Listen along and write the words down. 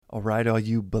All right, all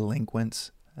you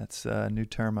delinquents. That's a new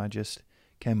term I just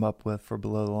came up with for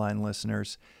below the line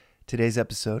listeners. Today's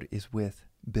episode is with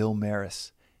Bill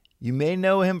Maris. You may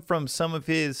know him from some of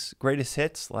his greatest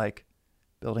hits like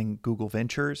building Google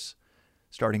Ventures,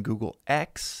 starting Google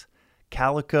X,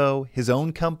 Calico, his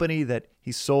own company that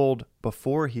he sold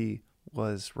before he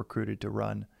was recruited to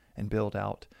run and build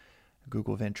out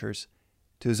Google Ventures,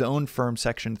 to his own firm,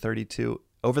 Section 32.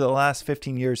 Over the last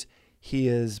 15 years, he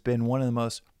has been one of the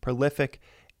most prolific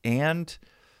and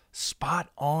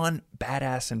spot-on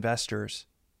badass investors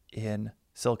in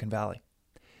Silicon Valley.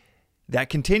 That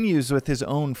continues with his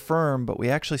own firm, but we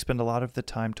actually spend a lot of the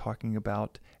time talking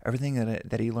about everything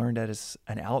that he learned as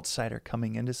an outsider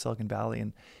coming into Silicon Valley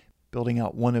and building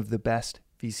out one of the best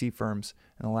VC firms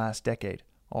in the last decade,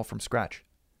 all from scratch.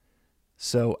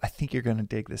 So I think you're going to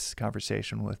dig this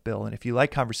conversation with Bill. And if you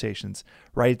like conversations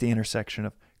right at the intersection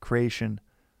of creation,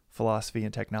 philosophy,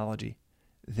 and technology,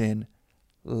 then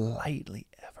lightly,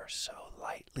 ever so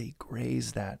lightly,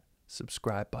 graze that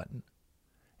subscribe button.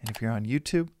 And if you're on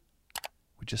YouTube,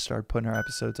 we just started putting our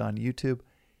episodes on YouTube,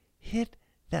 hit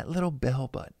that little bell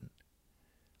button.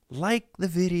 Like the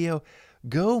video,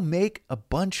 go make a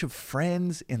bunch of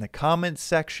friends in the comments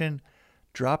section.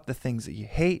 Drop the things that you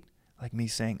hate, like me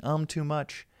saying too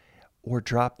much, or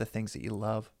drop the things that you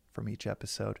love from each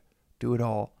episode. Do it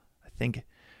all. I think,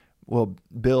 well,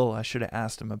 Bill, I should have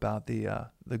asked him about the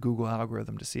Google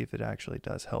algorithm to see if it actually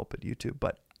does help at YouTube,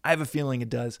 but I have a feeling it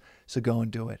does, so go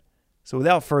and do it. So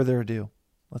without further ado,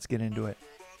 let's get into it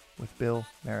with Bill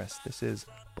Maris. This is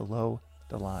Below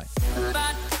the Line.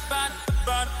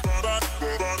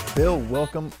 Bill,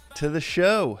 welcome to the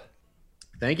show.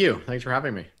 Thank you. Thanks for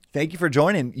having me. Thank you for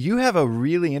joining. You have a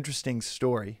really interesting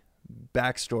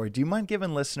backstory. Do you mind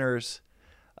giving listeners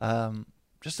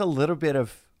just a little bit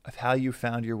of how you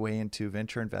found your way into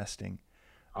venture investing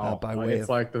by way of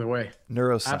like the way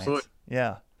neuroscience? Absolutely.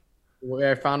 Yeah. The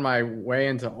way I found my way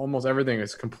into almost everything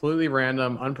is completely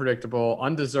random, unpredictable,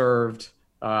 undeserved,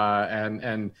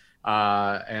 and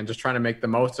just trying to make the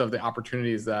most of the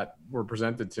opportunities that were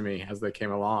presented to me as they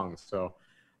came along. So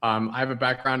I have a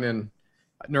background in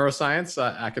neuroscience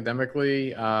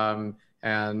academically, and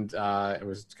I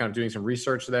was kind of doing some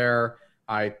research there.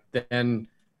 I then,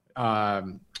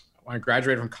 when I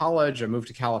graduated from college, I moved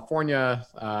to California,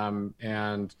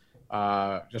 and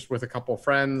just with a couple of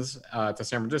friends to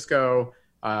San Francisco,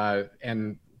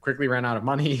 and quickly ran out of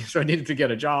money, so I needed to get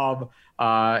a job,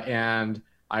 and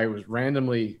I was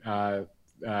randomly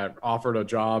offered a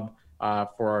job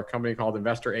for a company called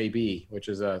Investor AB, which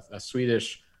is a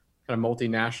Swedish kind of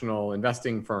multinational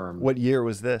investing firm. What year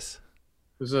was this?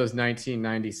 This was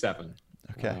 1997.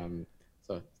 Okay.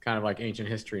 So it's kind of like ancient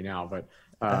history now, but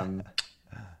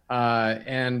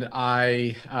and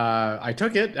I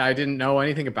took it. I didn't know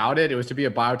anything about it. It was to be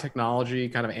a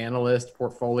biotechnology kind of analyst,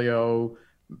 portfolio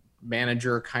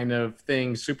manager kind of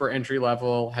thing, super entry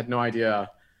level. Had no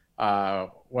idea what I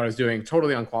was doing.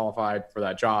 Totally unqualified for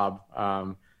that job.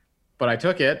 But I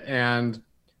took it, and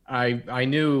I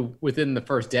knew within the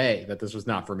first day that this was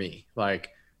not for me. Like,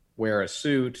 wear a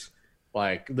suit,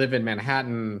 like live in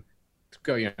Manhattan,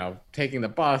 go, taking the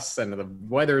bus, and the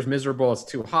weather's miserable. It's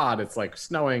too hot. It's like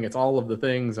snowing. It's all of the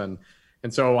things. And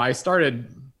so I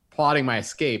started plotting my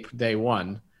escape day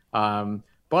one.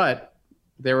 But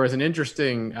there was an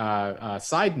interesting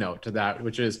side note to that,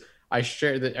 which is I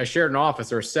shared an office.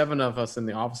 There were 7 of us in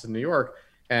the office in New York,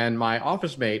 and my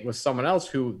office mate was someone else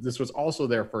who this was also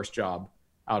their first job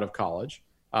out of college.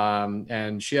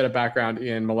 And she had a background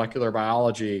in molecular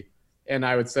biology. And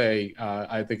I would say,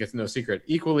 I think it's no secret,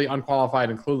 equally unqualified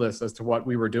and clueless as to what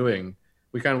we were doing.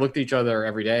 We kind of looked at each other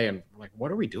every day and were like,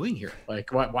 what are we doing here?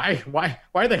 Like, why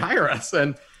did they hire us?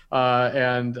 And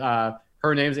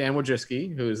her name's Ann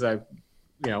Wojcicki, who's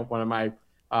one of my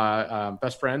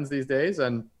best friends these days.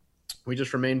 And we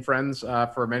just remained friends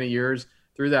for many years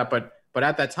through that. But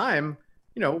at that time,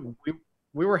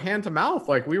 we were hand to mouth.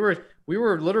 Like we were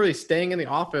literally staying in the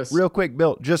office. Real quick,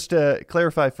 Bill, just to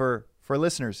clarify for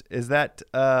listeners, is that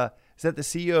the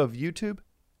CEO of YouTube?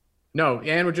 No,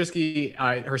 Ann Wojcicki,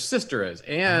 her sister is.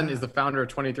 Ann is the founder of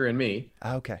 23andMe.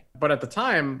 Okay. But at the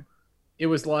time, it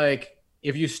was like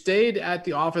if you stayed at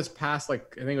the office past I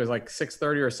think it was like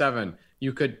 6:30 or 7,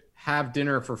 you could have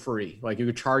dinner for free. Like you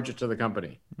could charge it to the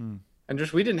company. And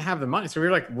we didn't have the money. So we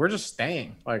were like, we're just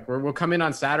staying. Like we'll come in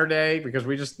on Saturday because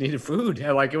we just needed food.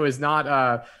 Like it was not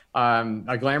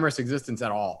a glamorous existence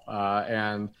at all.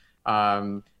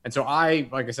 And so I,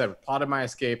 like I said, plotted my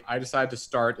escape. I decided to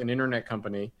start an internet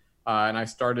company, and I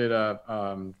started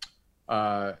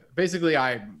basically,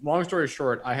 long story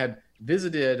short, I had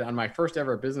visited on my first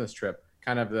ever business trip,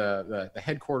 kind of the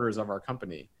headquarters of our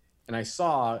company. and I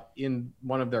saw in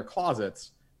one of their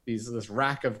closets this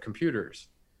rack of computers,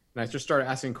 and I just started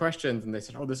asking questions, and they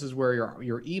said, "Oh, this is where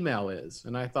your email is."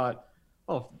 And I thought,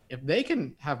 "Oh, if they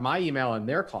can have my email in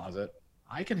their closet,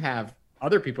 I can have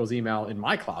other people's email in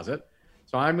my closet.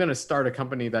 So I'm going to start a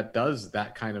company that does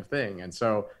that kind of thing."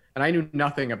 And I knew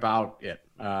nothing about it,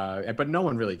 but no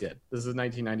one really did. This is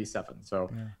 1997. So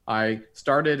yeah. I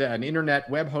started an internet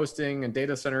web hosting and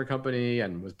data center company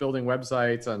and was building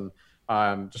websites and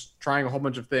just trying a whole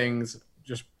bunch of things,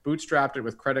 just bootstrapped it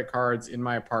with credit cards in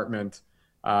my apartment.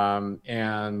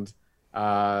 And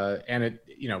it,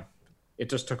 it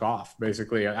just took off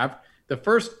basically. The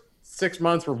first 6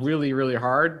 months were really, really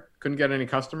hard. Couldn't get any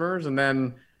customers. And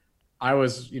then I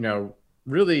was,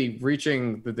 really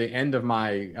reaching the end of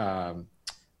my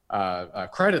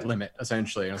credit limit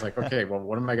essentially. And I was like, okay, well,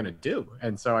 what am I going to do?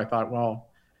 And so I thought, well,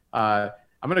 I'm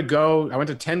going to go, I went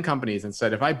to 10 companies and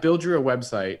said, if I build you a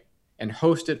website and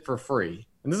host it for free,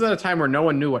 and this is at a time where no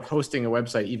one knew what hosting a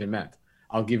website even meant.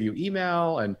 I'll give you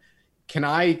email, and can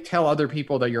I tell other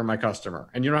people that you're my customer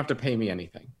and you don't have to pay me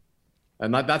anything?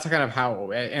 And that's kind of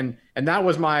how, and that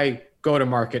was my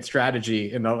go-to-market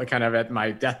strategy in the kind of at my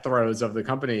death throes of the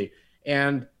company.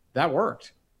 And that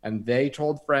worked. And they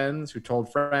told friends who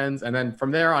told friends. And then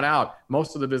from there on out,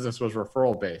 most of the business was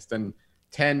referral based. And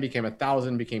 10 became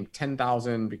 1,000, became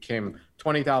 10,000, became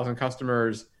 20,000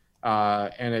 customers.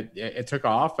 And it took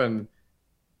off. And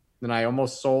then I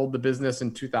almost sold the business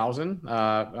in 2000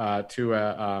 to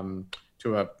a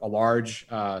large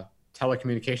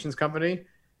telecommunications company.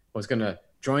 Was going to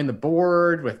join the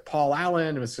board with Paul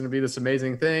Allen. It was going to be this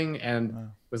amazing thing. And wow.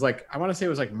 It was like, I want to say it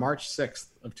was like March 6th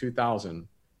of 2000.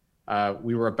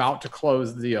 We were about to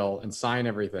close the deal and sign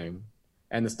everything.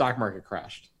 And the stock market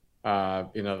crashed,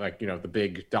 the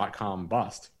big .com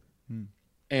bust.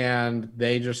 And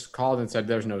they just called and said,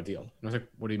 there's no deal. And I was like,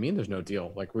 what do you mean there's no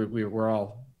deal? Like we're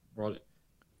all,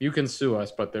 you can sue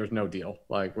us, but there's no deal.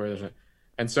 Like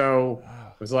and so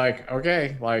it was like,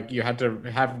 okay, like you had to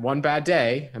have one bad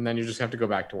day and then you just have to go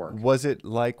back to work.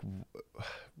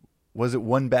 Was it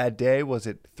one bad day? Was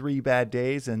it 3 bad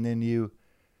days? And then it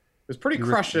was pretty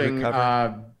crushing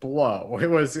blow. It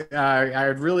was, I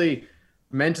would really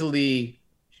mentally,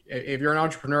 if you're an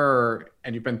entrepreneur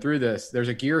and you've been through this, there's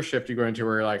a gear shift you go into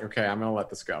where you're like, okay, I'm going to let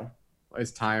this go.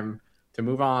 It's time to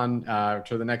move on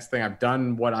to the next thing. I've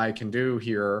done what I can do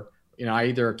here. I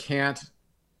either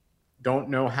don't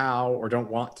know how or don't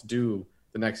want to do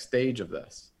the next stage of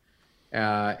this.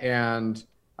 It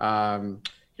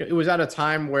was at a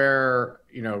time where,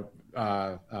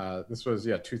 this was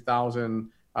 2000.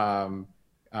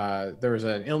 There was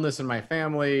an illness in my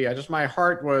family. My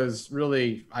heart was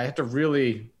really, I had to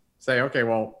really say, okay,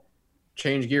 well,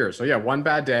 change gears. So one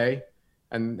bad day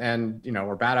and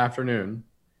or bad afternoon.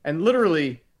 And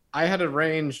literally I had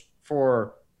arranged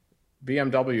for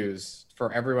BMWs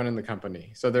for everyone in the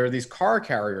company. So there are these car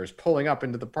carriers pulling up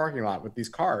into the parking lot with these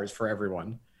cars for everyone.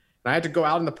 And I had to go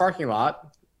out in the parking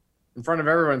lot in front of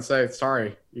everyone and say,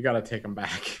 sorry, you got to take them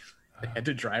back. I had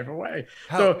to drive away.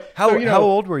 How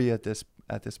old were you at this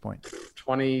point?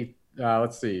 20,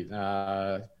 let's see,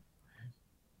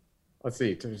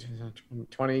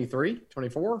 23,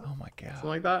 24. Oh my God. Something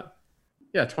like that.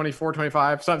 Yeah. 24,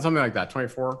 25, something like that.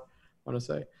 24, I want to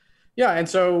say. Yeah. And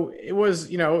so it was,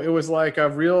 it was like a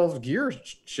real gear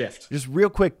shift. Just real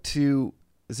quick to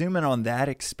zoom in on that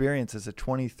experience as a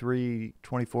 23,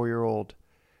 24-year-old,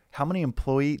 how many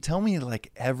employees, tell me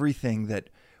like everything that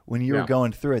when you were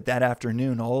going through it that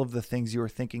afternoon, all of the things you were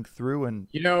thinking through. And,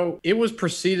 it was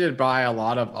preceded by a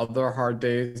lot of other hard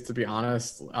days, to be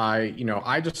honest.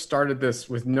 I just started this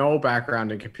with no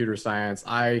background in computer science.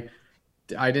 I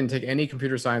didn't take any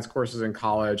computer science courses in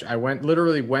college. I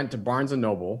literally went to Barnes and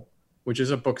Noble, which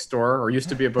is a bookstore or used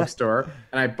to be a bookstore.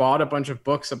 And I bought a bunch of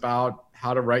books about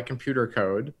how to write computer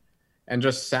code and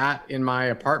just sat in my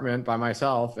apartment by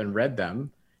myself and read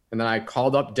them. And then I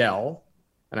called up Dell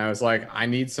and I was like, I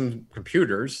need some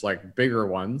computers, like bigger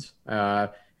ones.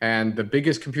 And the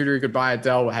biggest computer you could buy at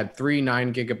Dell had 3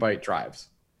 9-gigabyte drives,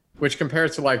 which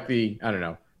compares to like this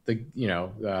thing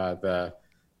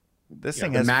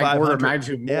has order of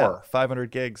magnitude more.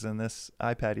 500 gigs in this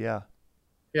iPad. Yeah.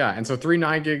 Yeah. And so 3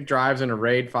 9-gig drives in a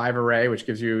RAID 5 array, which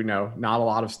gives you, not a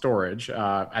lot of storage,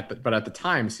 but at the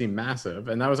time seemed massive.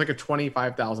 And that was like a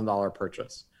 $25,000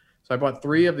 purchase. So I bought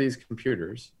 3 of these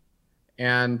computers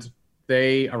and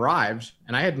they arrived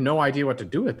and I had no idea what to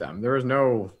do with them. There was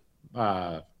no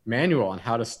manual on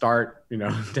how to start,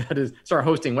 start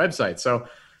hosting websites. So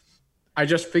I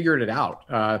just figured it out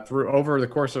over the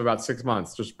course of about 6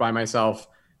 months, just by myself,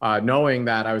 knowing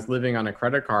that I was living on a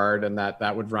credit card and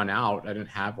that would run out. I didn't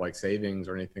have like savings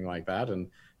or anything like that. And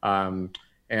Um,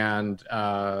 and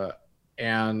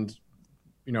and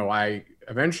I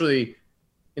eventually,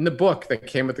 in the book that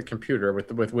came with the computer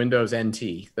with Windows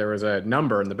NT, there was a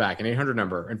number in the back, an 800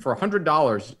 number, and for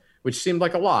 $100, which seemed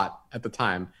like a lot at the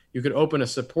time, you could open a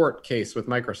support case with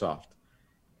Microsoft,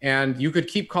 and you could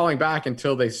keep calling back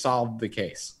until they solved the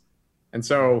case. And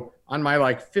so on my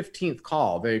 15th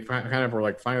call, they kind of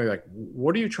were finally like,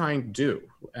 "What are you trying to do?"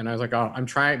 And I was like, "Oh, I'm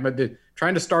trying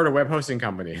to start a web hosting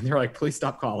company." And they're like, "Please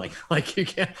stop calling. You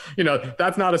can't,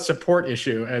 that's not a support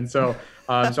issue." And so,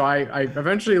 so I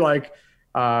eventually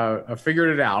figured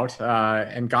it out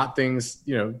and got things,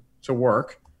 to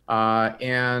work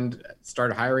and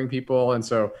started hiring people. And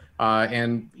so,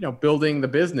 building the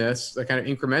business kind of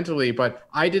incrementally, but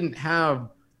I didn't have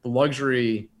the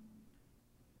luxury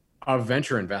of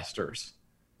venture investors.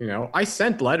 I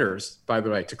sent letters, by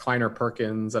the way, to Kleiner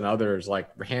Perkins and others,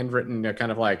 handwritten,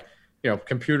 kind of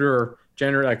computer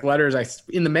generated letters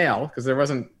in the mail, because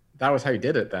that was how you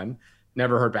did it then.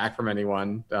 Never heard back from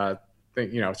anyone. So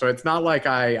it's not like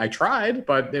I tried,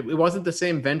 but it wasn't the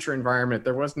same venture environment.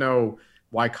 There was no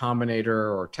Y Combinator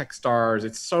or Techstars.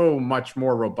 It's so much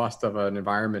more robust of an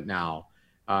environment now,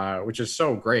 which is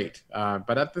so great.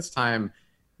 But at this time,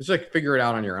 it's figure it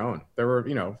out on your own. There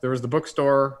was the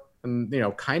bookstore and,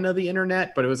 kind of the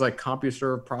internet, but it was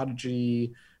CompuServe,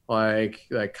 Prodigy,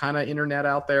 kind of internet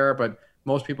out there, but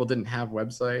most people didn't have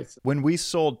websites. When we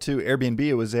sold to Airbnb,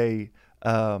 it was I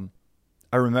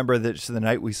remember that the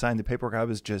night we signed the paperwork, I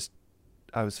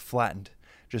was flattened.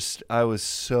 I was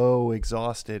so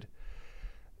exhausted.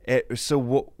 So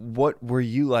what were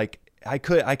you like? I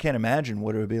can't imagine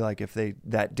what it would be like if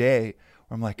that day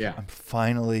where I'm like, I'm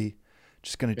finally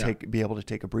just going to be able to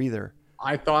take a breather.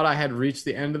 I thought I had reached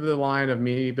the end of the line of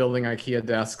me building IKEA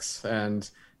desks and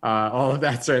all of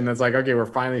that. And it's okay, we're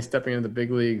finally stepping into the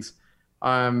big leagues.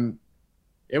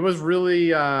 It was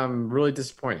really, really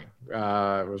disappointing.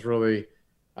 It was really,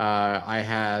 I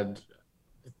had,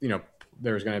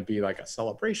 there was going to be a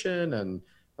celebration and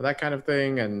that kind of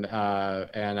thing. And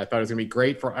I thought it was gonna be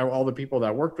great for all the people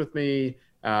that worked with me.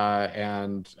 But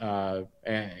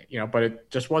it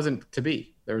just wasn't to be.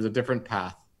 There was a different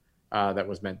path that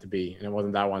was meant to be, and it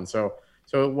wasn't that one. So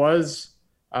it was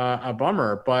a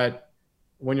bummer. But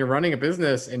when you're running a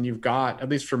business and you've got, at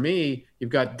least for me,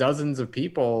 you've got dozens of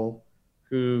people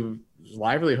whose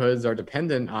livelihoods are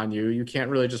dependent on you, you can't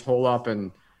really just hole up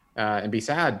and be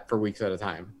sad for weeks at a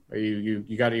time.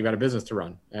 You got a business to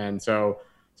run, and so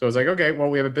it's okay, well,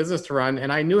 we have a business to run,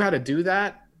 and I knew how to do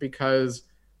that because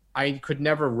I could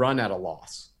never run at a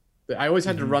loss. I always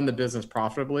had to run the business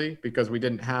profitably because we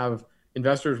didn't have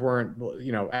investors weren't,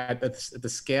 at the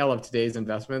scale of today's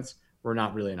investments, were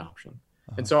not really an option.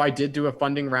 And so I did do a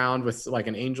funding round with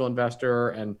an angel investor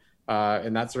and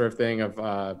that sort of thing of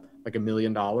 $1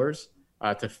 million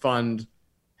to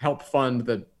help fund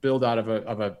the build out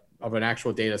of an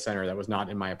actual data center that was not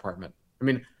in my apartment. I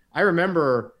mean, I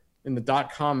remember in the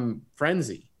 .com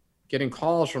frenzy getting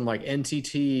calls from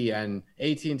NTT and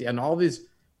AT&T and all these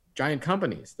giant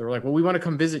companies. They were like, well, we want to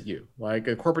come visit you.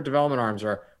 Corporate development arms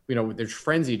are, there's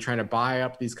frenzy trying to buy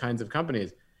up these kinds of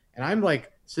companies. And I'm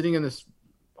sitting in this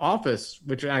office,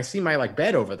 which I see my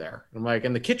bed over there. I'm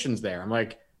and the kitchen's there. I'm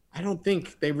I don't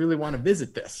think they really want to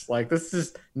visit this. This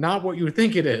is not what you would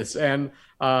think it is. And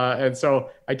so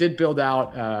I did build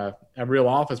out a real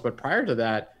office. But prior to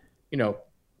that,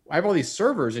 I have all these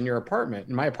servers in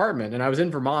my apartment, and I was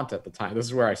in Vermont at the time. This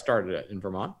is where I started it, in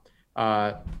Vermont.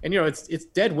 And it's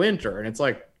dead winter, and it's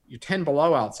you're 10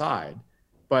 below outside,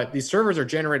 but these servers are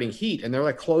generating heat, and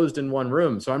they're closed in one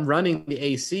room. So I'm running the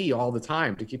AC all the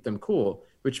time to keep them cool,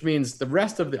 which means the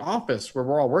rest of the office where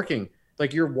we're all working,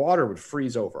 your water would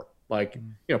freeze over. I've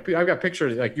got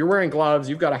pictures, you're wearing gloves,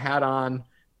 you've got a hat on,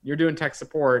 you're doing tech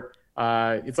support.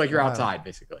 It's you're outside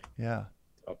basically. Yeah.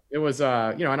 It was,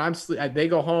 and they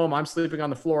go home, I'm sleeping on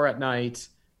the floor at night,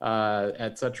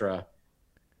 etc.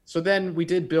 So then we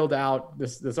did build out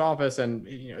this office, and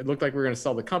it looked like we were going to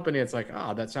sell the company. It's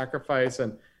that sacrifice,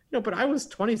 and but I was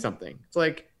 20 something. It's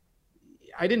I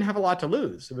didn't have a lot to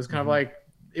lose. It was kind of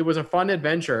it was a fun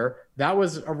adventure. That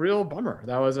was a real bummer.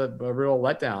 That was a real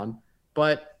letdown,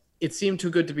 but it seemed too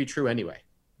good to be true anyway,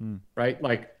 right?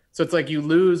 So it's you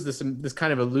lose this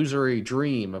kind of illusory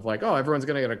dream of oh, everyone's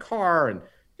going to get a car and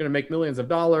going to make millions of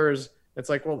dollars. It's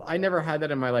well, I never had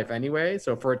that in my life anyway.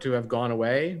 So for it to have gone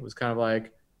away was kind of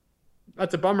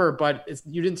that's a bummer, but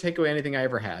you didn't take away anything I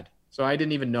ever had. So I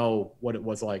didn't even know what it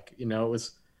was like. It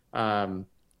was,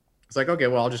 it's okay,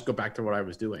 well, I'll just go back to what I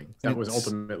was doing. That was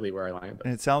ultimately where I landed.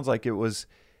 And it sounds like it was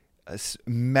a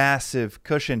massive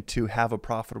cushion to have a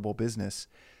profitable business.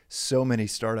 So many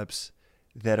startups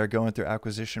that are going through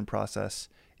acquisition process,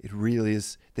 it really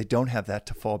is. They don't have that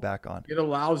to fall back on. It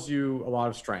allows you a lot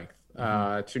of strength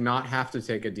to not have to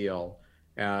take a deal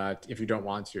if you don't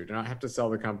want to not have to sell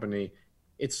the company.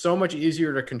 It's so much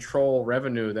easier to control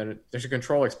revenue to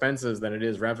control expenses than it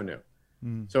is revenue.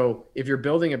 So if you're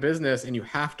building a business and you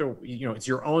have to, it's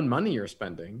your own money you're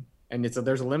spending, and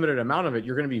there's a limited amount of it,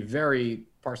 you're going to be very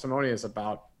parsimonious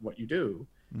about what you do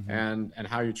and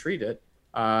how you treat it.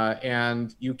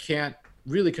 And you can't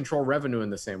really control revenue in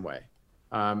the same way.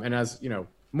 And as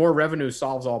more revenue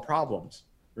solves all problems,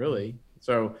 really.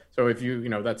 So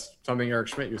if that's something Eric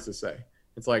Schmidt used to say.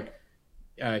 It's like,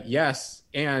 yes,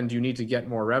 and you need to get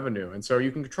more revenue. And so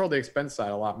you can control the expense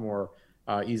side a lot more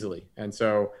easily. And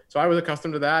so I was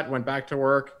accustomed to that, went back to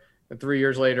work. And 3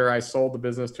 years later, I sold the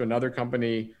business to another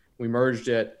company. We merged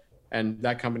it. And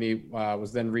that company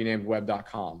was then renamed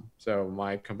Web.com. So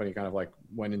my company kind of like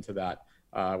went into that,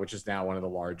 which is now one of the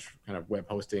large kind of web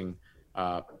hosting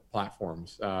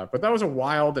platforms. But that was a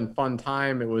wild and fun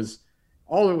time.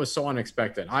 All of it was so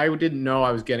unexpected. I didn't know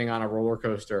I was getting on a roller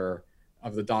coaster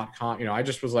of the .com. I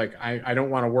just was like, I don't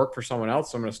want to work for someone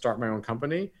else, so I'm going to start my own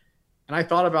company. And I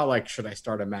thought about like, should I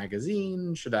start a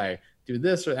magazine? Should I do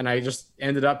this? And I just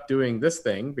ended up doing this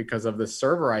thing because of this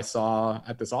server I saw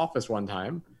at this office one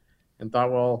time and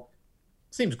thought, well,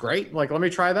 seems great. Like, let me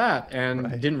try that. And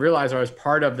didn't realize I was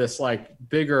part of this like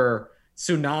bigger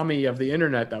tsunami of the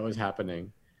internet that was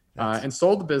happening. And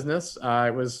sold the business.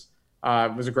 It was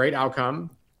a great outcome.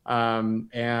 And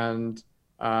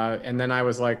then I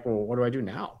was like, well, what do I do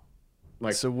now?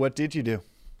 Like, so what did you do?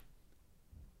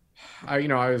 I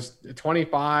was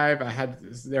 25.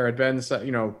 There had been,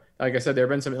 like I said, there had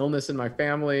been some illness in my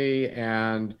family,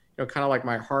 and, kind of like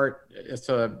my heart as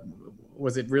to,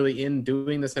 was it really in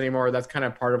doing this anymore? That's kind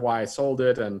of part of why I sold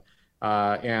it. And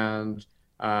it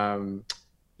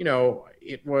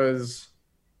was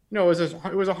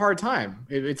a hard time.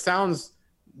 It sounds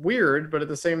weird, but at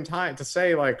the same time, to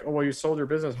say like, oh, well, you sold your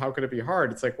business, how could it be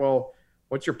hard? It's like, well,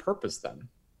 what's your purpose then?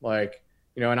 Like,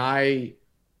 and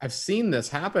I've seen this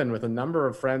happen with a number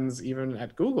of friends, even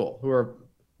at Google, who are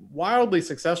wildly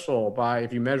successful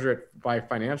if you measure it by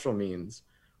financial means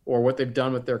or what they've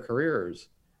done with their careers.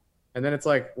 And then it's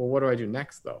like, well, what do I do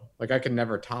next though? Like, I can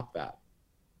never top that.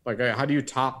 Like, how do you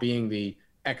top being the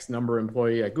X number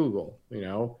employee at Google,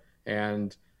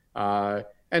 And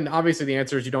obviously the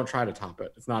answer is you don't try to top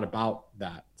it. It's not about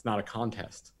that. It's not a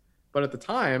contest. But at the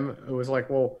time it was like,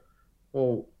 well,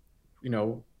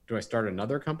 do I start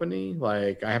another company?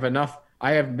 Like,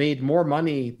 I have made more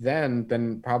money then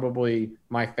than probably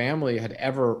my family had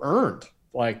ever earned,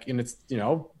 like in its,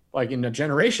 like in a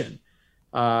generation.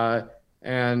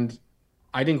 And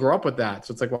I didn't grow up with that.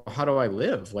 So it's like, well, how do I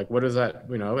live? Like, what is that,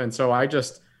 And so I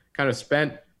just kind of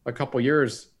spent a couple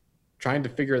years trying to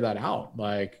figure that out.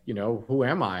 Like, who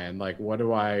am I? And like, what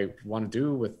do I want to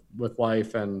do with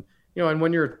life? And, and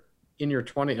when you're in your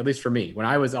 20s, at least for me,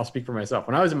 I'll speak for myself.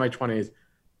 When I was in my 20s,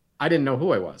 I didn't know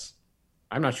who I was.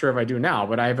 I'm not sure if I do now,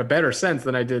 but I have a better sense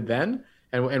than I did then,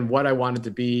 and what I wanted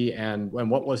to be, and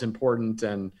what was important,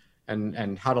 and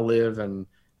how to live, and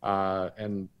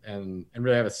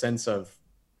really have a sense of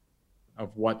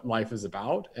what life is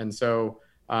about. And so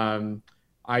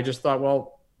I just thought,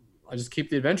 well, I'll just keep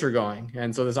the adventure going.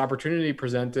 And so this opportunity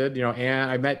presented,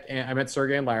 I met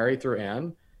Sergey and Larry through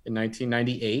Ann in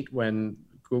 1998 when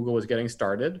Google was getting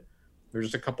started. There were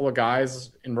just a couple of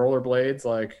guys in rollerblades,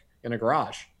 like in a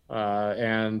garage.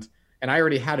 And I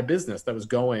already had a business that was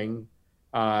going.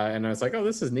 And I was like, oh,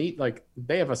 this is neat. Like,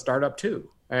 they have a startup too.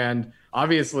 And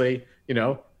obviously,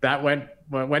 that went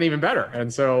even better.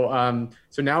 And so,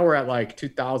 so now we're at like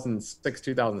 2006,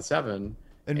 2007.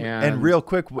 And real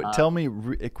quick, tell me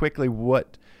quickly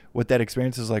what that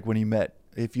experience was like when you met,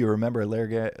 if you remember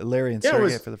Larry and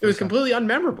Sergey for the first time. It was completely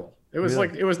unmemorable. It was really?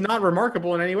 Like, it was not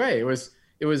remarkable in any way.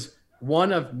 It was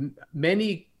one of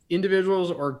many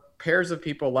individuals or pairs of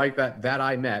people like that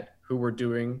I met who were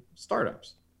doing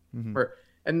startups. Mm-hmm.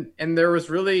 And there was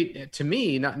really, to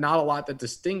me, not a lot that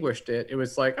distinguished it. It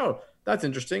was like, oh, that's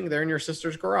interesting. They're in your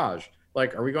sister's garage.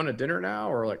 Like, are we going to dinner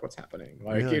now? Or like, what's happening?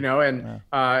 Like, really?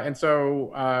 And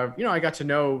so, I got to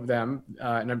know them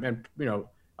and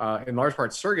in large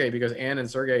part Sergey, because Ann and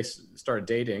Sergey started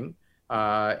dating.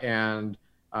 And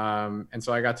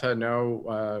so I got to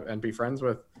know and be friends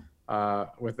with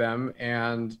them.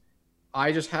 And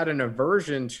I just had an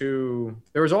aversion to,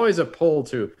 there was always a pull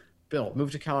to, Bill,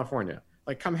 move to California,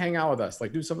 like, come hang out with us,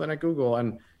 like, do something at Google.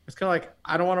 And it's kind of like,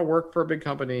 I don't want to work for a big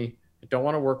company. I don't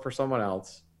want to work for someone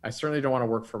else. I certainly don't want to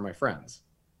work for my friends.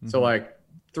 Mm-hmm. So like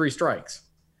 3 strikes.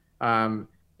 And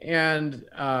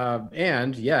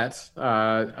yet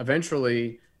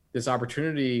eventually this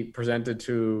opportunity presented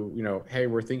to, hey,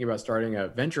 we're thinking about starting a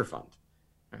venture fund.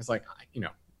 I was like,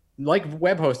 like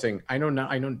web hosting, I know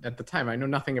at the time, I know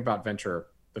nothing about the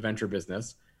venture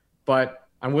business, but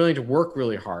I'm willing to work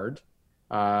really hard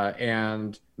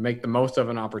and make the most of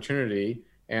an opportunity,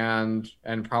 and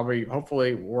probably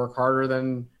hopefully work harder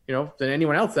than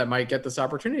anyone else that might get this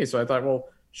opportunity. So I thought, well,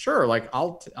 sure, like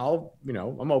I'll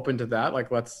I'm open to that.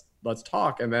 Like let's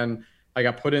talk. And then I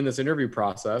got put in this interview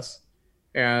process,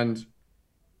 and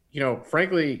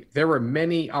frankly, there were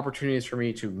many opportunities for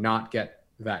me to not get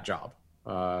that job.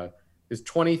 There's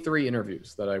 23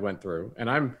 interviews that I went through, and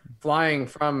I'm flying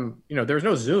from, there's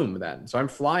no Zoom then. So I'm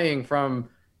flying from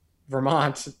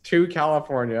Vermont to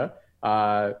California,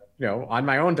 on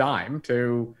my own dime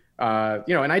to,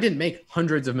 and I didn't make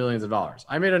hundreds of millions of dollars.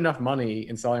 I made enough money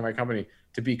in selling my company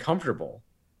to be comfortable,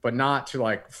 but not to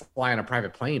like fly on a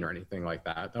private plane or anything like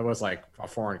that. That was like a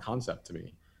foreign concept to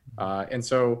me. And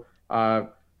so,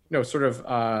 sort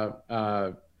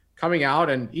of coming out,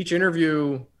 and each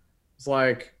interview is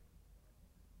like,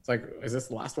 is this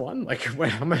the last one? Like,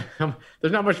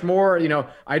 there's not much more,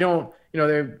 I don't,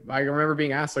 I remember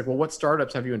being asked like, well, what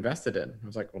startups have you invested in? I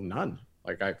was like, well, none.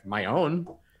 Like my own.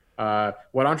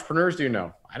 What entrepreneurs do you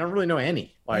know? I don't really know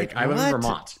any. Like I live in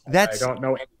Vermont. I don't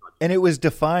know any. And it was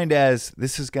defined as,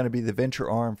 this is going to be the venture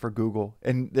arm for Google.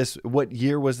 And what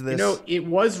year was this? It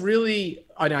was really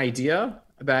an idea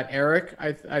that Eric,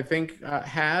 I think,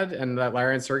 had, and that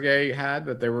Larry and Sergey had,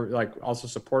 that they were like also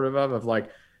supportive of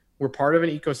like, we're part of an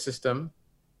ecosystem.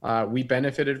 We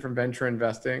benefited from venture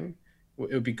investing.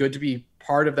 It would be good to be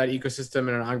part of that ecosystem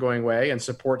in an ongoing way and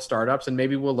support startups. And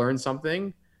maybe we'll learn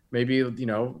something. Maybe,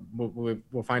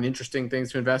 we'll find interesting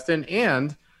things to invest in.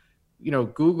 And,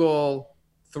 Google,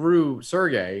 through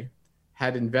Sergey,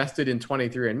 had invested in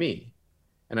 23andMe.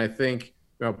 And I think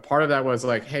part of that was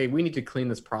like, hey, we need to clean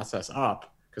this process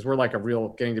up, because we're like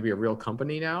getting to be a real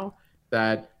company now,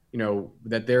 that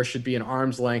that there should be an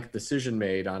arm's length decision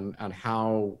made on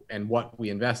how and what we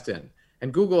invest in.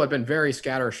 And Google had been very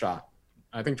scattershot.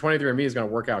 I think 23andMe is going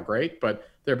to work out great, but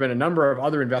there have been a number of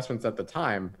other investments at the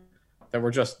time that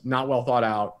were just not well thought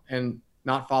out and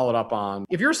not followed up on.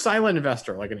 If you're a silent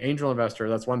investor, like an angel investor,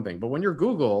 that's one thing. But when you're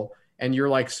Google and you're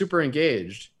like super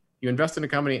engaged, you invest in a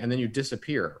company and then you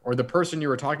disappear, or the person you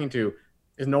were talking to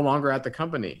is no longer at the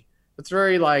company. It's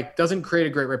very doesn't create a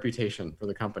great reputation for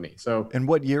the company. So, and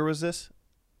what year was this?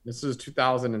 This is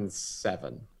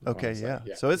 2007. Okay. Yeah.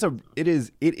 So it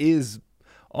is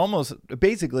almost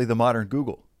basically the modern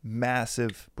Google,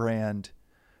 massive brand.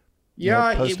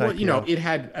 Yeah, it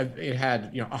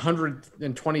had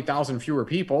 120,000 fewer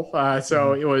people.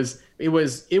 So it was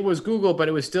Google, but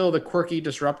it was still the quirky,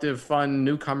 disruptive, fun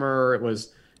newcomer. It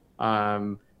was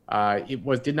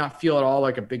did not feel at all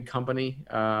like a big company,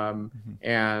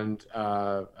 and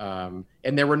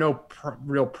there were no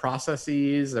real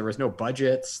processes. There was no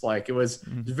budgets. Like it was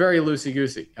very loosey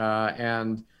goosey,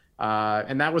 and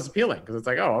that was appealing, because it's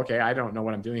like, oh, okay, I don't know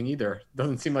what I'm doing either.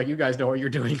 Doesn't seem like you guys know what you're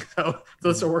doing, so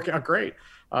this will work out great.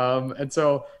 And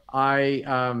so I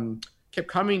kept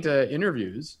coming to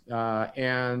interviews,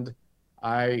 and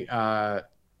I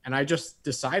just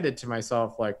decided to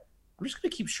myself, like, I'm just going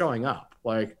to keep showing up.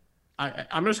 Like,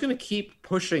 I'm just going to keep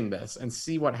pushing this and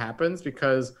see what happens,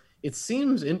 because it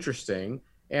seems interesting,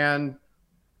 and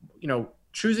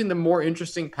choosing the more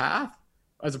interesting path,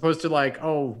 as opposed to like,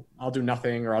 oh, I'll do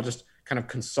nothing, or I'll just kind of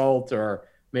consult, or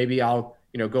maybe I'll,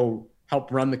 go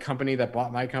help run the company that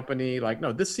bought my company. Like,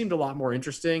 no, this seemed a lot more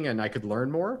interesting and I could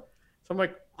learn more. So I'm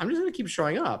like, I'm just going to keep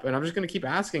showing up, and I'm just going to keep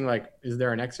asking, like, is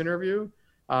there a next interview?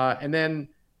 And then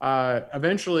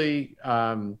eventually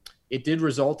it did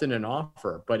result in an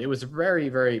offer, but it was a very,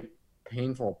 very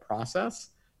painful process.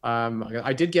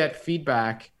 I did get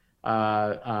feedback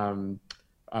from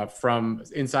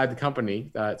inside the company,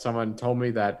 that someone told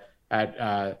me that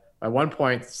at one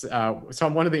point,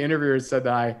 one of the interviewers said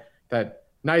that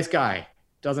nice guy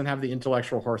doesn't have the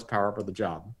intellectual horsepower for the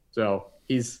job, so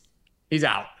he's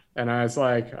out. And I was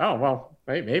like, oh well,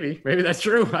 maybe that's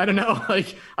true. I don't know.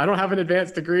 Like, I don't have an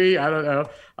advanced degree. I don't know.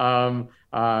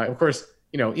 Of course,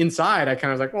 inside I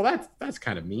kind of was like, well, that's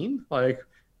kind of mean. Well,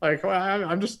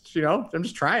 I'm just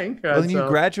trying. Well, then you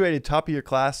graduated top of your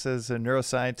class as a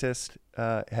neuroscientist,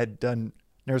 had done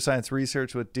neuroscience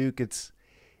research with Duke. It's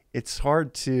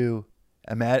hard to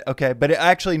imagine. Okay, but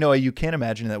actually, no, you can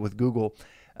imagine that with Google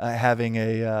having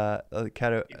a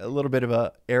kind of a little bit of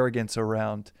a arrogance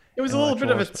around. It was a little bit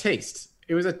of a taste.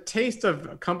 It was a taste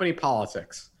of company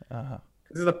politics.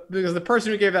 Because the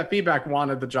person who gave that feedback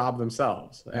wanted the job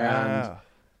themselves, and.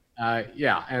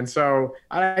 And so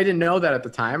I didn't know that at the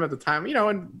time. And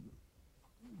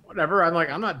whatever. I'm like,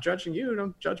 I'm not judging you.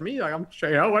 Don't judge me. Like, I'm,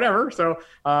 whatever. So,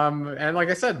 and like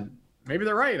I said, maybe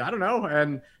they're right. I don't know.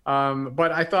 And,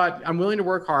 but I thought I'm willing to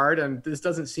work hard, and this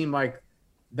doesn't seem like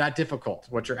that difficult,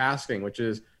 what you're asking, which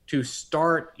is to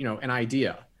start, an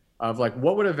idea of like,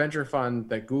 what would a venture fund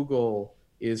that Google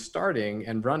is starting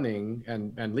and running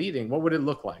and leading, what would it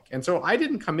look like? And so I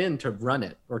didn't come in to run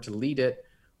it or to lead it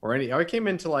or any, I came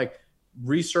in to like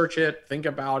research it, think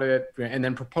about it, and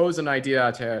then propose an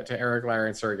idea to Eric, Larry,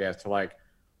 and Sergey as to like,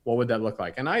 what would that look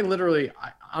like? And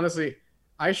honestly,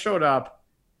 I showed up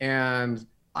and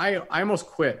I almost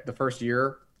quit the first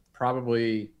year,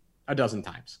 probably a dozen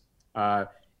times.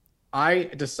 I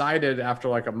decided after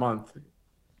like a month,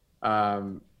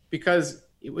 because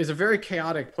it was a very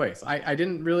chaotic place. I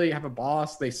didn't really have a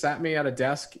boss. They sat me at a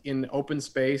desk in open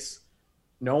space.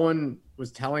 No one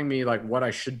was telling me like what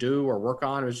I should do or work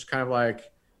on. It was just kind of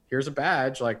like, here's a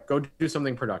badge, like go do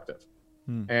something productive.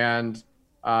 And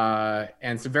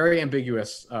it's a very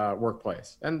ambiguous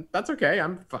workplace, and that's okay.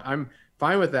 I'm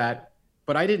fine with that.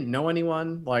 But I didn't know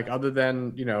anyone like other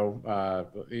than Anne.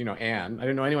 I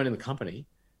didn't know anyone in the company,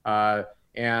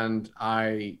 and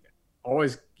I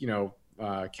always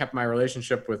kept my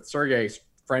relationship with Sergey's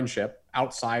friendship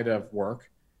outside of work,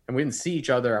 and we didn't see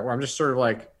each other. Where I'm just sort of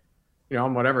like,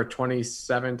 I'm whatever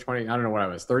 27, 20, I don't know what I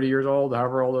was, 30 years old,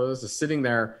 however old I was, just sitting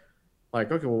there,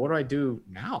 like, okay, well, what do I do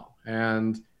now?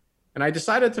 And I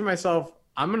decided to myself,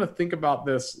 I'm gonna think about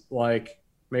this like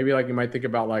maybe like you might think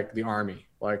about like the army.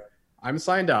 Like I'm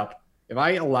signed up. If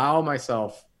I allow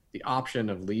myself the option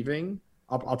of leaving,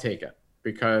 I'll take it,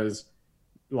 because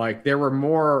like there were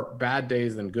more bad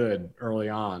days than good early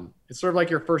on. It's sort of like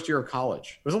your first year of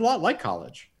college. It was a lot like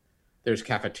college. There's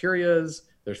cafeterias,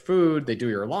 there's food, they do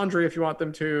your laundry if you want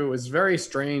them to. It's very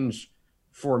strange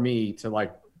for me to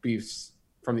like be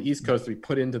from the East Coast to be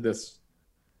put into this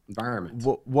environment.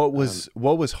 What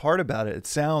was hard about it? It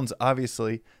sounds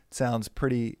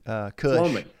pretty cush,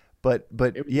 lonely. but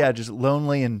just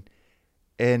lonely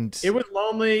and it was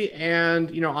lonely.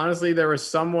 And honestly, there was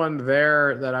someone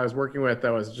there that I was working with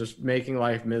that was just making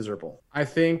life miserable. I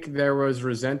think there was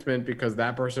resentment because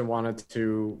that person wanted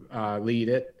to lead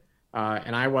it,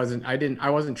 and I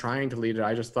wasn't trying to lead it.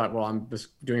 I just thought, well, I'm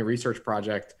just doing a research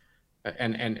project,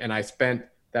 and I spent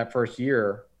that first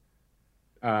year,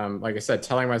 like I said,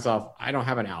 telling myself I don't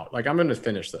have an out. Like I'm going to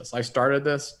finish this. I started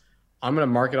this. I'm going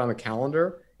to mark it on the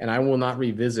calendar, and I will not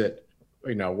revisit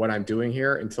what I'm doing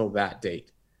here until that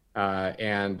date.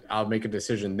 And I'll make a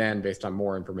decision then based on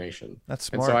more information. That's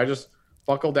smart. And so I just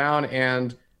buckled down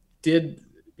and did,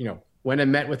 went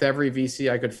and met with every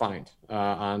VC I could find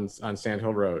on Sand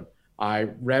Hill Road. I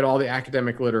read all the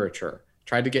academic literature,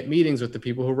 tried to get meetings with the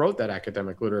people who wrote that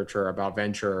academic literature about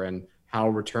venture and how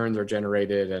returns are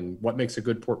generated and what makes a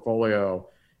good portfolio.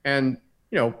 And,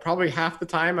 probably half the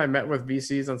time I met with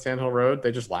VCs on Sand Hill Road,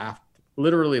 they just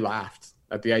literally laughed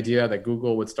at the idea that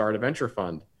Google would start a venture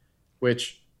fund,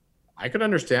 which I could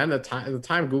understand. At the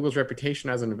time, Google's reputation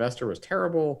as an investor was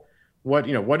terrible. What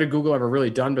had Google ever really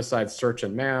done besides search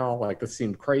and mail? Like this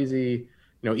seemed crazy.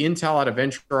 Intel had a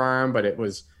venture arm, but it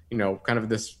was, kind of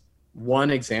this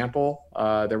one example.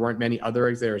 There weren't many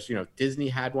others. There's, Disney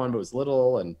had one, but it was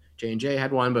little, and J&J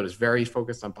had one, but it was very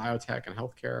focused on biotech and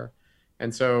healthcare.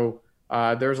 And so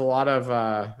there's a lot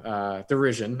of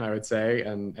derision, I would say,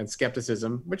 and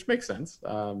skepticism, which makes sense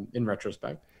in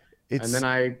retrospect.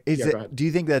 Do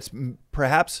you think that's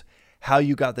perhaps how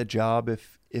you got the job?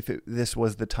 If this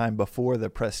was the time before the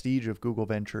prestige of Google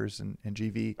Ventures and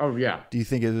GV? Oh yeah. Do you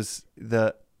think it was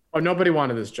the? Oh, nobody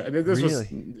wanted this job.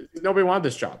 Nobody wanted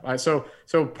this job.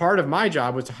 So part of my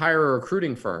job was to hire a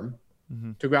recruiting firm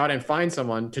to go out and find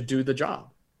someone to do the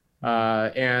job.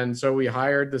 And so we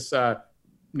hired this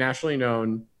nationally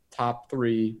known top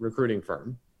 3 recruiting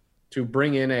firm to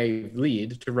bring in a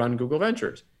lead to run Google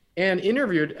Ventures, and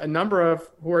interviewed a number of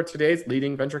who are today's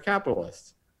leading venture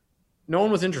capitalists. No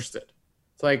one was interested.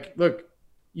 It's like, look,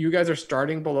 you guys are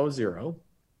starting below zero.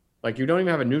 Like you don't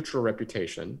even have a neutral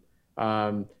reputation.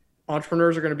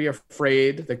 Entrepreneurs are going to be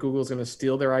afraid that Google is going to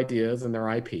steal their ideas and their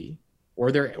IP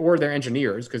or their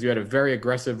engineers, because you had a very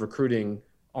aggressive recruiting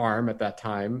arm at that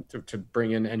time to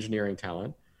bring in engineering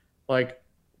talent.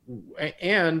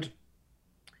 And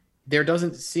there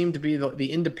doesn't seem to be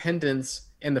the independence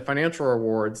and the financial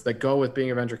rewards that go with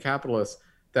being a venture capitalist,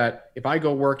 that if I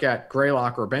go work at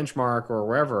Greylock or Benchmark or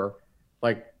wherever,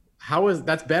 like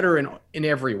that's better in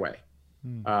every way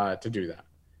to do that.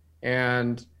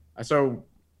 And so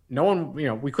no one,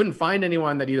 we couldn't find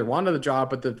anyone that either wanted the job,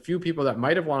 but the few people that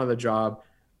might have wanted the job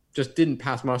just didn't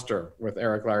pass muster with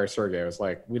Eric, Larry, Sergey. It was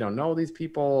like, we don't know these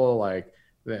people. Like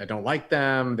I don't like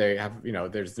them. They have,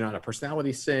 there's not a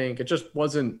personality sync. It just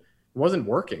wasn't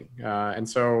working. And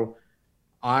so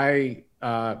I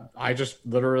just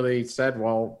literally said,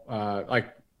 well,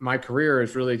 like my career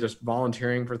is really just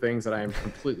volunteering for things that I am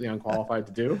completely unqualified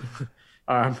to do,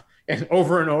 and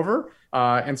over.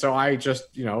 And so I just,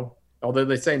 although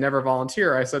they say never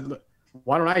volunteer, I said,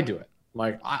 why don't I do it?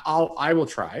 Like I will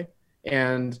try.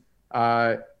 And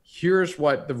here's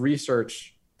what the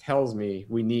research tells me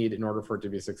we need in order for it to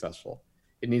be successful.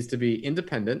 It needs to be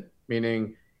independent,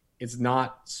 meaning it's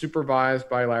not supervised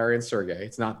by Larry and Sergey.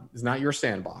 It's not your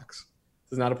sandbox.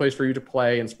 It's not a place for you to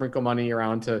play and sprinkle money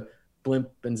around to blimp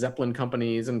and Zeppelin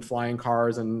companies and flying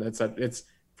cars. And it's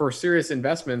for serious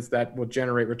investments that will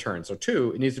generate returns. So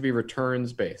 2, it needs to be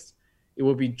returns based. It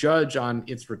will be judged on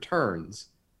its returns,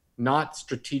 not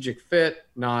strategic fit,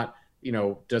 not,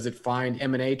 does it find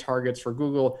M&A targets for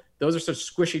Google? Those are such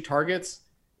squishy targets.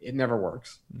 It never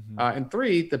works. Mm-hmm. And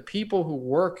 3, the people who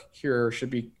work here should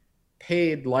be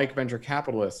paid like venture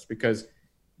capitalists, because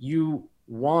you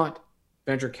want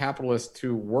venture capitalists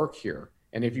to work here.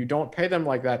 And if you don't pay them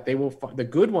like that, the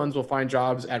good ones will find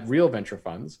jobs at real venture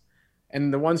funds.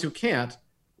 And the ones who can't,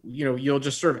 you'll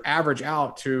just sort of average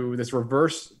out to this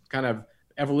reverse kind of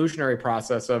evolutionary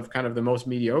process of kind of the most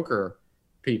mediocre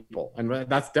people. And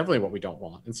that's definitely what we don't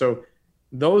want. And so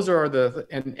those are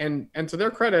and to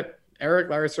their credit, Eric,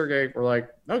 Larry, Sergey were like,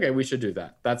 okay, we should do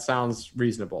that. That sounds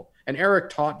reasonable. And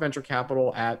Eric taught venture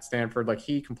capital at Stanford. Like,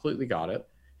 he completely got it.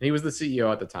 And he was the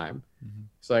CEO at the time. Mm-hmm.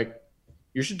 It's like,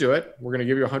 you should do it. We're going to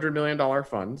give you $100 million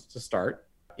fund to start.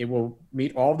 It will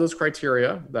meet all of those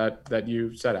criteria that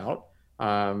you set out.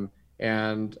 And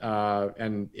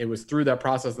it was through that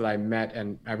process that I met,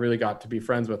 and I really got to be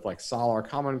friends with like Salar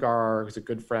Kamangar, who's a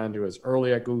good friend who was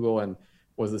early at Google and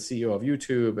was the CEO of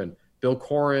YouTube, and Bill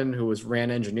Corin, who ran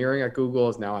engineering at Google,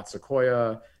 is now at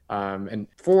Sequoia, and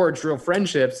forged real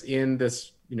friendships in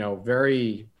this,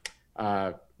 very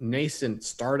nascent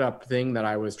startup thing that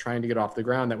I was trying to get off the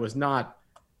ground. There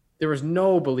was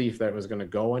no belief that it was going to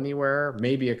go anywhere,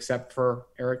 maybe except for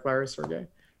Eric, Larry, Sergey.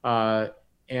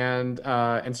 And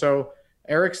so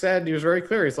Eric said, he was very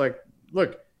clear. He's like,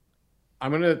 look, I'm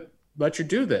going to let you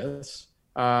do this.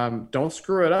 Don't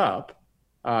screw it up.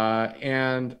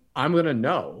 And I'm going to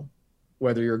know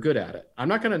whether you're good at it. I'm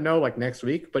not going to know like next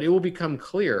week, but it will become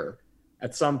clear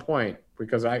at some point,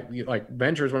 because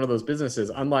venture is one of those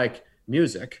businesses, unlike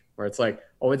music, where it's like,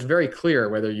 oh, it's very clear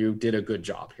whether you did a good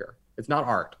job here. It's not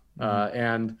art.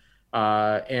 Mm-hmm.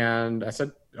 And I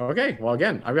said, okay, well,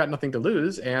 again, I've got nothing to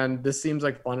lose, and this seems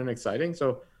like fun and exciting.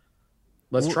 So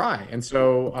let's try. And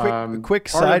so quick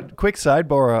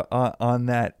sidebar on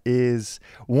that is,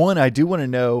 one, I do want to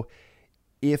know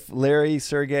if Larry,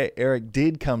 Sergey, Eric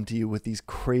did come to you with these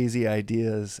crazy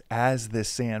ideas as this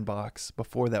sandbox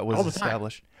before that was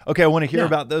established. Okay, I want to hear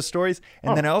about those stories.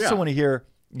 And then I also want to hear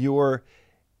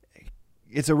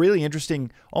it's a really interesting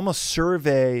almost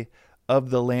survey of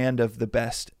the land of the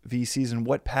best VCs, and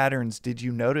what patterns did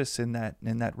you notice in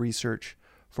that research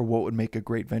for what would make a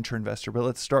great venture investor? But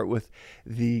let's start with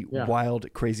the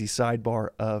wild, crazy sidebar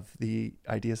of the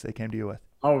ideas they came to you with.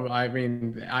 Oh, I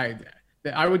mean, I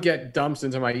would get dumps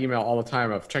into my email all the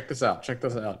time of check this out,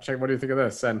 what do you think of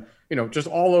this? And, just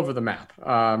all over the map.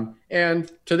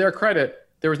 And to their credit,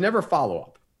 there was never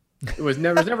follow-up. It was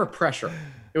never pressure.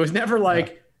 It was never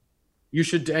like, you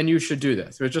should do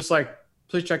this. It was just like,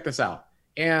 please check this out.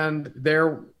 And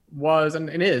there was, and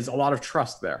is, a lot of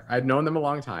trust there. I'd known them a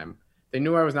long time. They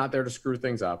knew I was not there to screw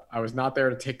things up. I was not there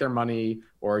to take their money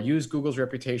or use Google's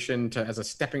reputation as a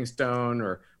stepping stone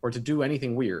or to do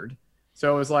anything weird.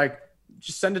 So it was like,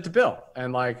 just send it to Bill.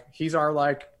 And like, he's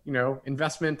our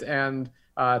investment and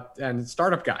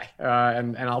startup guy.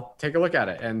 And I'll take a look at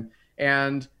it.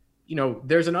 And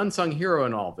there's an unsung hero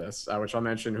in all of this, which I'll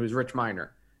mention, who's Rich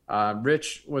Miner.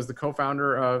 Rich was the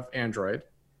co-founder of Android,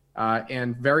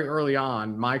 and very early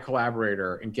on, my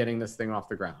collaborator in getting this thing off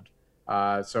the ground.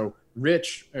 So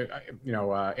Rich,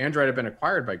 Android had been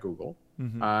acquired by Google,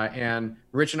 mm-hmm. And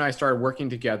Rich and I started working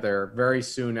together very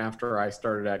soon after I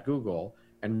started at Google.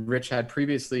 And Rich had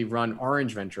previously run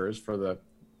Orange Ventures for the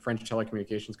French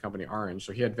telecommunications company Orange,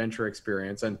 so he had venture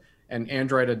experience, and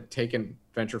Android had taken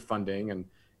venture funding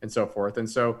and so forth. And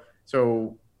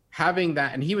so having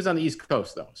that, and he was on the East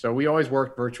Coast though, so we always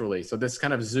worked virtually. So this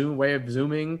kind of way of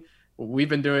Zooming, we've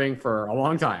been doing for a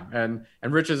long time.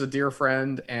 And Rich is a dear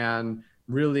friend and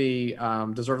really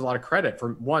deserves a lot of credit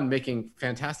for, one, making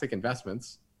fantastic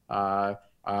investments, and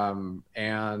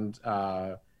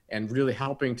really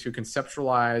helping to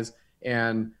conceptualize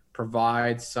and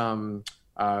provide some,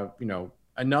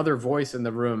 another voice in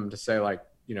the room to say, like,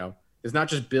 it's not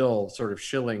just Bill sort of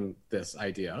shilling this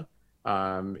idea.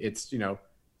 It's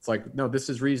like, no, this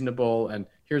is reasonable, and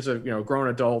here's a grown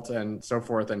adult and so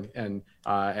forth, and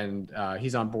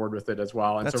he's on board with it as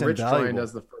well. And That's so Rich joined invaluable.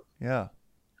 as the Yeah.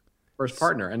 first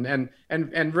partner,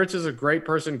 and Rich is a great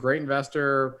person, great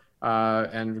investor,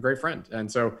 and a great friend,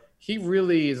 and so he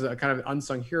really is a kind of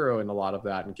unsung hero in a lot of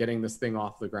that and getting this thing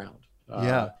off the ground.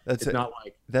 Yeah, that's It's it. not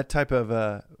like That type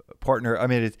of partner. I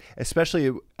mean,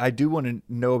 especially I do want to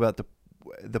know about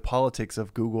the politics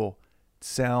of Google.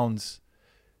 Sounds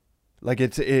like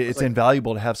it's like,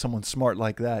 invaluable to have someone smart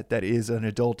like that is an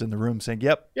adult in the room saying,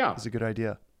 "Yep, yeah, it's a good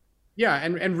idea." yeah,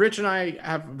 and Rich and I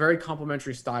have very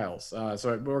complementary styles.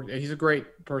 He's a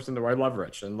great person. I love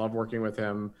Rich and love working with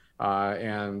him.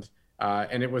 And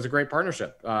it was a great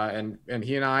partnership. And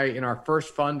he and I, in our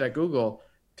first fund at Google,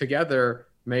 together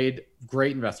made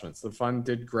great investments. The fund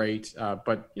did great,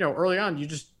 but early on,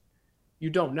 you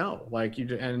don't know. Like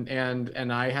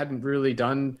and I hadn't really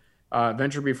done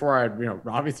venture before. I'd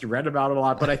obviously read about it a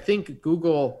lot, but I think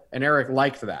Google and Eric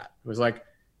liked that. It was like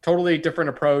totally different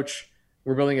approach.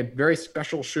 We're building a very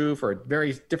special shoe for a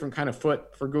very different kind of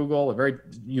foot for Google, a very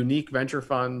unique venture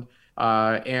fund,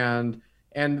 and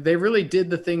they really did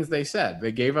the things they said.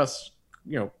 They gave us,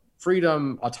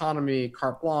 freedom, autonomy,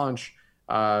 carte blanche.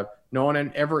 No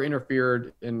one ever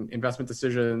interfered in investment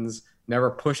decisions.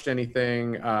 Never pushed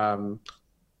anything.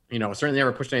 Certainly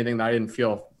never pushed anything that I didn't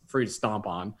feel free to stomp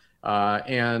on.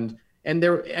 And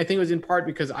there, I think it was in part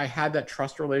because I had that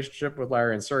trust relationship with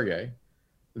Larry and Sergey,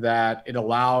 that it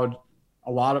allowed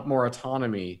a lot of more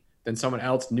autonomy than someone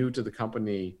else new to the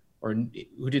company or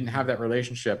who didn't have that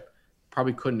relationship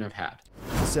probably couldn't have had.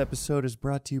 This episode is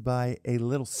brought to you by a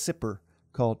little sipper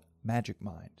called Magic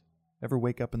Mind. Ever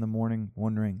wake up in the morning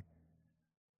wondering,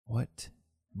 what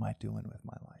am I doing with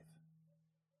my life?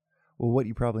 Well, what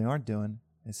you probably aren't doing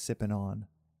is sipping on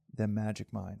them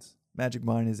Magic Minds. Magic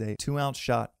Mind is a 2-ounce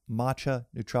shot, matcha,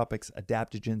 nootropics,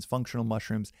 adaptogens, functional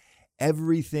mushrooms,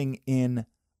 everything in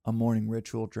a morning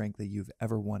ritual drink that you've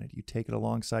ever wanted. You take it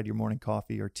alongside your morning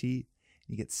coffee or tea,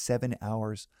 and you get 7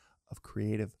 hours of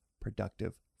creative,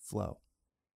 productive flow.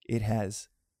 It has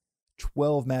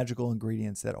 12 magical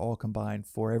ingredients that all combine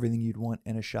for everything you'd want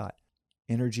in a shot.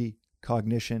 Energy,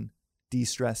 cognition,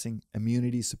 de-stressing,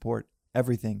 immunity support,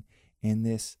 everything in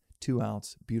this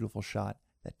 2-ounce beautiful shot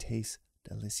that tastes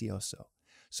delicioso.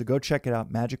 So go check it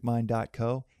out,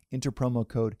 magicmind.co, enter promo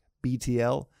code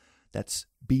BTL. That's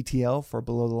BTL for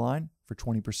below the line for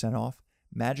 20% off.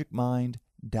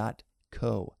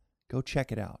 Magicmind.co. Go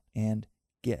check it out and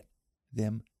get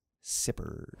them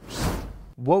sippers.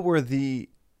 How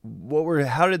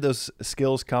did those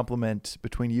skills complement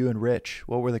between you and Rich?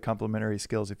 What were the complementary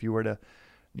skills if you were to,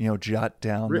 jot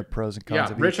down the pros and cons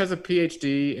of each? Rich has a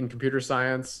PhD in computer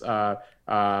science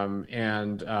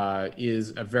and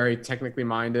is a very technically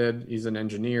minded. He's an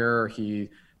engineer. He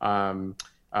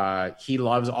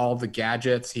loves all the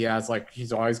gadgets.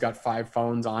 He's always got 5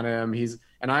 phones on him.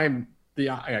 I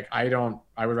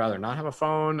would rather not have a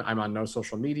phone. I'm on no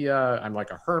social media. I'm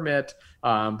like a hermit.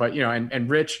 And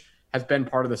Rich has been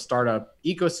part of the startup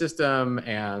ecosystem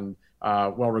and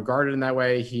well regarded in that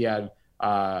way. He had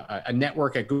a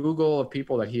network at Google of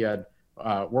people that he had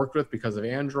worked with because of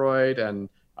Android and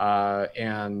a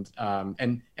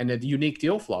unique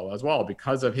deal flow as well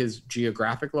because of his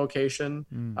geographic location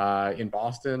in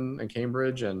Boston and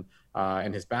Cambridge and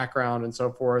his background and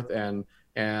so forth. And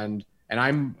I'm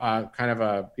kind of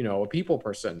a people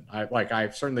person. I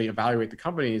certainly evaluate the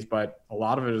companies, but a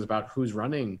lot of it is about who's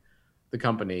running the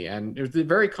company. And it was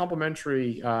very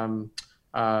complimentary.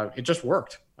 It just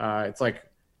worked. It's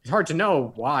hard to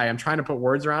know why. I'm trying to put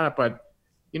words around it, but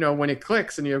when it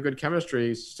clicks and you have good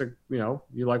chemistry, it's just,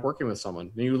 you like working with someone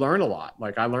and you learn a lot.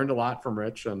 Like I learned a lot from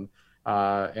Rich and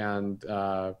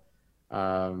so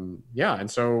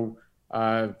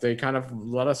they kind of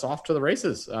let us off to the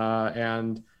races.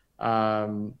 And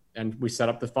we set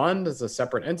up the fund as a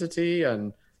separate entity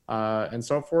and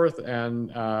so forth.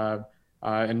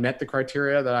 And met the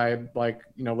criteria that I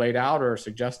laid out or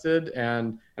suggested.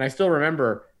 And I still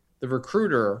remember the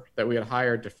recruiter that we had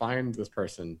hired to find this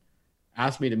person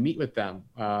asked me to meet with them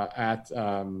at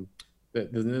the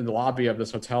lobby of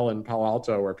this hotel in Palo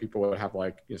Alto where people would have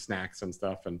snacks and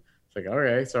stuff. And it's like,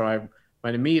 okay, so I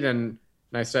went to meet and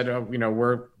I said,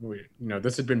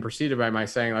 this had been preceded by my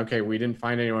saying, okay, we didn't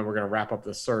find anyone. We're going to wrap up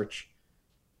the search.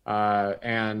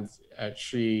 And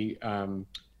she in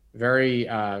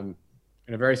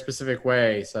a very specific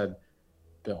way said,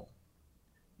 Bill,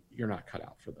 you're not cut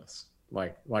out for this.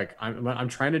 I'm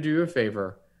trying to do you a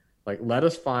favor. Let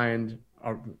us find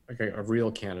a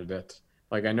real candidate.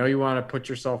 I know you want to put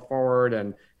yourself forward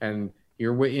and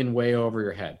you're way over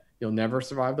your head. You'll never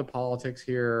survive the politics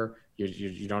here.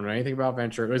 You don't know anything about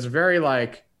venture. It was very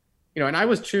like, and I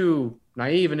was too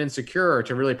naive and insecure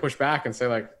to really push back and say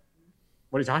like,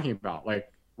 what are you talking about?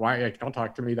 Like, why? Like, don't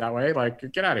talk to me that way. Like,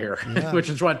 get out of here. Yeah. which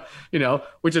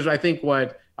is I think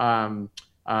what,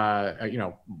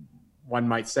 one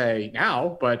might say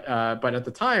now, but at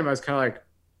the time I was kind of like,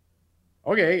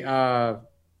 okay,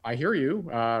 I hear you,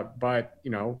 but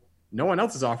no one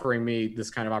else is offering me this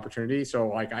kind of opportunity, so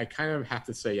like I kind of have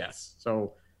to say yes.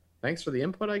 So thanks for the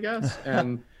input, I guess.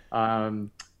 And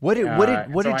what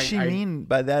did she mean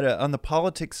by that on the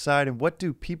politics side, and what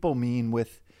do people mean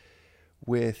with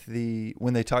when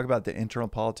they talk about the internal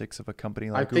politics of a company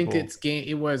like Google? I think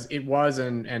it was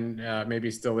and maybe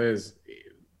still is.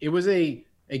 It was a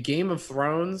Game of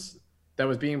Thrones that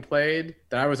was being played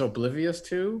that I was oblivious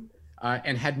to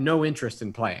and had no interest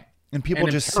in playing. And people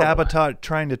just sabotage,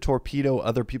 trying to torpedo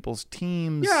other people's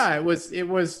teams. Yeah, it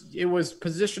was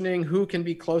positioning who can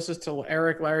be closest to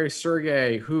Eric, Larry,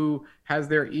 Sergey, who has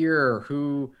their ear,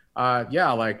 who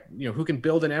who can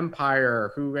build an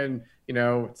empire, who can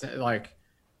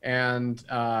and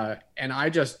I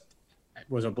just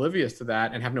was oblivious to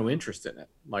that and have no interest in it.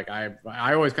 Like I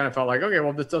always kind of felt like, okay, well,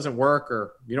 if this doesn't work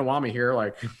or you don't want me here,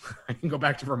 like I can go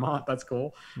back to Vermont. That's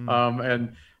cool.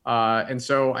 And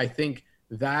so I think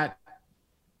that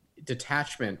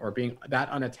detachment or being that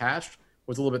unattached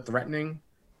was a little bit threatening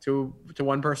to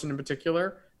one person in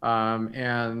particular.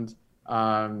 And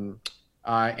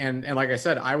like I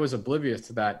said, I was oblivious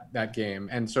to that game.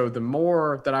 And so the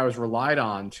more that I was relied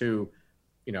on to,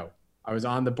 I was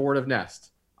on the board of Nest.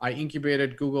 I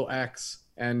incubated Google X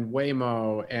and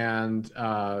Waymo, and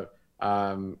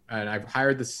I've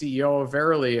hired the CEO of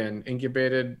Verily and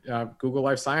incubated Google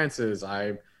Life Sciences.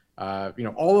 All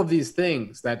of these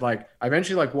things that like I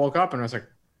eventually like woke up and I was like,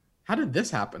 how did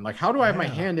this happen? Like, how do I have my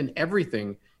hand in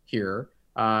everything here?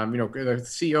 The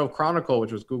CEO of Chronicle,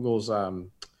 which was Google's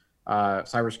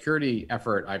cybersecurity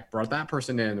effort, I brought that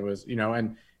person in. It was,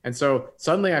 and so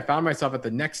suddenly I found myself at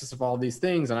the nexus of all these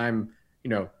things, and I'm,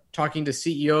 talking to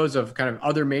CEOs of kind of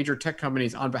other major tech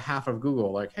companies on behalf of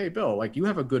Google. Like, hey, Bill, like you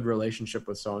have a good relationship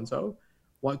with so-and-so.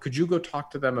 What could you go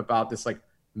talk to them about this like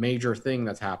major thing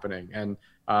that's happening? And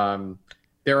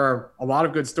there are a lot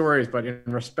of good stories, but in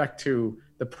respect to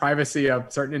the privacy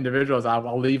of certain individuals,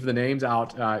 I'll leave the names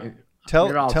out. Tell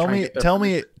me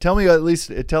at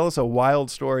least tell us a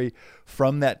wild story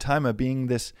from that time of being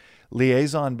this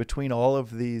liaison between all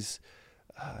of these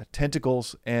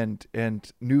tentacles and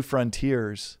new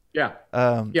frontiers. Yeah.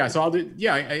 So I'll do.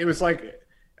 Yeah, it was like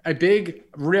a big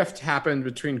rift happened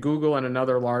between Google and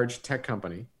another large tech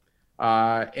company,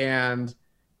 and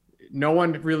no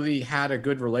one really had a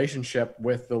good relationship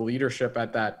with the leadership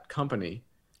at that company.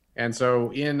 And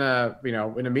so in a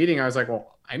meeting, I was like,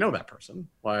 well, I know that person.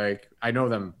 Like I know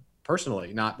them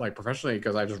personally, not like professionally,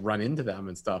 because I just run into them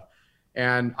and stuff.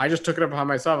 And I just took it upon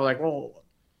myself, like, well,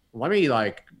 let me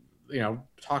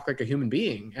talk like a human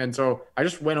being. And so I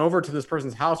just went over to this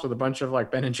person's house with a bunch of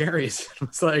like Ben and Jerry's.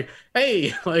 It's like,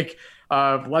 hey, like,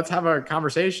 let's have a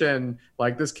conversation.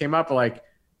 Like this came up, like,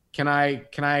 can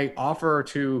I offer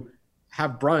to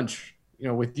have brunch,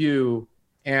 with you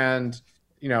and,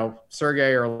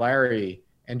 Sergey or Larry,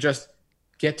 and just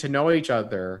get to know each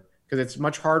other? Because it's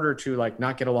much harder to like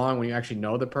not get along when you actually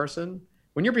know the person.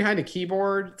 When you're behind a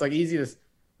keyboard, it's like easy to,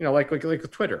 like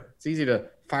with Twitter, it's easy to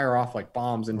fire off like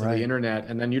bombs into the internet,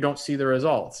 and then you don't see the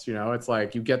results. It's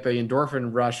like you get the endorphin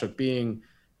rush of being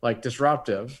like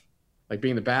disruptive, like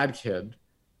being the bad kid,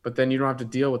 but then you don't have to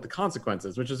deal with the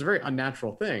consequences, which is a very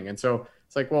unnatural thing. And so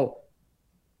it's like, well,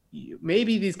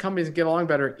 maybe these companies get along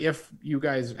better if you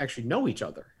guys actually know each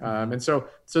other. And so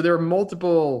there are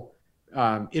multiple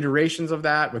iterations of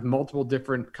that with multiple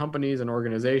different companies and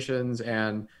organizations,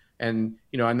 and then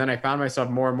I found myself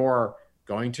more and more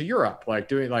going to Europe, like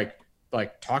doing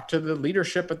like talk to the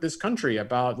leadership at this country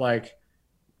about like,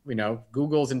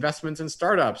 Google's investments in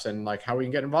startups and like how we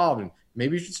can get involved, and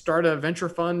maybe you should start a venture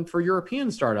fund for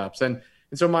European startups. And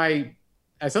so I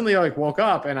suddenly like woke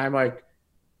up and I'm like,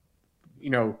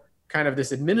 kind of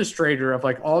this administrator of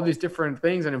like all these different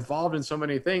things and involved in so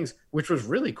many things, which was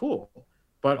really cool,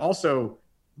 but also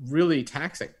really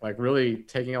taxing, like really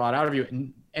taking a lot out of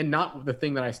you, and not the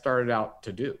thing that I started out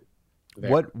to do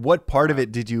there. What part of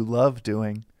it did you love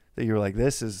doing that you were like,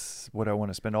 this is what I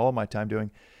want to spend all my time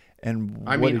doing? And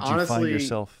what did you honestly find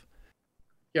yourself?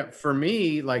 Yeah, for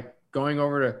me, like going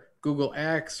over to Google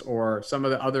X or some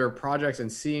of the other projects and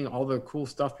seeing all the cool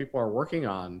stuff people are working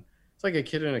on, it's like a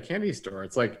kid in a candy store.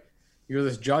 It's like you're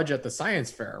this judge at the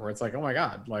science fair where it's like, oh my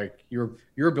God, like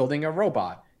you're building a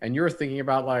robot and you're thinking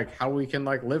about like how we can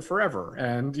like live forever,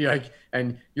 and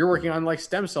and you're working on like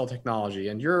stem cell technology,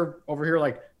 and you're over here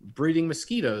like breeding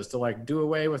mosquitoes to like do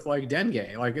away with like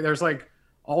dengue. Like there's like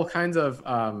all kinds of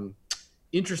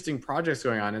interesting projects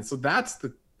going on, and so that's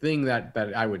the thing that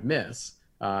I would miss,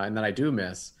 and that I do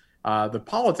miss. The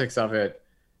politics of it,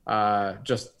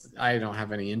 just I don't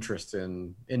have any interest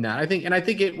in that. I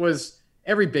think it was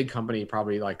every big company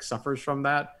probably like suffers from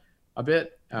that a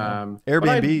bit.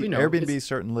 Airbnb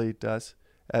certainly does.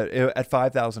 At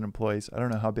 5,000 employees, I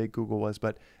don't know how big Google was,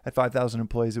 but at 5,000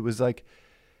 employees, it was like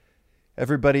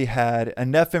everybody had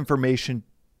enough information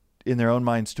in their own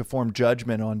minds to form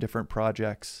judgment on different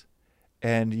projects.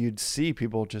 And you'd see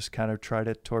people just kind of try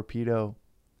to torpedo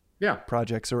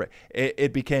projects. Or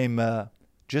it became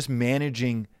just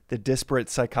managing the disparate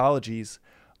psychologies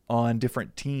on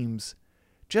different teams.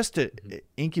 Just to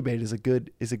incubate is a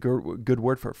good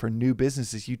word for new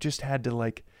businesses. You just had to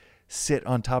like sit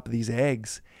on top of these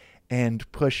eggs and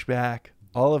push back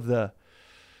all of the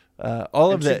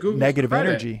negative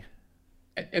energy.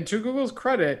 And to Google's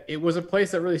credit, it was a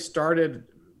place that really started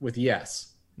with yes.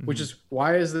 Which is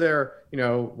why is there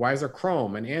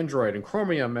Chrome and Android and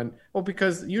Chromium, and well,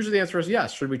 because usually the answer is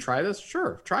yes. Should we try this?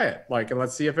 Sure, try it. Like, and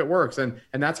let's see if it works. And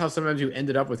that's how sometimes you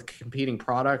ended up with competing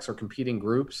products or competing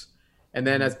groups. And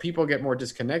then as people get more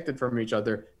disconnected from each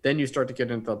other, then you start to get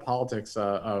into the politics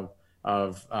of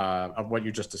what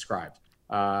you just described.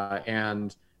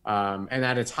 And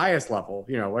at its highest level,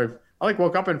 I like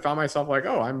woke up and found myself like,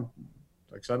 oh, I'm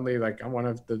like suddenly like I'm one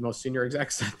of the most senior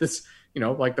execs at this,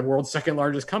 like the world's second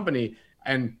largest company,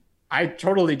 and I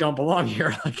totally don't belong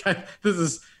here. Like this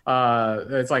is,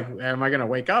 it's like, am I going to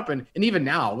wake up? And even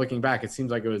now, looking back, it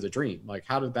seems like it was a dream. Like,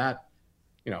 how did that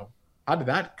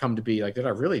come to be? Like, did I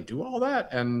really do all that?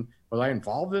 And was I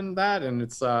involved in that? And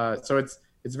it's, so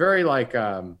it's very like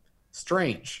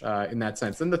strange in that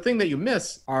sense. And the thing that you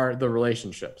miss are the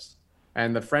relationships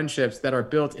and the friendships that are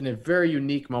built in a very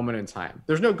unique moment in time.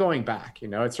 There's no going back.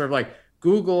 It's sort of like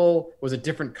Google was a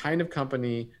different kind of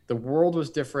company. The world was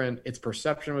different. Its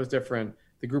perception was different.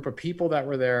 The group of people that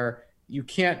were there, you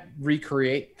can't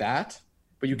recreate that,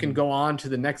 but you can go on to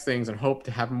the next things and hope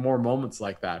to have more moments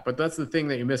like that. But that's the thing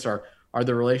that you miss are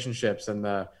the relationships and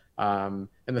the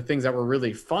things that were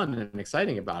really fun and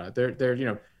exciting about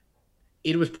it.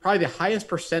 It was probably the highest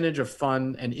percentage of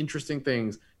fun and interesting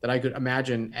things that I could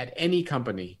imagine at any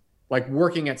company, like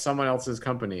working at someone else's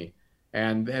company,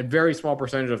 and a very small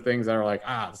percentage of things that are like,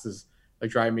 this is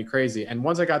like driving me crazy. And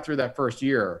once I got through that first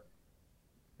year,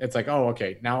 it's like, oh,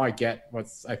 okay, now I think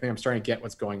I'm starting to get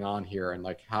what's going on here and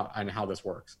like how this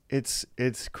works. It's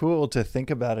cool to think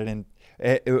about it. And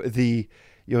the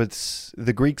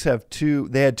Greeks had two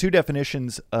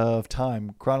definitions of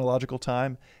time: chronological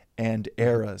time and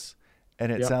eras.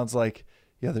 And it sounds like,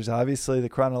 there's obviously the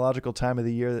chronological time of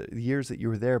the years that you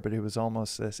were there, but it was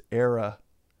almost this era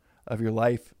of your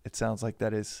life. It sounds like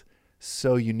that is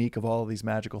so unique of all of these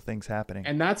magical things happening.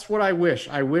 And that's what I wish.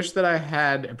 I wish that I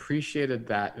had appreciated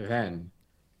that then.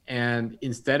 And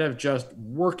instead of just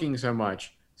working so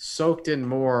much, soaked in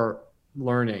more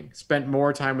learning, spent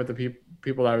more time with the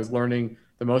people that I was learning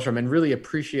the most from, and really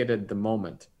appreciated the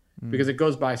moment because it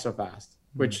goes by so fast,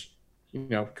 which,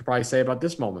 could probably say about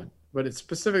this moment. But it's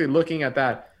specifically looking at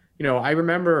that. I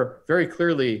remember very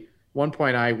clearly one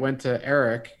point I went to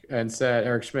Eric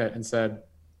Schmidt and said,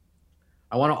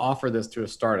 I want to offer this to a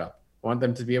startup. I want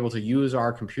them to be able to use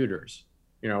our computers,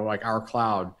 like our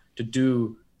cloud, to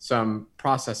do some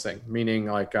processing, meaning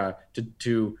like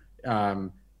to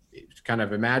kind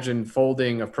of imagine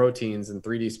folding of proteins in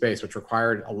 3D space, which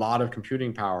required a lot of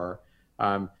computing power.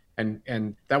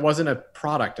 And that wasn't a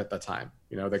product at the time,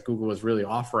 that Google was really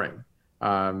offering. It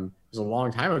was a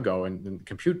long time ago in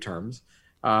compute terms.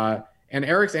 And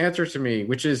Eric's answer to me,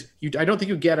 which is, I don't think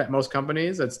you get at most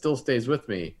companies, that still stays with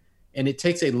me. And it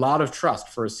takes a lot of trust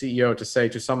for a CEO to say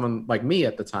to someone like me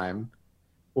at the time,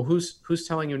 well, who's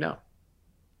telling you no?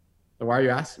 Why are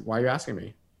you asking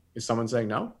me? Is someone saying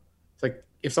no? It's like,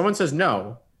 if someone says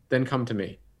no, then come to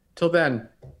me. Till then,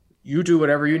 you do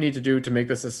whatever you need to do to make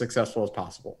this as successful as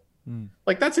possible.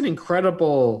 Like, that's an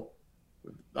incredible,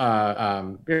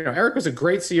 Eric was a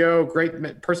great CEO,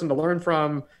 great person to learn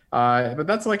from. But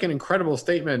that's like an incredible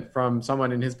statement from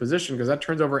someone in his position, because that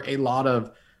turns over a lot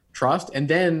of trust. And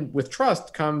then with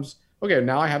trust comes, okay,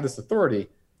 now I have this authority.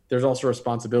 There's also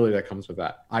responsibility that comes with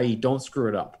that, i.e. don't screw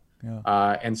it up.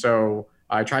 And so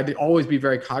I tried to always be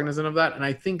very cognizant of that. And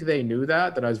I think they knew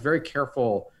that I was very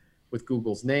careful with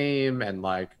Google's name and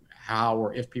like how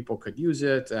or if people could use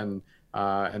it and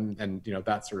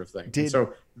that sort of thing. And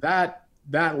so that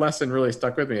lesson really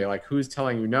stuck with me, like, who's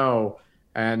telling you no?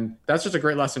 And that's just a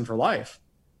great lesson for life.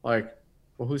 Like,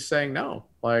 well, who's saying no?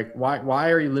 Like, why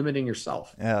are you limiting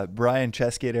yourself? Brian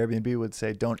Chesky at Airbnb would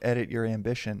say, "Don't edit your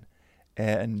ambition,"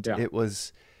 and Yeah. it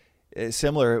was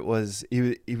similar. It was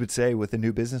he would say with a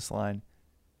new business line,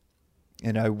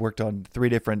 and I worked on 3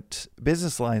 different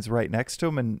business lines right next to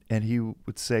him, and he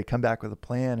would say, "Come back with a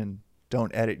plan and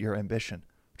don't edit your ambition,"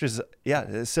 which is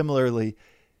similarly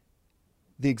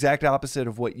the exact opposite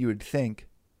of what you would think,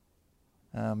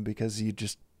 because you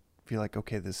just feel like,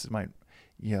 okay, this might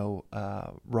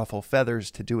ruffle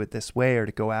feathers to do it this way or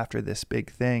to go after this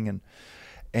big thing,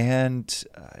 and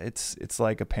it's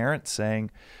like a parent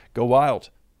saying, "Go wild,"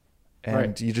 and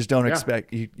Right. you just don't Yeah.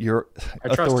 expect your I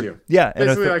trust authority. you. Yeah,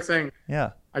 Basically, like saying,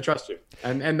 yeah. I trust you.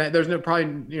 And that there's no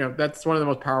probably, that's one of the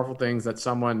most powerful things that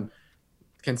someone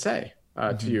can say to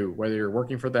Mm-hmm. you, whether you're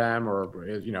working for them or,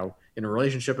 in a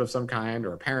relationship of some kind,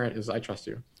 or a parent, is I trust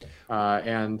you.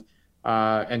 And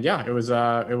yeah, it was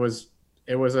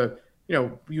a,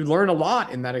 you learn a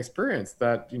lot in that experience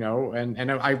that,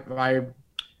 and I,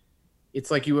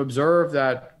 it's like you observe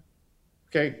that,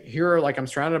 okay, here, like, I'm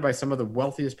surrounded by some of the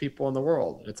wealthiest people in the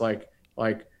world. It's like,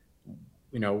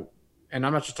 you know, and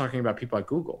I'm not just talking about people at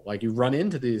Google. Like, you run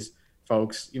into these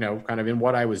folks, kind of in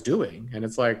what I was doing, and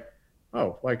it's like,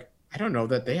 oh, like, I don't know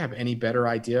that they have any better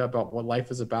idea about what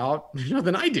life is about,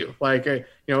 than I do. Like, it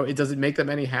doesn't make them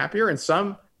any happier, and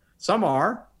some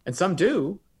are, and some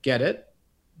do get it,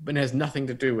 but it has nothing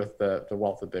to do with the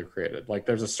wealth that they've created. Like,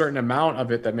 there's a certain amount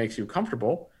of it that makes you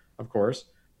comfortable, of course,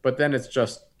 but then it's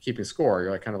just keeping score.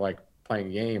 You're like kind of like playing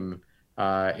a game,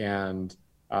 and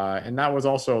that was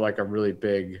also like a really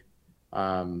big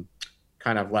kind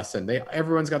of lesson.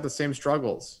 Everyone's got the same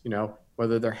struggles,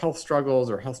 whether they're health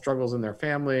struggles or health struggles in their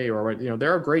family, or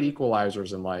there are great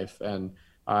equalizers in life, and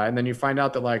then you find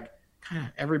out that, like, kind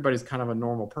of everybody's kind of a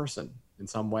normal person in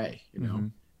some way.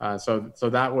 Mm-hmm. So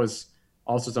that was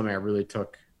also something I really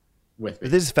took with me.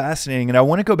 This is fascinating, and I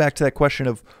want to go back to that question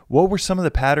of what were some of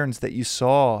the patterns that you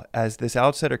saw as this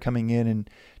outsider coming in and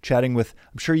chatting with.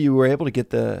 I'm sure you were able to get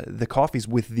the coffees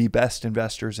with the best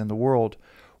investors in the world.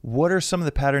 What are some of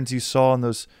the patterns you saw in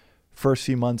those first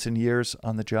few months and years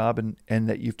on the job, and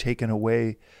that you've taken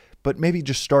away? But maybe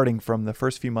just starting from the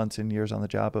first few months and years on the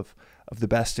job of the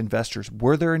best investors,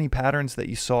 were there any patterns that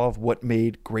you saw of what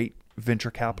made great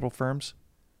venture capital firms?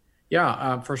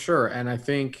 Yeah, for sure. And I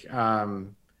think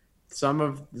some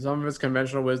of it's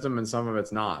conventional wisdom and some of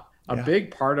it's not. A Yeah.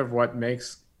 big part of what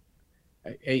makes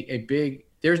a big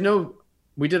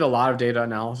we did a lot of data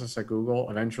analysis at Google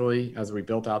eventually as we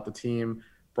built out the team,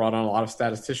 brought on a lot of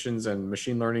statisticians and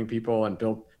machine learning people, and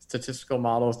built statistical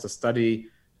models to study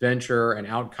venture and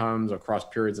outcomes across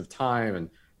periods of time, and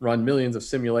run millions of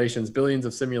simulations, billions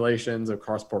of simulations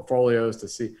across portfolios to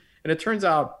see. And it turns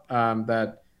out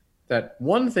that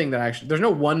one thing that actually, there's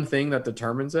no one thing that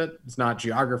determines it. It's not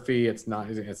geography. It's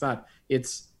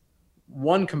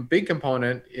one big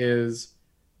component is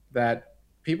that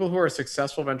people who are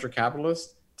successful venture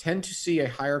capitalists tend to see a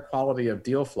higher quality of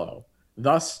deal flow,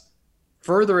 thus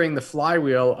furthering the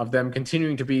flywheel of them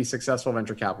continuing to be successful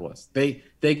venture capitalists. They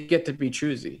get to be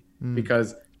choosy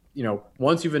because,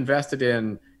 once you've invested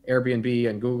in Airbnb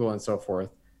and Google and so forth,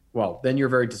 well, then you're a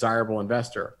very desirable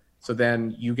investor. So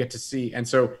then you get to see. And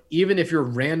so even if you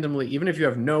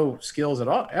have no skills at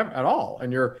all,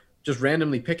 and you're just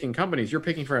randomly picking companies, you're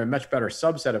picking from a much better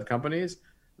subset of companies.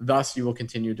 Thus, you will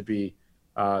continue to be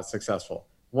successful.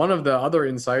 One of the other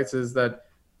insights is that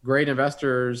great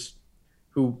investors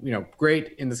who,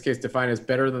 great in this case defined as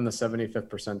better than the 75th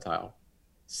percentile,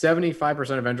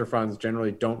 75% of venture funds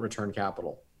generally don't return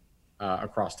capital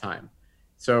across time.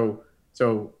 So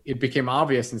it became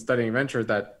obvious in studying venture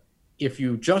that if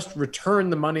you just return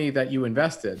the money that you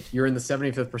invested, you're in the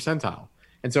 75th percentile.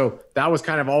 And so that was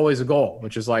kind of always a goal,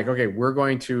 which is like, okay, we're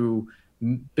going to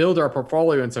build our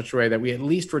portfolio in such a way that we at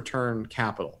least return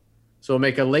capital. So we'll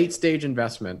make a late stage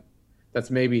investment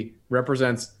that's maybe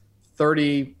represents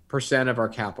 30% of our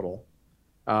capital,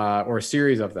 or a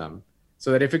series of them,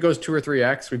 so that if it goes 2 or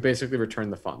 3x, we basically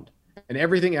return the fund. And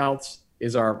everything else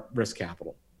is our risk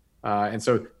capital. And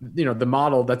so, the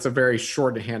model, that's a very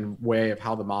shorthand way of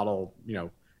how the model,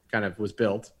 kind of was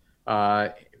built.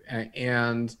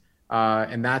 And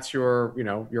that's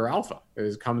your alpha.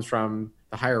 It comes from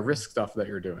the higher risk stuff that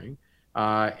you're doing.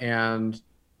 And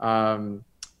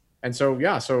so,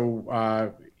 yeah,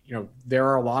 there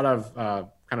are a lot of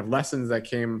kind of lessons that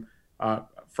came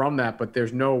from that, but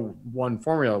there's no one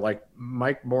formula. Like,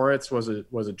 Mike Moritz was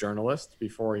a journalist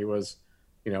before he was,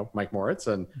 Mike Moritz,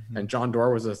 and John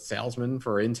Doerr was a salesman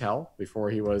for Intel before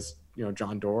he was,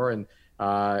 John Doerr,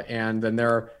 and then there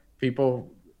are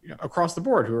people across the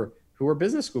board who are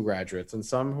business school graduates, and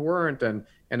some who weren't, and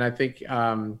And I think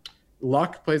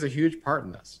luck plays a huge part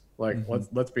in this. Like,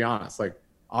 let's be honest. Like,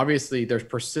 obviously, there's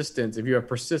persistence. If you have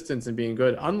persistence in being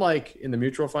good, unlike in the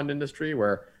mutual fund industry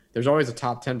where there's always a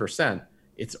top 10%,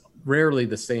 it's rarely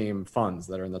the same funds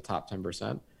that are in the top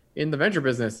 10%. In the venture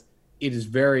business, it is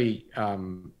very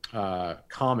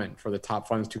common for the top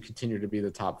funds to continue to be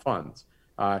the top funds,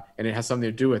 and it has something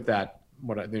to do with that,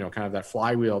 kind of that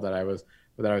flywheel that I was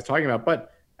talking about.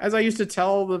 But as I used to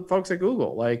tell the folks at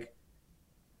Google, like,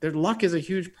 their luck is a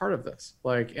huge part of this.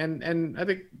 Like, and I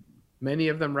think many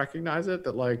of them recognize it,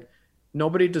 that like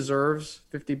nobody deserves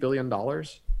 $50 billion.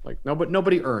 Like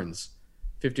nobody earns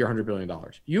 $50 or $100 billion.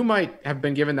 You might have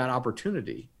been given that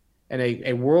opportunity, and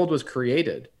a world was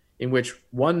created in which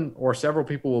one or several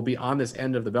people will be on this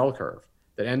end of the bell curve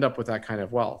that end up with that kind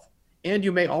of wealth. And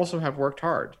you may also have worked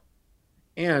hard,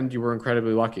 and you were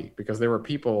incredibly lucky because there were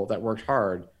people that worked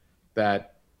hard that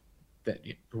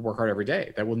who work hard every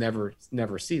day that will never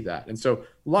see that. And so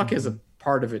luck is a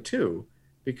part of it too,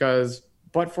 because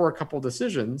but for a couple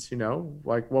decisions,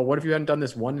 like, well, what if you hadn't done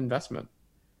this one investment,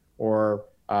 or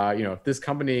if this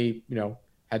company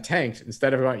had tanked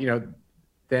instead of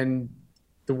then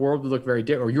the world would look very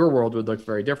different, or your world would look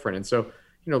very different. And so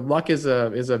luck is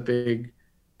a big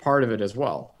part of it as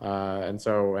well.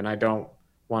 And I don't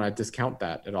want to discount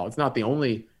that at all. It's not the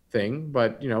only thing,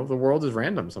 but the world is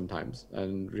random sometimes,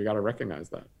 and you got to recognize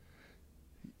that.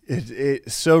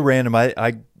 It's so random.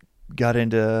 I got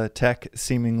into tech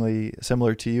seemingly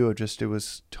similar to you. It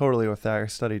was totally orthogonal. I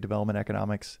studied development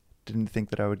economics. Didn't think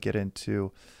that I would get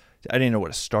into. I didn't know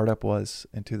what a startup was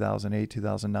in 2008,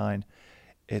 2009.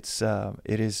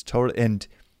 It is totally,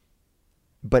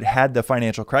 but had the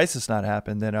financial crisis not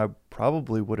happened, then I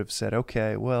probably would have said,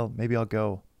 okay, well, maybe I'll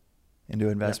go into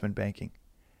investment banking.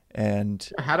 And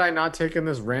had I not taken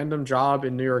this random job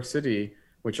in New York City,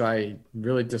 which I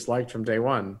really disliked from day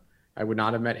one, I would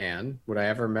not have met Anne. Would I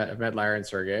ever have met Larry and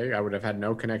Sergey? I would have had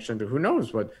no connection to who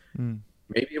knows what.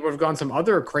 Maybe it would have gone some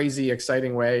other crazy,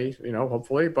 exciting way,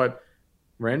 hopefully. But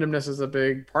randomness is a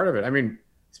big part of it. I mean,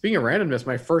 speaking of randomness,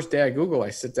 my first day at Google, I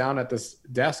sit down at this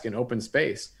desk in open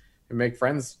space and make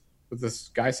friends with this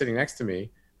guy sitting next to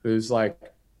me who's like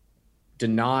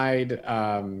denied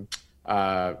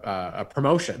a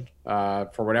promotion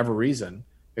for whatever reason.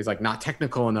 He's like not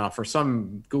technical enough or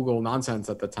some Google nonsense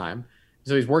at the time.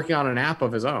 So he's working on an app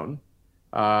of his own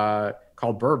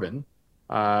called Bourbon.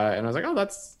 And I was like, oh,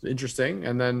 that's interesting.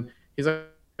 And then he's like,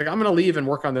 I'm going to leave and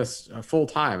work on this full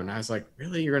time. And I was like,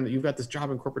 really? You've got this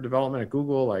job in corporate development at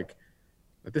Google? Like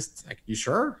this, like, you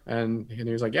sure? And he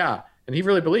was like, yeah. And he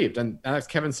really believed. And that's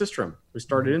Kevin Systrom, who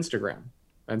started Instagram.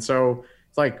 And so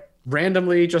it's like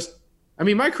randomly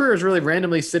my career is really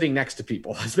randomly sitting next to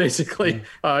people. It's basically,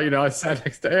 I sat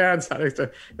next to Anne, sat next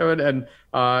to Kevin,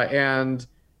 and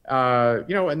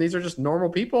these are just normal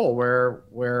people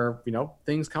where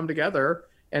things come together,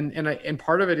 and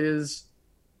part of it is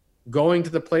going to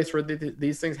the place where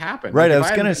these things happen. Right. Like I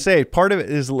was going to say part of it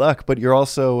is luck, but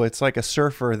it's like a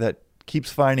surfer that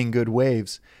keeps finding good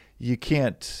waves. You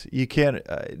can't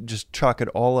just chalk it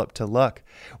all up to luck.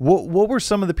 What were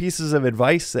some of the pieces of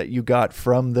advice that you got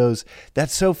from those?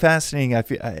 That's so fascinating. I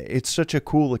feel it's such a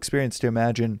cool experience to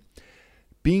imagine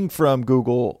being from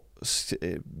Google,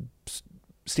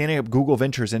 standing up Google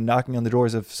Ventures and knocking on the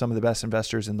doors of some of the best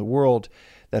investors in the world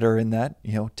that are in that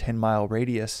 10-mile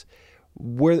radius.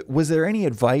 Was there any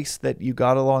advice that you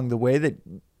got along the way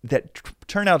that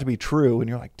turned out to be true, and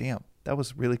you're like, damn, that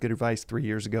was really good advice 3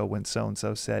 years ago when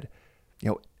so-and-so said,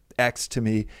 X to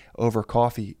me over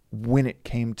coffee when it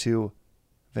came to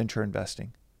venture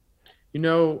investing?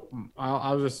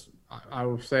 I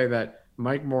will say that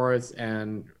Mike Moritz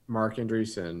and Marc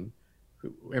Andreessen,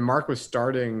 and Mark was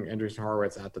starting Andreessen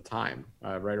Horowitz at the time,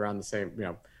 right around the same,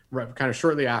 kind of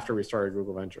shortly after we started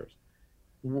Google Ventures,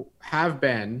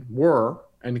 were,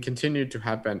 and continue to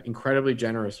have been incredibly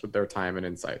generous with their time and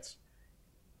insights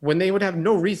when they would have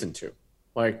no reason to,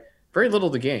 like very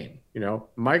little to gain.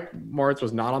 Mike Moritz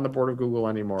was not on the board of Google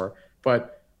anymore,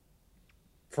 but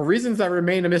for reasons that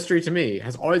remain a mystery to me,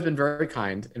 has always been very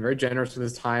kind and very generous with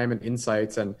his time and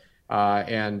insights and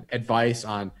advice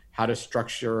on how to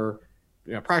structure,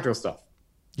 practical stuff.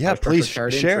 Yeah, please share.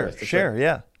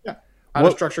 Yeah. How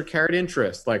to structure carried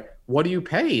interest. Like, what do you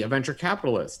pay a venture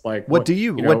capitalist? Like, what did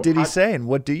he say? And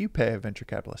what do you pay a venture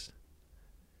capitalist?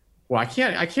 Well, I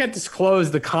can't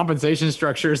disclose the compensation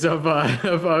structures of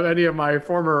any of my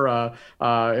former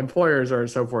employers or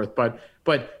so forth. But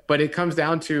it comes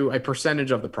down to a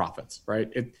percentage of the profits, right?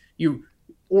 And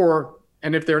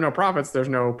if there are no profits, there's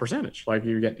no percentage. Like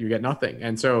you get nothing.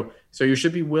 And so you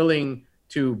should be willing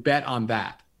to bet on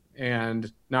that.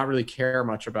 and not really care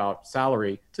much about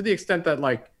salary, to the extent that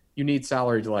like you need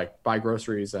salary to like buy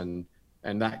groceries and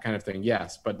that kind of thing.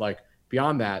 Yes, but like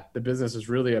beyond that, the business is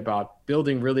really about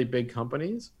building really big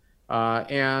companies,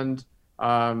 um,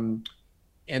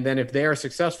 and then if they are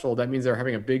successful, that means they're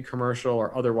having a big commercial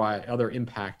or other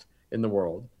impact in the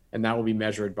world, and that will be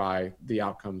measured by the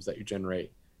outcomes that you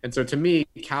generate. And so to me,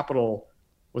 capital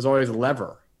was always a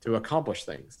lever to accomplish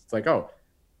things. It's like, oh,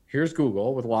 here's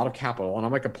Google with a lot of capital, and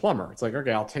I'm like a plumber. It's like,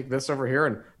 okay, I'll take this over here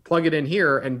and plug it in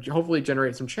here and hopefully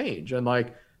generate some change. And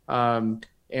like,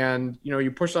 and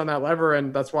you push on that lever,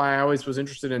 and that's why I always was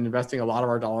interested in investing a lot of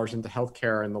our dollars into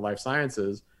healthcare and the life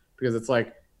sciences, because it's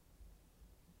like,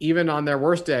 even on their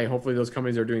worst day, hopefully those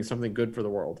companies are doing something good for the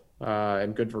world,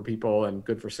 and good for people and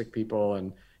good for sick people.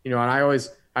 And and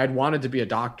I'd wanted to be a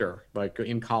doctor. Like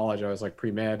in college, I was like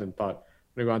pre-med and thought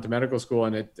I'm gonna go on to medical school,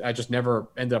 and I just never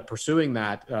ended up pursuing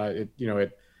that.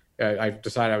 I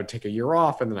decided I would take a year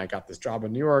off, and then I got this job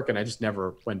in New York, and I just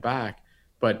never went back.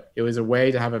 But it was a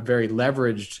way to have a very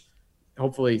leveraged,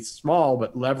 hopefully small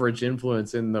but leveraged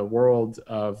influence in the world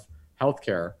of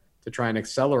healthcare to try and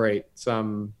accelerate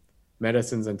some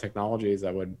medicines and technologies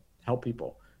that would help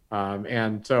people.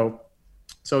 And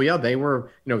so yeah, they were,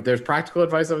 there's practical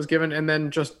advice that was given, and then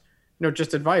just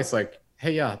advice like,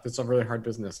 hey, yeah, this is a really hard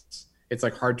business. It's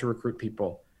like hard to recruit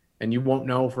people, and you won't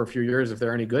know for a few years if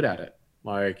they're any good at it.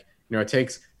 Like, it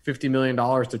takes $50 million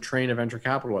to train a venture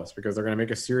capitalist, because they're going to make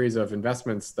a series of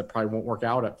investments that probably won't work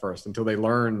out at first until they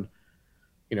learn,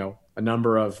 a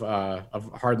number of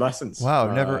hard lessons. Wow,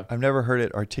 I've never heard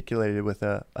it articulated with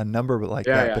a number like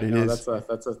that. Yeah, but it is.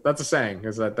 That's a saying,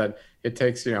 is that it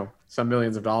takes some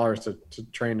millions of dollars to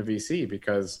train a VC,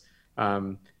 because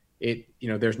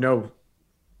there's no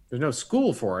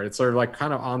school for it. It's sort of like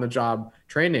kind of on the job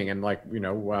training, and like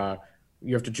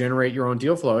you have to generate your own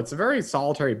deal flow. It's a very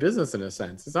solitary business in a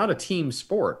sense. It's not a team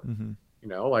sport.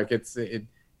 Mm-hmm. Like it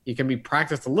can be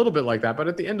practiced a little bit like that, but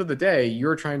at the end of the day,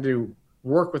 you're trying to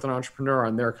work with an entrepreneur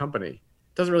on their company. It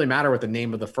doesn't really matter what the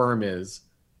name of the firm is,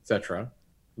 etc.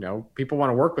 People want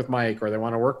to work with Mike, or they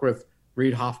want to work with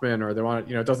Reid Hoffman, or they want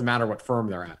to, it doesn't matter what firm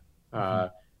they're at.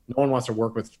 No one wants to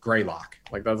work with Greylock.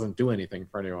 Like, that doesn't do anything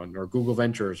for anyone, or Google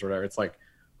Ventures or whatever. It's like,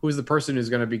 who's the person who's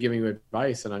going to be giving you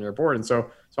advice and on your board? And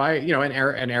so I,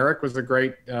 and Eric was a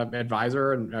great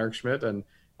advisor, and Eric Schmidt, and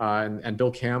Bill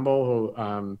Campbell,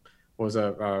 who was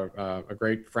a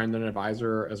great friend and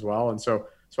advisor as well. And so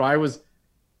I was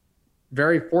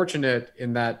very fortunate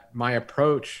in that I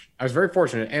was very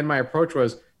fortunate, and my approach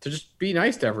was to just be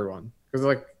nice to everyone, because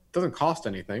like, it doesn't cost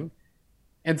anything.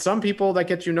 And some people, that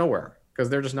gets you nowhere, because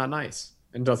they're just not nice,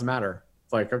 and it doesn't matter.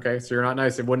 It's like, okay, so you're not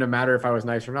nice. It wouldn't have mattered if I was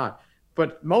nice or not.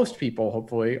 But most people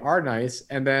hopefully are nice,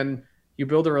 and then you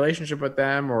build a relationship with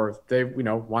them, or they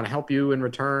want to help you in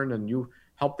return, and you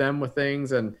help them with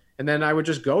things. And then I would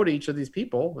just go to each of these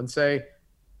people and say,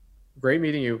 great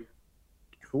meeting you.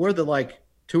 Who are the like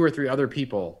 2 or 3 other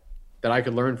people that I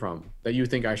could learn from that you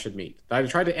think I should meet? I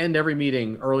tried to end every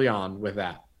meeting early on with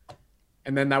that.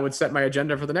 And then that would set my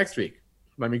agenda for the next week.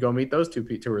 Let me go meet those 2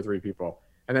 or 3 people.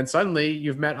 And then suddenly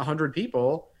you've met 100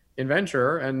 people in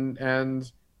venture, and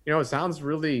it sounds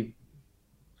really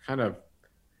kind of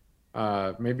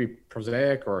maybe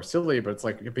prosaic or silly, but it's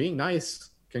like, being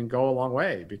nice can go a long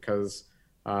way, because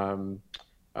it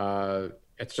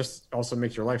just also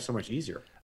makes your life so much easier.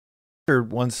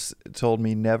 Once told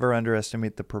me, never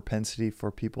underestimate the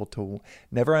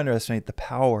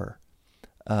power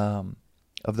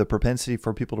of the propensity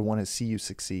for people to want to see you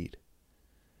succeed.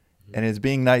 Mm-hmm. And it's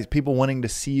being nice, people wanting to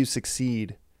see you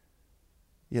succeed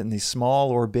in these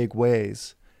small or big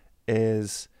ways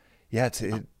is, it's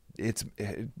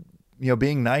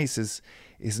being nice is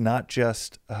not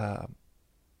just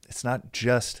it's not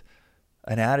just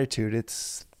an attitude.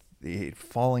 It's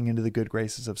falling into the good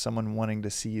graces of someone wanting to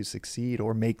see you succeed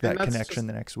or make that connection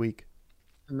the next week.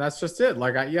 And that's just it.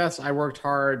 Like, yes, I worked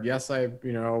hard. Yes, et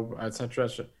cetera.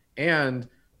 And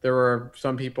there were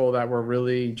some people that were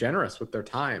really generous with their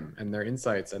time and their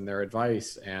insights and their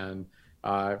advice. And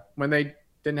when they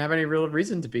didn't have any real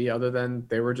reason to be, other than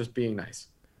they were just being nice.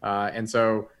 And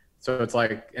so it's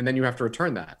like, and then you have to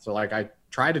return that. So like, I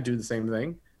try to do the same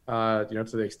thing, to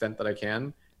the extent that I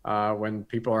can, when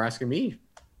people are asking me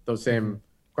those same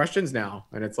questions now.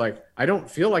 And it's like, I don't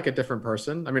feel like a different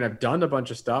person. I mean, I've done a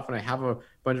bunch of stuff and I have a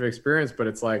bunch of experience, but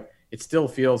it's like, it still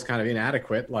feels kind of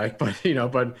inadequate. Like, but you do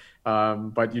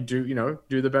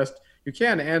the best you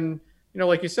can. And,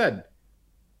 like you said,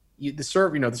 the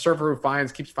surfer who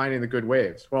keeps finding the good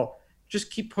waves. Well,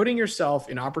 just keep putting yourself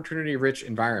in opportunity-rich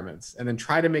environments, and then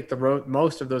try to make the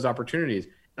most of those opportunities.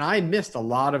 And I missed a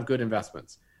lot of good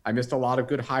investments. I missed a lot of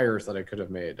good hires that I could have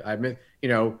made.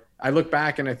 I look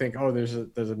back and I think, oh, there's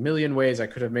a million ways I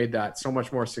could have made that so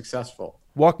much more successful.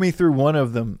 Walk me through one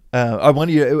of them. I want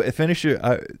you to finish the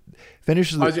point.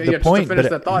 Just to finish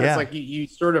that thought, yeah. it's like you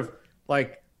sort of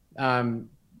like,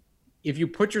 if you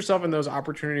put yourself in those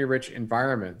opportunity-rich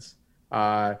environments,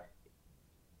 I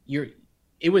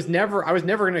was never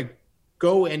going to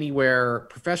go anywhere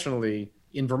professionally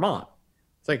in Vermont.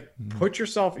 It's like, put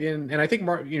yourself in, and I think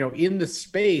more, in the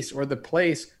space or the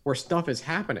place where stuff is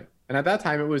happening. And at that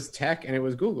time it was tech and it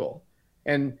was Google,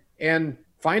 and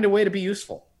find a way to be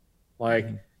useful. Like,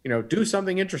 do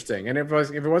something interesting. And if it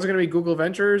wasn't going to be Google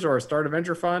Ventures or start a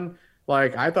venture fund,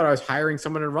 like I thought I was hiring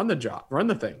someone to run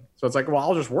the thing. So it's like, well,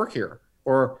 I'll just work here,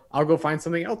 or I'll go find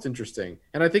something else interesting.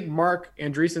 And I think Marc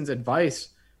Andreessen's advice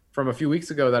from a few weeks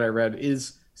ago that I read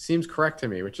seems correct to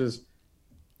me, which is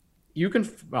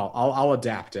I'll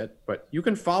adapt it, but you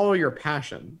can follow your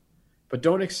passion, but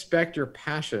don't expect your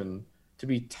passion to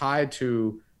be tied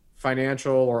to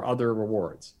financial or other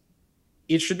rewards.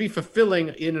 It should be fulfilling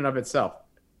in and of itself,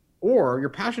 or your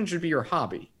passion should be your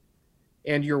hobby,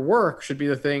 and your work should be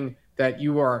the thing that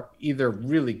you are either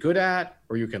really good at,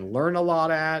 or you can learn a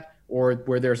lot at, or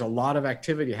where there's a lot of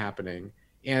activity happening,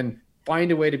 and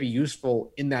find a way to be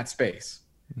useful in that space.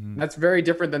 That's very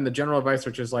different than the general advice,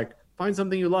 which is like, find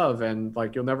something you love and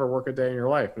like you'll never work a day in your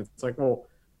life. And it's like, well,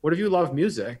 what if you love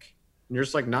music and you're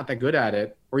just like not that good at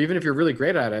it? Or even if you're really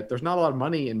great at it, there's not a lot of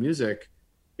money in music,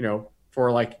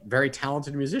 for like very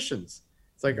talented musicians.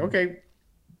 It's like, okay,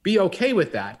 be okay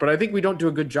with that. But I think we don't do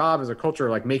a good job as a culture,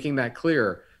 like making that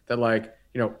clear that like,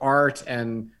 art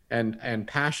and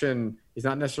passion is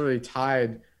not necessarily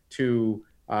tied to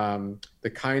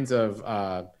the kinds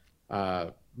of,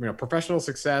 professional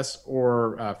success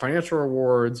or financial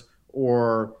rewards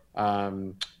or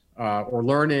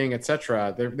learning,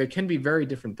 etc. They can be very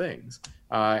different things.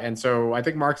 And so I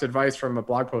think Marc's advice from a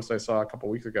blog post I saw a couple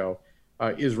of weeks ago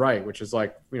is right, which is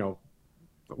like,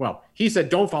 well, he said,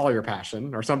 don't follow your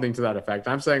passion or something to that effect.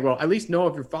 I'm saying, well, at least know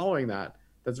if you're following that.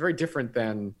 That's very different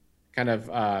than kind of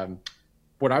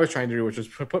what I was trying to do, which was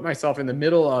put myself in the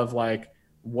middle of like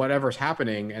whatever's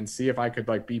happening and see if I could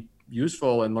like be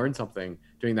useful and learn something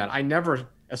doing that. I never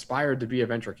aspired to be a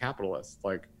venture capitalist.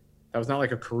 Like that was not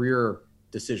like a career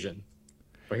decision,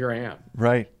 but here I am.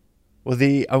 Right. Well,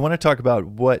 I want to talk about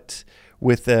what,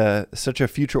 with such a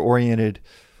future-oriented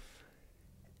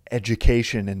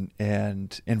education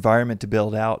and environment to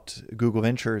build out Google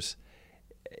Ventures,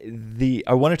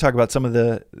 I want to talk about some of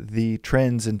the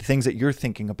trends and things that you're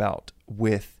thinking about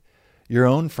with your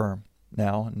own firm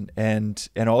now, and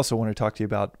also want to talk to you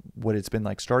about what it's been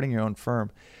like starting your own firm.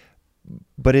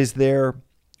 But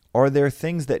are there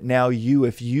things that now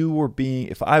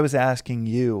if I was asking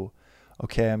you,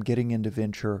 okay, I'm getting into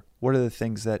venture, what are the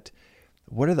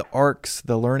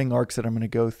learning arcs that I'm going to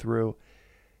go through?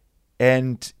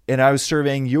 And I was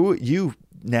surveying you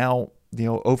now,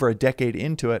 over a decade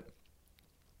into it.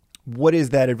 What is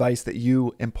that advice that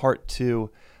you impart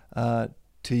to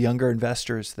younger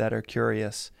investors that are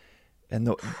curious, and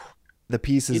the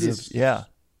pieces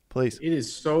please. It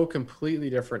is so completely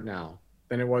different now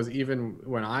than it was even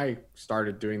when I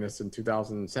started doing this in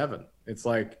 2007. It's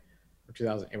like, or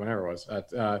 2008, whenever it was.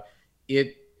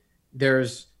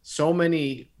 There's so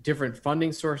many different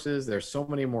funding sources. There's so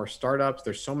many more startups.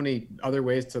 There's so many other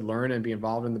ways to learn and be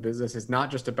involved in the business. It's not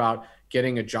just about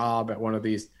getting a job at one of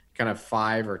these kind of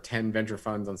 5 or 10 venture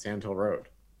funds on Sand Hill Road.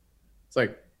 It's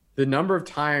like the number of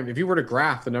times, if you were to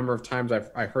graph the number of times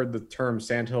I heard the term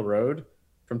Sand Hill Road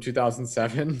from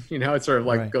 2007, it sort of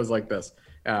like goes like this.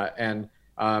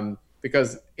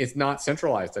 Because it's not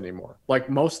centralized anymore. Like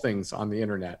most things on the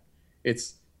internet,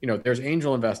 it's, there's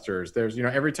angel investors. There's,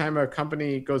 every time a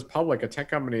company goes public, a tech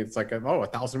company, it's like,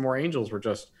 1,000 more angels were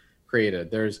just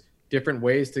created. There's different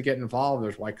ways to get involved.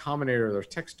 There's Y Combinator, there's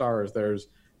Techstars, there's,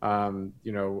 and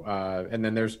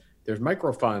then there's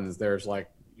micro funds, there's like,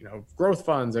 growth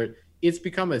funds. It's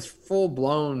become this full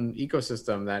blown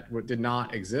ecosystem that did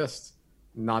not exist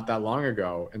not that long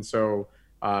ago. And so,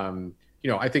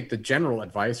 I think the general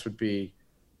advice would be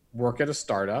work at a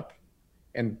startup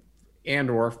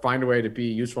or find a way to be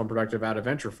useful and productive at a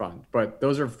venture fund. But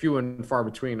those are few and far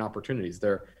between opportunities.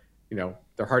 They're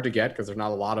hard to get because there's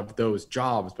not a lot of those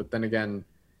jobs. But then again,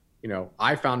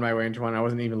 I found my way into one. I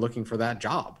wasn't even looking for that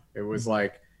job. It was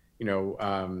like,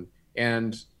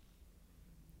 and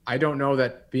I don't know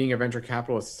that being a venture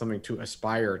capitalist is something to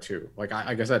aspire to. Like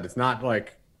I said, it's not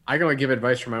like I can only give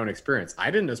advice from my own experience. I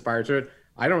didn't aspire to it.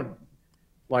 I don't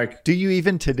like. Do you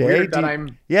even today? Do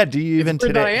you even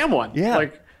today? That I am one. Yeah.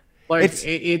 Like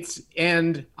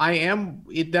and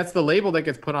that's the label that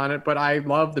gets put on it, but I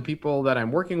love the people that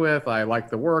I'm working with. I like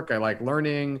the work. I like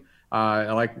learning.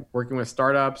 I like working with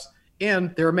startups,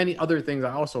 and there are many other things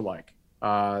I also like.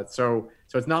 So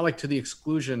it's not like to the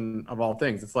exclusion of all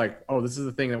things. It's like, oh, this is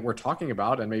the thing that we're talking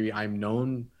about, and maybe I'm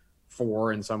known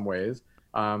for in some ways.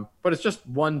 But it's just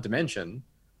one dimension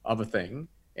of a thing,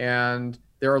 and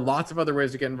there are lots of other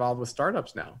ways to get involved with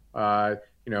startups now.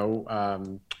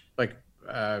 Like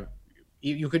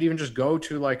you could even just go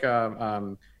to like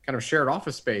a kind of shared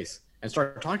office space and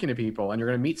start talking to people, and you're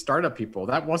going to meet startup people.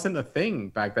 That wasn't a thing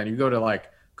back then. You go to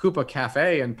like Coupa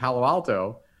Cafe in Palo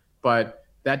Alto, but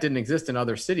that didn't exist in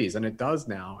other cities, and it does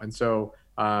now. And so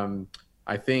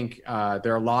I think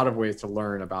there are a lot of ways to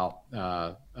learn about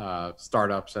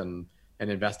startups and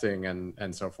investing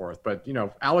and so forth. But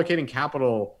allocating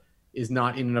capital is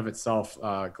not in and of itself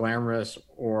glamorous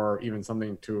or even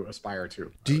something to aspire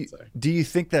to. Do you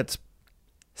think that's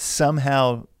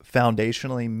somehow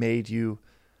foundationally made you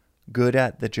good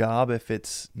at the job, if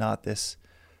it's not this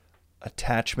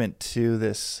attachment to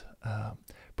this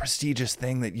prestigious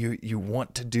thing that you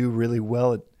want to do really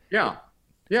well at?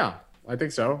 Yeah, I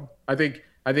think so. I think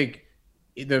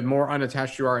the more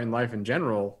unattached you are in life in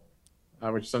general,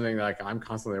 which is something that I'm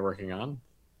constantly working on,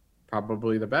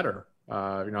 probably the better.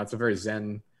 It's a very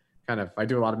Zen kind of, I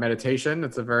do a lot of meditation.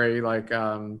 It's a very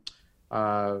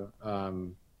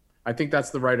I think that's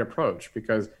the right approach,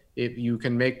 because if you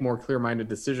can make more clear-minded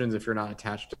decisions if you're not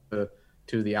attached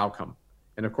to the outcome.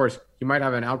 And of course, you might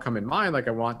have an outcome in mind, like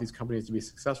I want these companies to be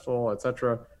successful,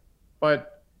 etc.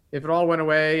 But if it all went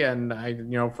away and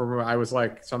I was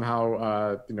like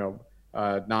somehow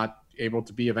not able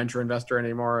to be a venture investor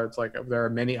anymore, it's like there are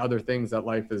many other things that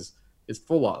life is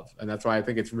full of. And that's why I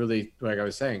think it's really, like I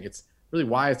was saying, it's really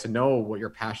wise to know what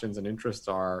your passions and interests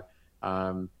are.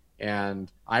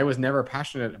 And I was never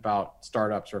passionate about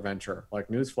startups or venture. Like,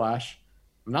 newsflash,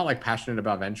 I'm not like passionate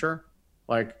about venture.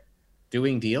 Like,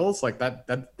 doing deals, like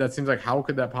that seems like, how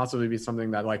could that possibly be something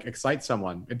that like excites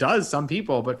someone? It does some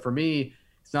people, but for me,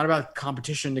 it's not about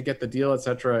competition to get the deal,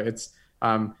 etc. It's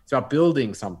about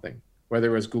building something, whether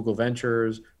it was Google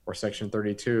Ventures or Section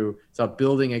 32. It's about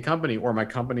building a company, or my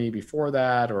company before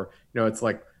that, or it's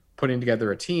like putting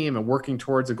together a team and working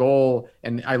towards a goal.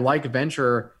 And I like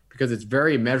venture because it's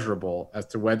very measurable as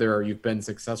to whether you've been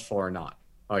successful or not.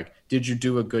 Like, did you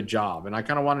do a good job? And I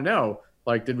kind of want to know,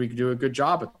 like, did we do a good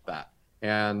job at that?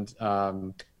 And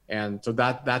so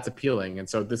that's appealing. And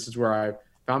so this is where I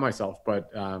found myself, but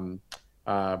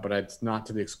it's not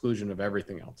to the exclusion of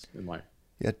everything else in life.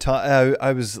 Yeah,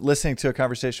 I was listening to a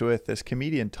conversation with this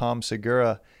comedian, Tom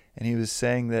Segura, and he was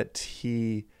saying that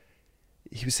he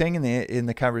was saying in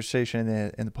the conversation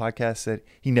in the podcast that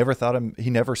he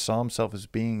never saw himself as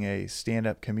being a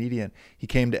stand-up comedian. He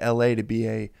came to LA to be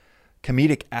a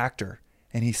comedic actor,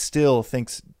 and he still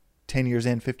thinks 10 years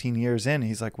in, 15 years in,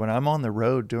 he's like, when I'm on the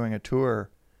road doing a tour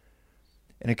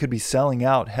and it could be selling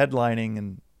out, headlining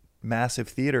in massive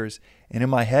theaters, and in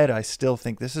my head I still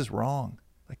think this is wrong.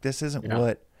 Like, this isn't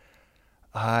what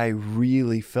I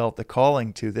really felt the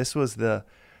calling to. This was the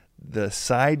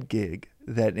side gig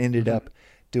that ended up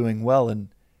doing well,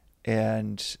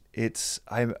 and it's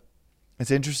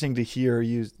interesting to hear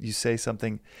you say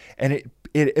something, and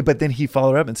but then he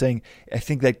followed up and saying, I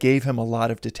think that gave him a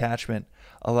lot of detachment,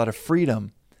 a lot of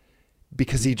freedom,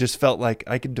 because he just felt like,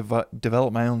 I can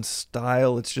develop my own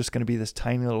style. It's just going to be this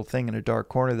tiny little thing in a dark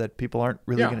corner that people aren't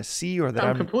really going to see, or that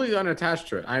I'm completely unattached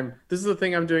to it. This is the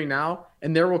thing I'm doing now,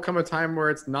 and there will come a time where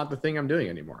it's not the thing I'm doing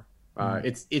anymore.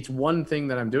 It's one thing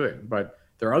that I'm doing, but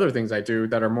there are other things I do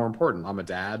that are more important. I'm a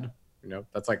dad,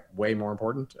 that's like way more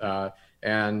important.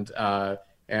 And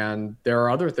there are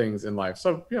other things in life.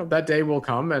 So, that day will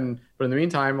come. But in the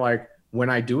meantime, like, when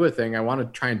I do a thing, I want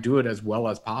to try and do it as well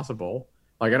as possible.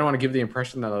 Like, I don't want to give the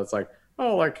impression that it's like,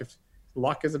 oh, like, if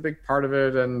luck is a big part of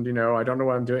it, and I don't know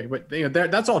what I'm doing. But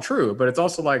that's all true. But it's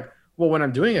also like, well, when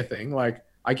I'm doing a thing, like,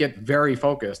 I get very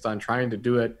focused on trying to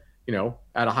do it,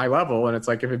 at a high level. And it's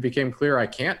like, if it became clear I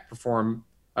can't perform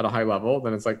at a high level,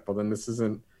 then it's like, well, then this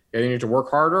isn't. You need to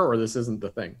work harder, or this isn't the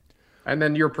thing. And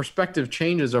then your perspective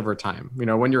changes over time.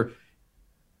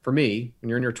 For me, when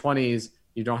you're in your 20s,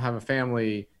 you don't have a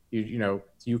family,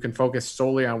 you can focus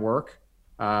solely on work,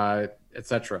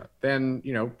 etc. Then,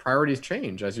 priorities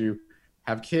change as you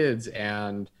have kids,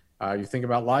 and you think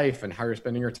about life and how you're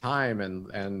spending your time,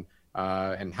 and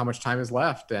how much time is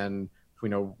left, and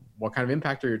what kind of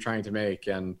impact are you trying to make,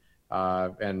 and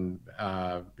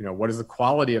what is the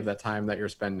quality of that time that you're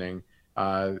spending.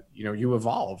 You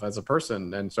evolve as a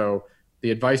person, and so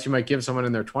the advice you might give someone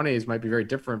in their 20s might be very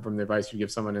different from the advice you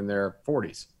give someone in their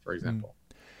 40s, for example.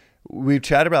 we've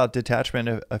chatted about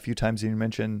detachment a few times, and you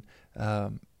mentioned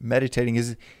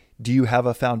meditating. Do you have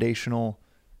a foundational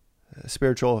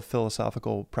spiritual or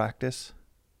philosophical practice?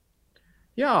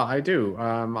 Yeah, I do.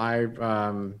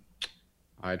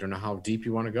 I don't know how deep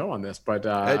you want to go on this, but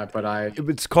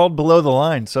It's called Below the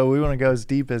Line, so we want to go as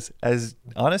deep as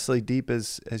honestly deep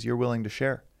as you're willing to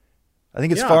share. I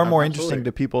think it's yeah, far more absolutely. interesting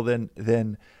to people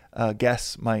than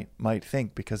guests might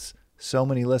think, because so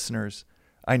many listeners,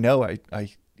 I know I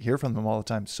hear from them all the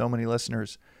time. So many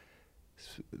listeners,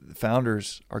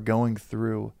 founders, are going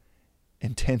through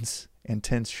intense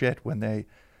shit when they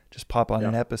just pop on Yeah.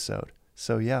 an episode.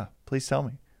 So yeah, please tell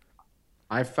me.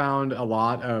 I found a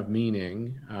lot of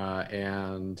meaning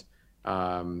and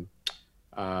um,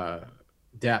 uh,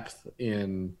 depth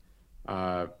in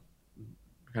uh,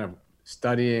 kind of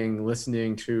studying,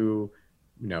 listening to,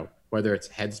 whether it's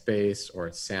Headspace or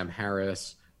it's Sam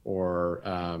Harris or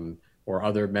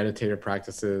other meditative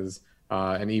practices,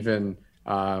 and even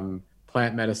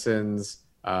plant medicines.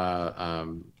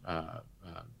 I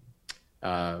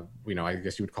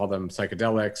guess you would call them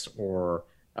psychedelics or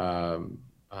um,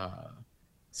 uh,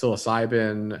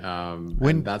 psilocybin, and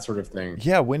When that sort of thing.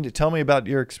 Yeah, tell me about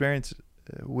your experience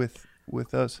with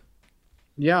those.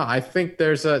 Yeah, I think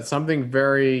there's something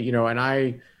very,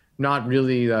 and not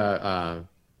really, how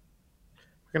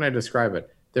can I describe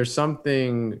it? There's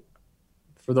something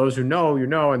for those who know,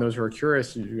 and those who are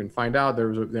curious, you can find out.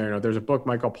 There's a book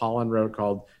Michael Pollan wrote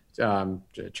called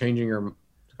Changing Your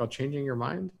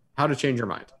Mind, How to Change Your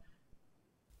Mind,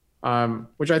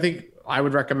 which I think I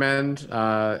would recommend.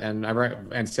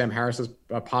 And Sam Harris's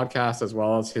podcast, as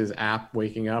well as his app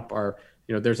Waking Up, are,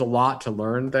 there's a lot to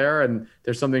learn there, and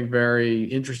there's something very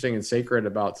interesting and sacred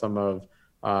about some of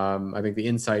I think the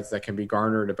insights that can be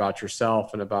garnered about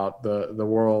yourself and about the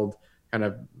world, kind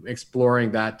of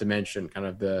exploring that dimension, kind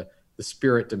of the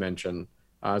spirit dimension,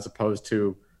 as opposed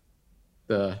to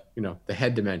the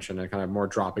head dimension, and kind of more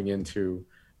dropping into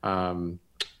um,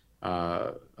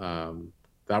 uh,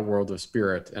 that world of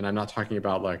spirit. And I'm not talking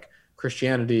about like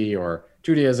Christianity or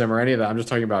Judaism or any of that. I'm just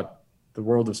talking about the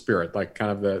world of spirit, like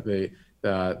kind of the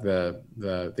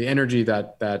energy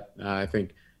that I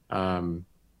think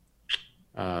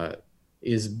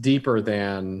is deeper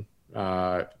than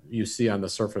you see on the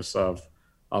surface of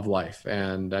life.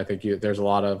 And I think there's a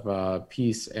lot of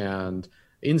peace and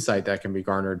insight that can be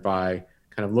garnered by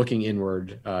kind of looking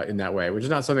inward in that way, which is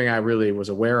not something I really was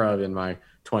aware of in my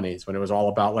 20s, when it was all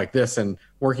about like this and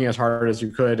working as hard as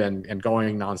you could and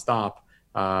going nonstop.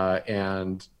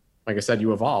 And like I said,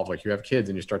 you evolve, like you have kids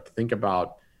and you start to think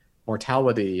about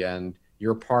mortality and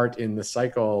your part in the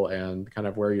cycle and kind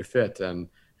of where you fit. And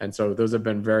so those have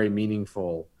been very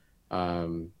meaningful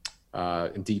and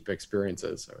deep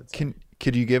experiences, I would say.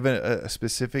 Could you give a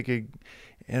specific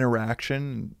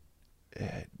interaction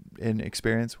and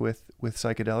experience with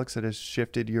psychedelics that has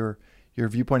shifted your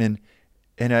viewpoint?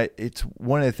 And it's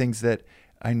one of the things that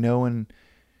I know in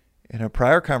a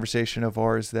prior conversation of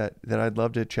ours that I'd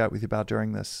love to chat with you about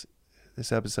during this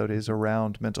episode is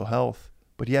around mental health.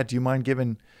 But yeah, do you mind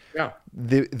giving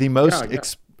the most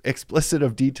explicit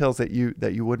of details that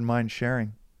you wouldn't mind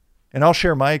sharing? And I'll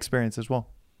share my experience as well.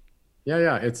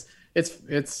 Yeah. It's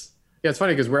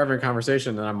funny because we're having a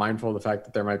conversation and I'm mindful of the fact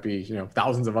that there might be,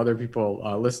 thousands of other people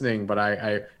listening, but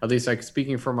I at least, like,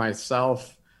 speaking for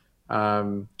myself,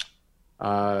 I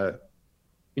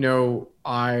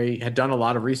had done a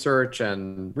lot of research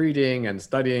and reading and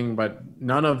studying, but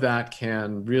none of that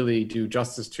can really do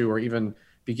justice to or even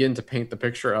begin to paint the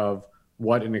picture of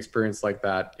what an experience like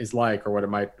that is like, or what it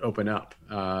might open up.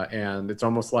 And it's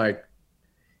almost like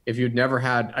if you'd never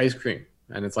had ice cream,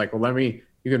 and it's like, well, you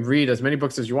can read as many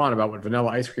books as you want about what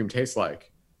vanilla ice cream tastes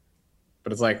like,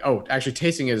 but it's like, oh, actually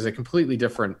tasting it is a completely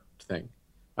different thing.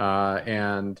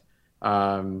 And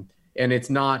it's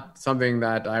not something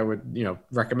that I would,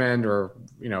 recommend, or,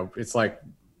 it's like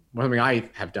something I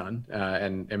have done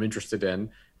and am interested in.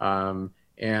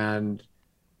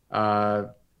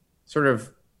 Sort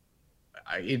of,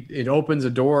 it opens a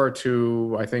door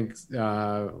to, I think,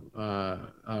 a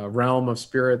realm of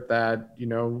spirit that,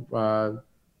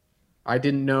 I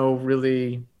didn't know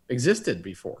really existed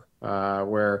before,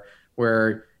 where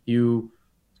you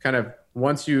kind of,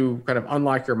 once you kind of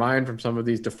unlock your mind from some of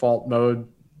these default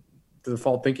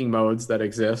thinking modes that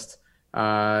exist,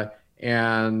 and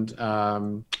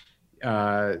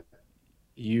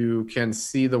you can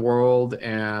see the world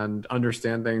and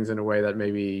understand things in a way that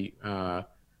maybe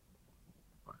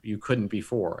you couldn't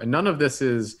before. And none of this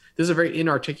is a very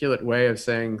inarticulate way of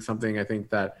saying something, I think,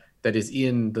 that is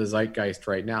in the zeitgeist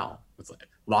right now. It's like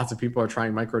lots of people are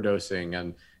trying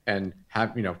microdosing and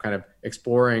have, kind of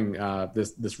exploring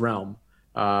this realm.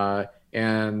 Uh,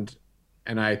 and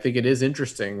and I think it is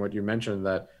interesting what you mentioned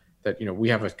that we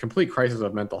have a complete crisis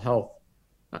of mental health,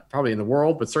 probably in the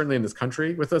world, but certainly in this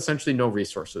country, with essentially no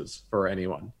resources for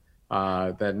anyone.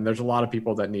 Then there's a lot of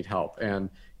people that need help, and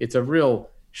it's a real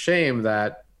shame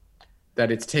that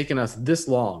it's taken us this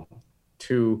long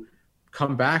to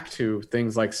come back to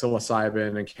things like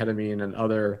psilocybin and ketamine and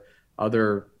other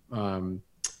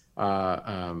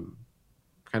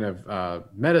kind of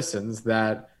medicines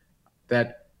that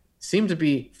seem to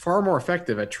be far more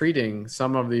effective at treating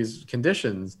some of these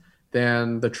conditions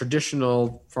than the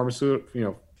traditional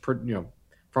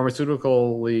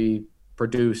pharmaceutically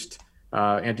produced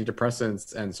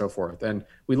antidepressants and so forth. And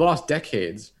we lost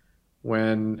decades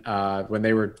when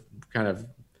they were kind of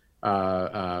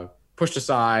pushed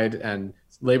aside and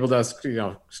labeled as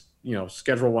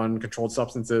Schedule 1 controlled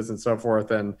substances and so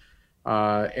forth. And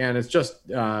it's just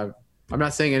I'm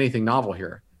not saying anything novel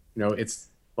here. It's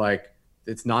like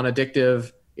it's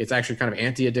non-addictive. It's actually kind of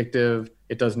anti-addictive.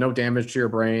 It does no damage to your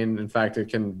brain. In fact, it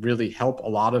can really help a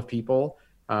lot of people.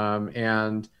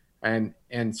 And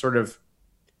sort of,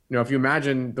 if you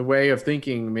imagine the way of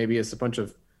thinking, maybe it's a bunch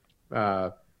of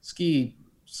ski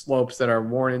slopes that are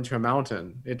worn into a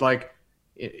mountain. I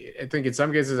think in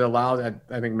some cases it allows, I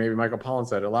think maybe Michael Pollan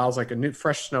said, it allows like a new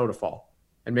fresh snow to fall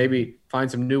and maybe find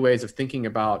some new ways of thinking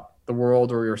about the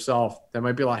world or yourself that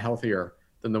might be a lot healthier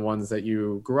than the ones that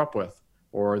you grew up with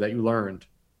or that you learned,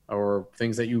 or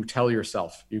things that you tell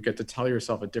yourself. You get to tell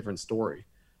yourself a different story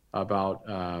about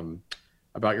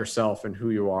yourself and who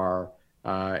you are.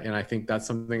 And I think that's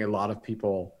something a lot of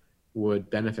people would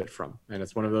benefit from. And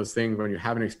it's one of those things when you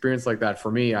have an experience like that.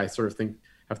 For me, I sort of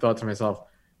I've thought to myself,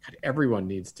 God, everyone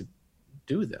needs to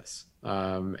do this.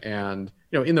 And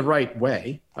in the right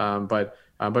way, but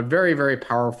very, very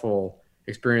powerful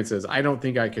experiences. I don't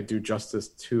think I could do justice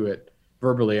to it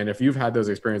verbally. And if you've had those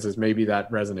experiences, maybe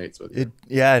that resonates with you.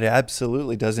 It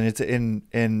absolutely does. And it's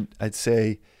and I'd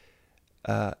say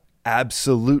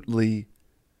absolutely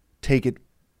take it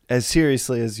as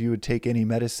seriously as you would take any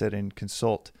medicine and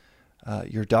consult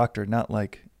your doctor. Not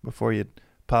like before you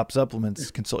pop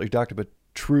supplements, consult your doctor, but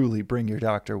truly bring your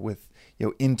doctor with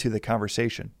into the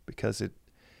conversation, because it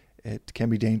can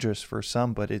be dangerous for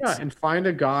some, but it's and find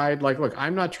a guide. Like, look,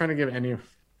 I'm not trying to give any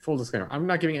full disclaimer. I'm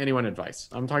not giving anyone advice.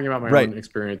 I'm talking about my own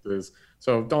experiences.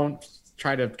 So don't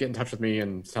try to get in touch with me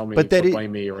and tell me to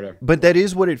blame me or whatever. But that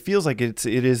is what it feels like. It's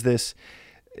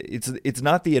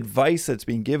not the advice that's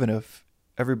being given of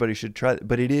everybody should try it,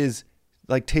 but it is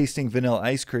like tasting vanilla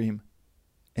ice cream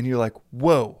and you're like,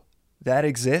 whoa, that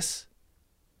exists?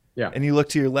 Yeah. And you look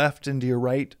to your left and to your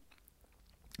right,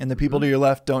 and the people to your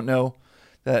left don't know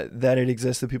that it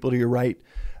exists. The people to your right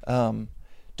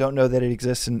don't know that it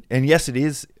exists. And yes, it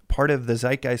is part of the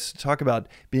zeitgeist to talk about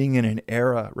being in an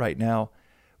era right now.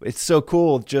 It's so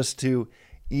cool just to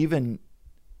even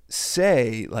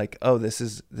say like, oh, this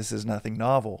is nothing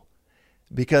novel,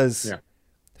 because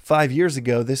 5 years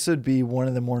ago, this would be one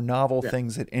of the more novel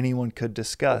things that anyone could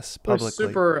discuss publicly.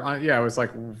 It was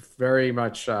like very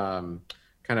much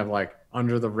kind of like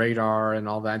under the radar and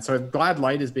all that. And so I'm glad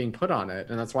light is being put on it.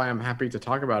 And that's why I'm happy to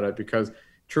talk about it, because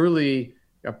truly,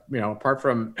 apart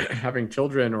from having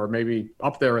children, or maybe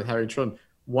up there with having children,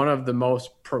 one of the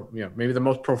most, maybe the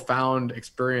most profound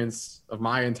experience of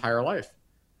my entire life.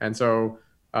 And so,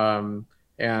 very,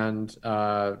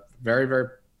 very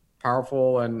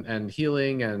powerful and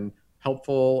healing and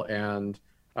helpful. And,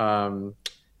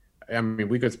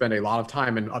 we could spend a lot of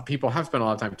time, and people have spent a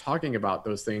lot of time talking about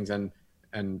those things and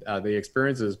the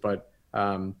experiences, but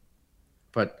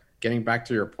getting back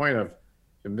to your point of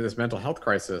this mental health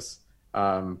crisis,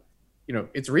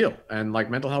 it's real, and like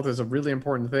mental health is a really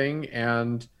important thing,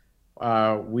 and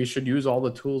we should use all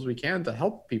the tools we can to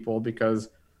help people, because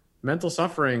mental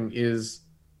suffering is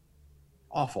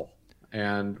awful,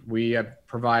 and we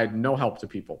provide no help to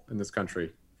people in this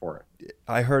country for it.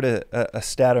 I heard a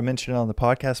stat I mentioned on the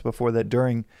podcast before, that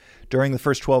during the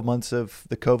first 12 months of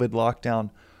the COVID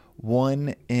lockdown,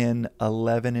 1 in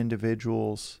 11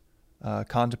 individuals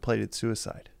contemplated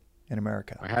suicide in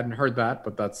America. I hadn't heard that,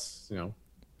 but that's, to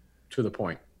the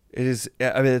point. It is.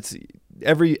 I mean, it's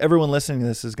everyone listening to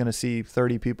this is going to see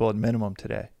 30 people at minimum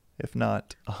today, if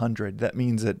not 100. That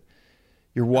means that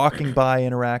you're walking by,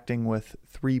 interacting with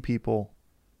 3 people,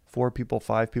 4 people,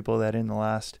 5 people that in the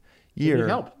last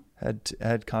year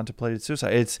had contemplated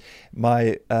suicide. It's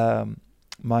my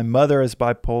mother is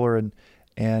bipolar,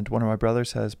 and one of my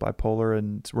brothers has bipolar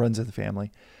and runs in the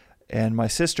family. And my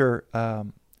sister,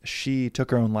 she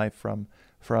took her own life from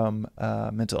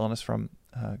mental illness, from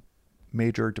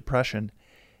major depression.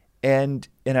 And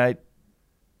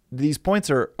these points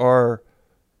are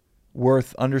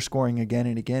worth underscoring again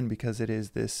and again, because it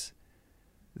is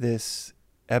this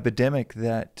epidemic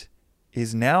that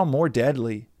is now more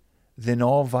deadly than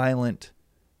all violent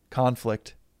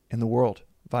conflict in the world.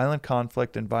 Violent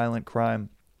conflict and violent crime.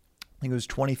 I think it was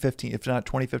 2015, if not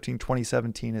 2015,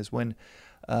 2017 is when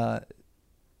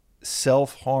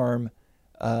self-harm,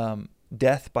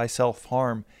 death by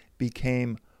self-harm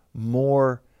became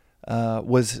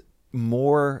was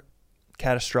more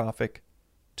catastrophic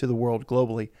to the world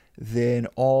globally than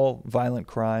all violent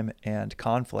crime and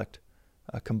conflict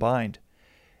combined.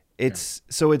 It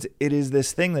is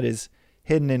this thing that is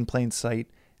hidden in plain sight,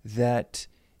 that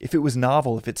if it was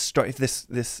novel, if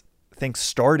this thing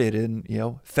started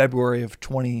in February of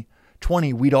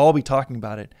 2020, we'd all be talking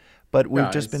about it. But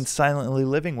we've just been silently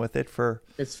living with it for...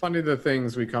 It's funny the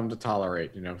things we come to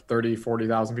tolerate, 30,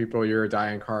 40,000 people a year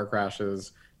die in car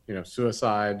crashes,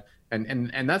 suicide.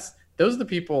 And those are the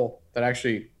people that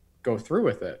actually go through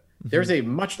with it. Mm-hmm. There's a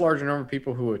much larger number of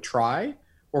people who would try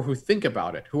or who think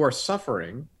about it, who are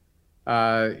suffering.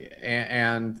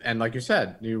 And like you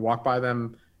said, you walk by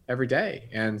them every day.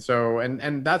 And so,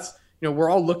 and that's, we're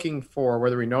all looking for,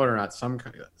 whether we know it or not, some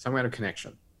kind of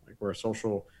connection. Like we're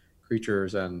social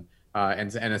creatures, and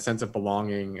a sense of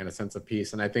belonging and a sense of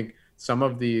peace. And I think some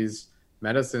of these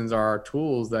medicines are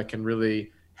tools that can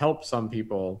really help some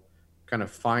people kind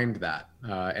of find that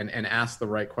and ask the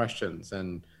right questions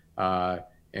and kind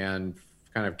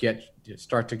of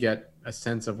start to get a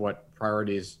sense of what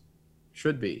priorities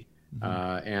should be.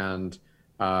 Mm-hmm.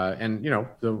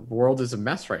 The world is a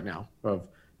mess right now of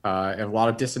a lot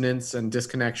of dissonance and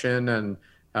disconnection and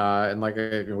like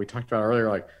we talked about earlier,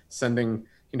 like sending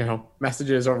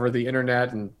messages over the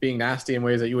internet and being nasty in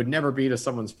ways that you would never be to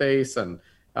someone's face. And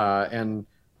I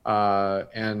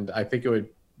think it would,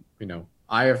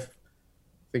 I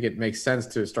think it makes sense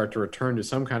to start to return to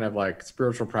some kind of like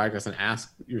spiritual practice and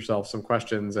ask yourself some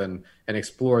questions and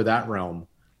explore that realm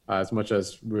as much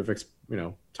as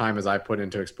time as I put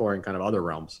into exploring kind of other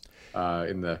realms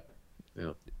in the,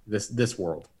 this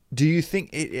world. Do you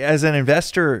think, as an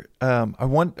investor, I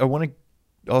want to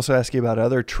also ask you about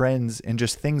other trends and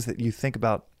just things that you think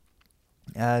about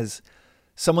as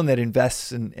someone that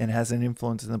invests and has an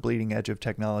influence in the bleeding edge of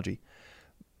technology.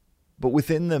 But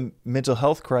within the mental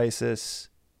health crisis,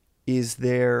 we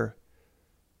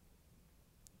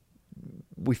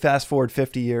fast forward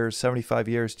 50 years, 75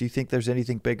 years, do you think there's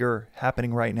anything bigger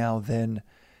happening right now than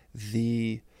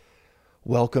the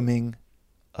welcoming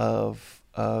of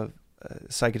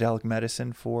psychedelic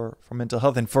medicine for mental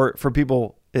health? And for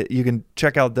people, you can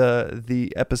check out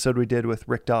the episode we did with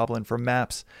Rick Doblin from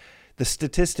MAPS. The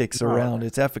statistics around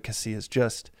its efficacy is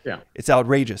just, it's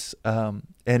outrageous.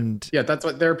 That's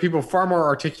what, there are people far more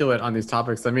articulate on these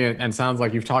topics than me, and sounds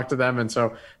like you've talked to them. And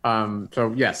so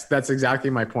yes, that's exactly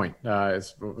my point.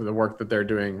 Is the work that they're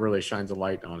doing really shines a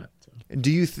light on it. So. Do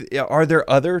you are there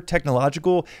other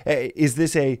technological? Is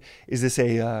this a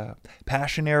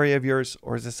passion area of yours,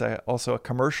 or is this also a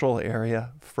commercial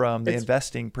area from the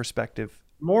investing perspective?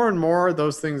 More and more,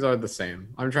 those things are the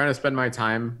same. I'm trying to spend my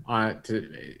time on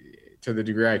to the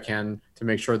degree I can to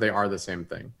make sure they are the same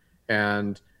thing,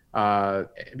 and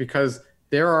because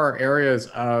there are areas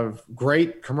of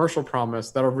great commercial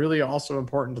promise that are really also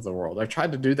important to the world. I've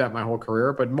tried to do that my whole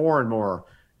career, but more and more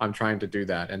I'm trying to do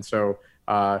that. And so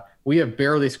we have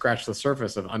barely scratched the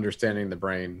surface of understanding the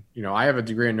brain. I have a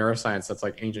degree in neuroscience that's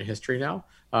like ancient history now,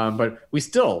 but we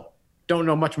still don't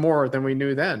know much more than we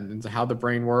knew then into how the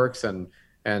brain works and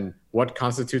what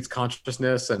constitutes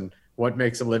consciousness and what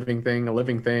makes a living thing,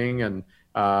 and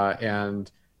kind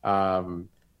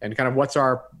of what's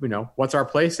our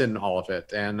place in all of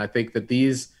it. And I think that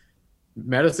these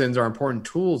medicines are important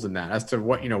tools in that, as to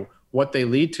what they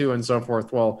lead to and so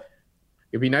forth. Well,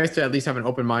 it'd be nice to at least have an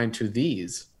open mind to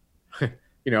these,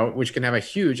 which can have a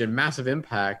huge and massive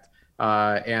impact.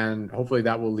 And hopefully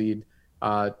that will lead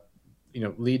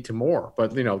to more.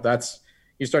 But, that's,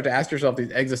 you start to ask yourself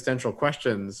these existential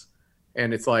questions,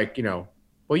 and it's like, well,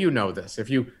 this, if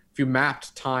you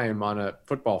mapped time on a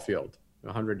football field,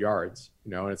 100 yards,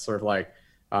 and it's sort of like,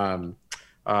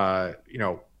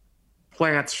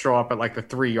 plants show up at like the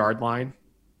 3-yard line,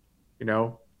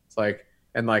 it's like,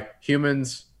 and like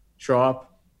humans show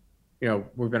up,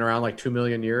 we've been around like 2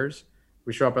 million years.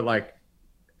 We show up at like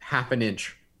half an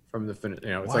inch from the finish,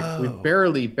 it's like we've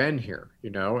barely been here,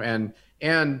 and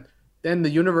then the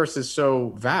universe is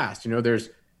so vast, there's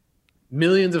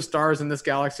millions of stars in this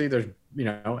galaxy. There's,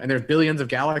 and there's billions of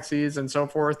galaxies and so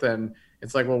forth. And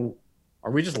it's like, well, are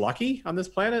we just lucky on this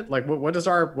planet? Like, what is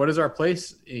our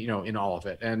place, in all of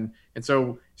it? And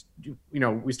so,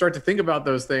 we start to think about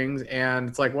those things, and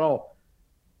it's like, well,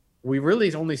 we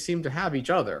really only seem to have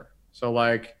each other. So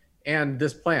like, and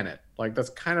this planet, like that's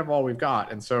kind of all we've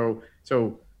got. And so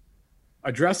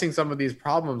addressing some of these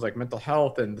problems like mental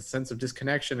health and the sense of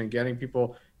disconnection and getting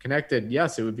people connected,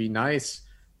 yes, it would be nice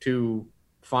to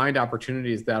find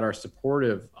opportunities that are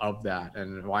supportive of that.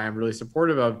 And why I'm really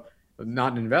supportive of,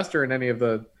 not an investor in any of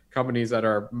the companies that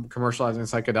are commercializing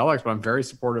psychedelics, but I'm very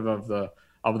supportive of the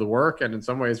work, and in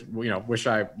some ways, wish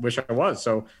I was.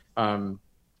 So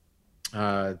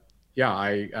yeah,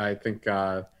 I think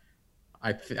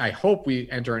I hope we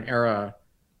enter an era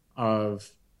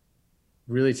of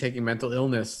really taking mental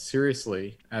illness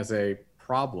seriously as a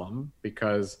problem,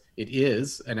 because it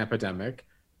is an epidemic,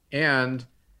 and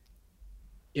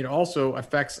it also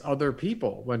affects other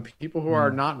people. When people who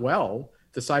are not well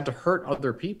decide to hurt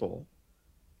other people,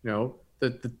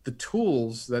 the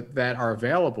tools that are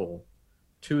available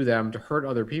to them to hurt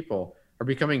other people are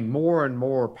becoming more and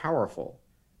more powerful.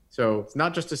 So it's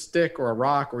not just a stick or a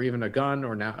rock or even a gun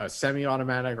or now a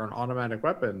semi-automatic or an automatic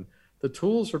weapon. The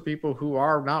tools for people who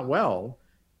are not well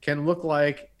can look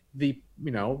like the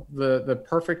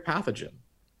perfect pathogen.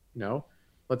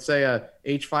 Let's say a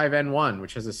H5N1,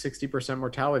 which has a 60%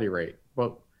 mortality rate.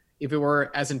 Well, if it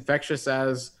were as infectious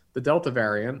as the Delta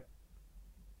variant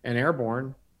and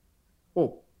airborne,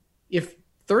 well, if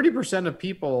 30% of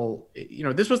people,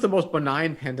 this was the most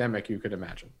benign pandemic you could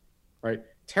imagine, right?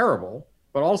 Terrible,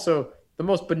 but also the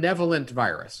most benevolent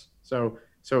virus. So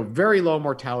very low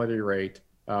mortality rate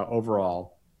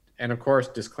overall. And of course,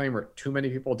 disclaimer, too many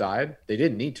people died. They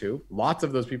didn't need to. Lots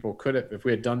of those people could have, if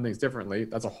we had done things differently.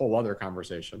 That's a whole other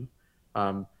conversation.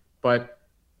 But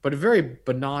a very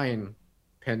benign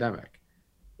pandemic.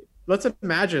 Let's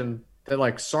imagine that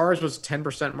like SARS was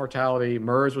 10% mortality,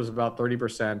 MERS was about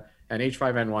 30%, and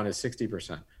H5N1 is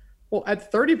 60%. Well,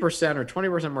 at 30% or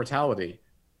 20% mortality,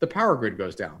 the power grid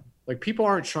goes down. Like people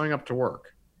aren't showing up to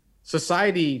work.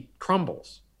 Society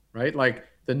crumbles, right? Like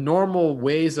the normal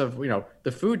ways of,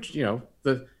 the food,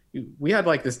 we had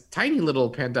like this tiny little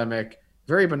pandemic,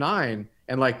 very benign.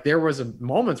 And like, there was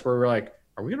moments where we were like,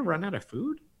 are we going to run out of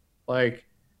food? Like,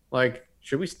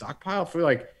 should we stockpile food?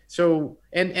 Like, so,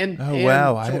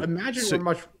 wow. So imagine we're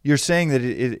much. You're saying that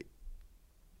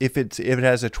if it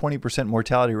has a 20%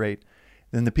 mortality rate,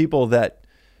 then the people that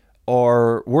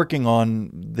are working on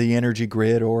the energy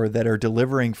grid or that are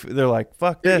delivering, they're like,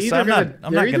 fuck this. I'm not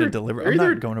going to deliver. I'm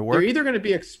not going to work. They're either going to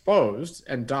be exposed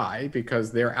and die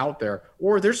because they're out there,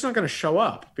 or they're just not going to show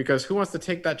up because who wants to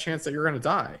take that chance that you're going to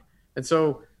die? And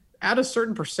so at a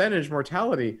certain percentage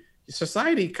mortality,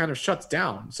 society kind of shuts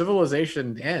down.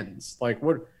 Civilization ends.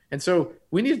 And so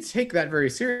we need to take that very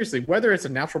seriously, whether it's a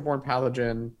natural born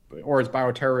pathogen or it's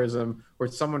bioterrorism or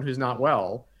it's someone who's not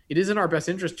well. It is in our best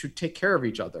interest to take care of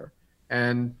each other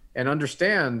and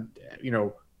understand,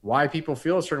 why people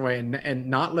feel a certain way and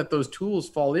not let those tools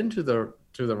fall into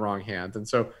the wrong hands. And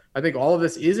so I think all of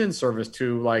this is in service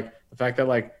to like the fact that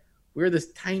like we're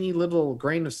this tiny little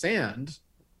grain of sand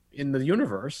in the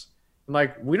universe. And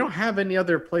like we don't have any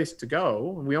other place to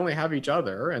go. We only have each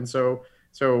other. And so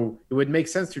it would make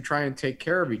sense to try and take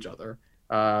care of each other.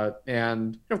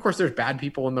 And of course there's bad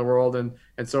people in the world and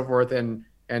so forth.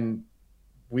 And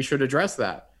we should address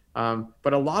that.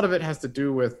 But a lot of it has to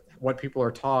do with what people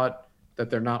are taught, that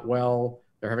they're not well,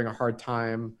 they're having a hard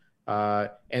time.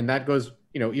 And that goes,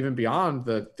 even beyond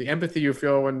the empathy you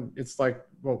feel when it's like,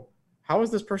 well, how is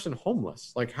this person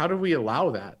homeless? Like, how do we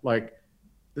allow that? Like,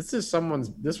 this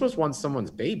was once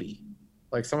someone's baby.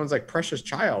 Like someone's like precious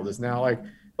child is now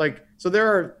like, so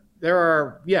there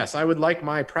are, yes, I would like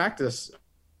my practice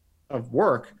of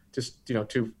work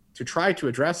to try to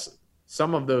address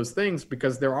some of those things,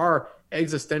 because there are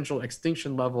existential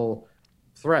extinction level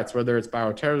threats, whether it's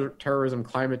bioterrorism,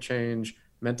 climate change,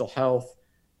 mental health,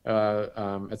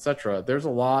 etc. There's a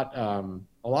lot of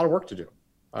work to do,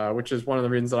 which is one of the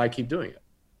reasons that I keep doing it.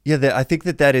 Yeah, I think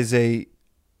that is a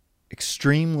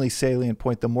extremely salient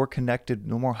point. The more connected,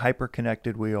 the more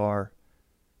hyper-connected we are,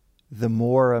 the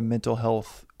more a mental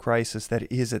health crisis that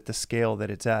is at the scale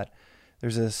that it's at.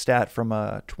 There's a stat from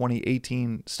a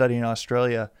 2018 study in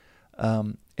Australia,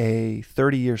 a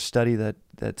 30-year study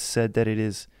that said that it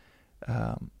is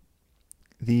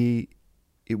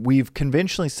we've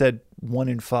conventionally said 1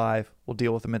 in 5 will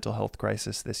deal with a mental health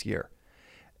crisis this year.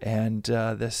 And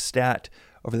the stat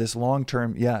over this long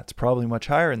term, it's probably much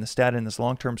higher. And the stat in this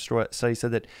long-term study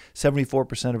said that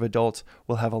 74% of adults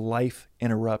will have a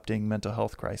life-interrupting mental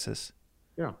health crisis.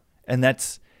 Yeah. And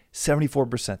that's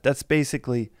 74%. That's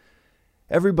basically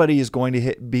everybody is going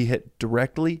to be hit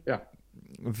directly. Yeah.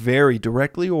 Very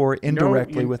directly or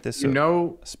indirectly with this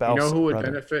spouse. Who would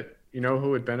benefit? Who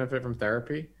would benefit from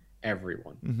therapy?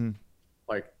 Everyone. Mm-hmm.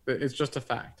 Like it's just a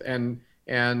fact. And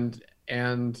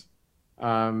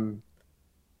I'm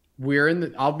going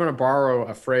to borrow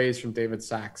a phrase from David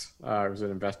Sachs, who's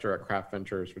an investor at Craft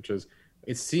Ventures, which is,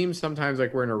 it seems sometimes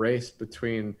like we're in a race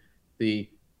between the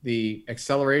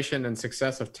acceleration and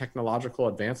success of technological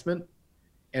advancement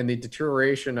and the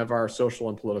deterioration of our social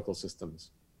and political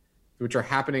systems, which are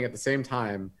happening at the same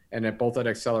time and at both at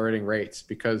accelerating rates.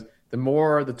 Because the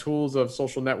more the tools of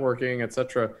social networking, et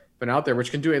cetera, have been out there,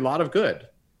 which can do a lot of good,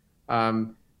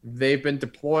 they've been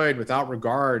deployed without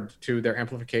regard to their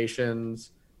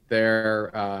amplifications,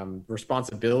 their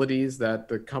responsibilities that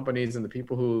the companies and the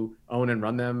people who own and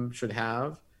run them should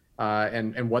have,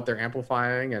 and what they're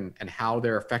amplifying and how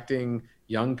they're affecting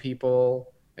young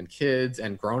people and kids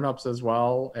and grown-ups as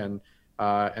well,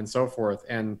 and so forth.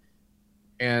 And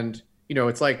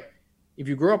it's like, if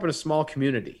you grew up in a small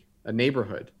community, a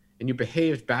neighborhood, and you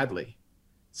behaved badly,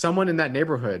 someone in that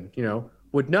neighborhood,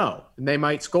 would know, and they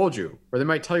might scold you, or they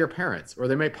might tell your parents, or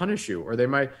they might punish you, or they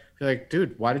might be like,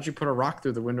 dude, why did you put a rock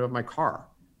through the window of my car?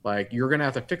 Like, you're going to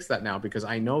have to fix that now because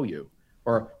I know you.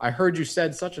 Or I heard you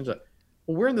said such and such.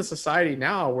 Well, we're in the society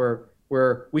now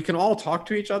where we can all talk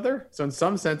to each other. So in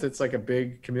some sense, it's like a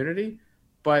big community,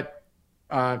 but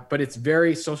it's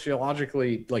very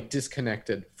sociologically like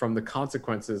disconnected from the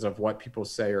consequences of what people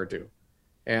say or do.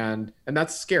 And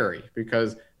that's scary,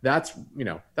 because that's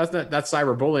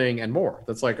cyberbullying and more.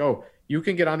 That's like, oh, you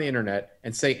can get on the internet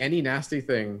and say any nasty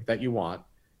thing that you want,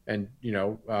 and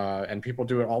and people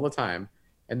do it all the time,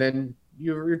 and then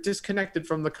you're disconnected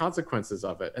from the consequences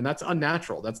of it, and that's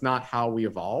unnatural. That's not how we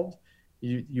evolved.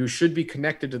 You should be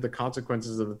connected to the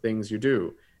consequences of the things you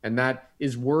do, and that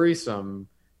is worrisome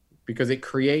because it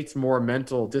creates more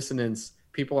mental dissonance.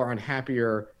 People are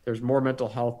unhappier. There's more mental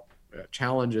health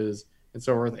challenges and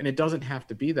so forth, and it doesn't have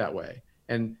to be that way.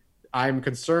 And I'm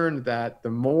concerned that the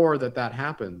more that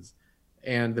happens,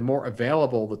 and the more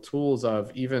available the tools of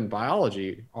even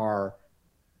biology are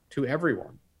to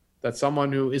everyone, that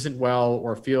someone who isn't well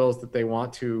or feels that they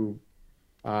want to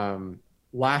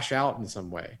lash out in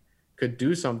some way could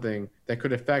do something that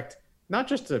could affect not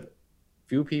just a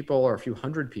few people or a few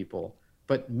hundred people,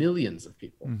 but millions of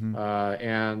people. Mm-hmm.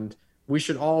 And we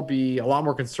should all be a lot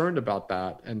more concerned about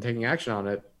that and taking action on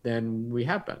it than we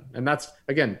have been. And that's,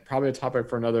 again, probably a topic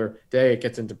for another day. It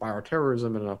gets into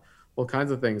bioterrorism and all kinds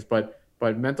of things, but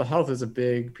mental health is a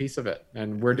big piece of it.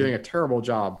 And we're doing a terrible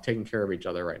job taking care of each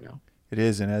other right now. It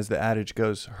is. And as the adage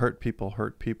goes, hurt people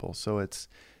hurt people. So it's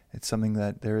something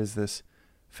that there is this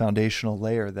foundational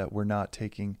layer that we're not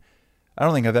taking. I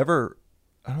don't think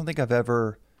I've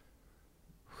ever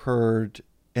heard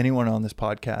anyone on this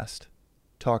podcast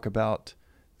talk about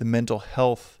the mental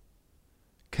health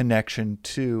connection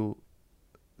to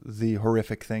the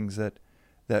horrific things that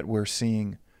we're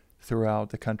seeing throughout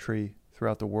the country,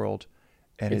 throughout the world.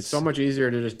 And it's so much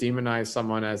easier to just demonize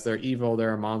someone as they're evil,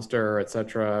 they're a monster,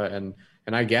 etc. And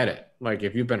I get it. Like,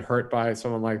 if you've been hurt by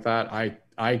someone like that,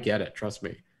 I get it, trust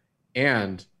me.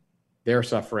 And they're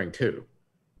suffering too.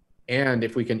 And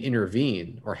if we can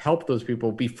intervene or help those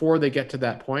people before they get to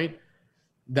that point,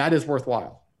 that is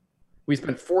worthwhile. We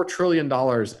spent $4 trillion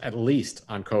at least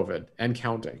on COVID and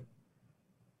counting.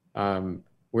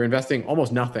 We're investing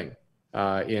almost nothing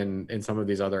in some of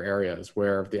these other areas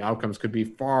where the outcomes could be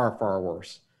far, far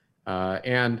worse.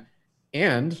 And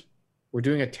we're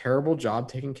doing a terrible job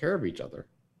taking care of each other.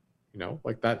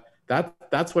 Like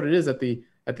that's what it is at the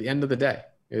end of the day,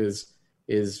 is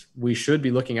we should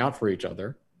be looking out for each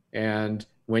other. And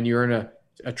when you're in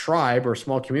a tribe or a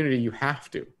small community, you have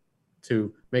to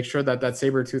make sure that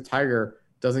saber-toothed tiger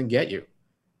doesn't get you.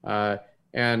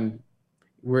 And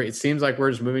it seems like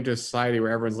we're just moving to a society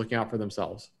where everyone's looking out for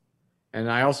themselves.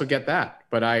 And I also get that,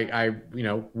 but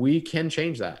we can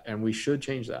change that, and we should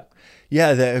change that.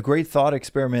 Yeah. A great thought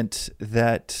experiment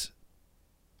that,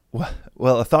 I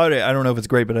don't know if it's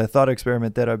great, but a thought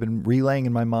experiment that I've been replaying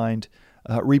in my mind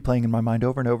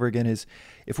over and over again is,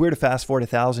 if we were to fast forward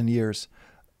 1,000 years,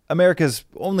 America's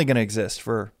only going to exist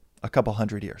for a couple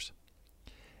hundred years.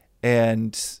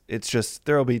 And it's just,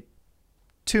 there'll be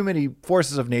too many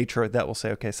forces of nature that will say,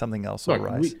 okay, something else will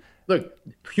rise.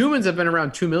 Humans have been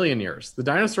around 2 million years. The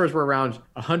dinosaurs were around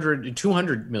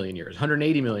 200 million years,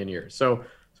 180 million years. So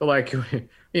like,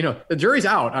 the jury's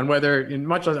out on whether, in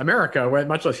much less America,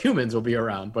 much less humans will be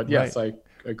around. But yes, right.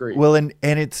 I agree. Well, and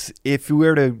it's, if we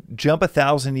were to jump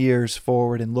 1,000 years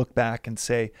forward and look back and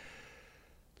say,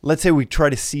 let's say we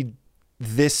try to see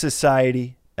this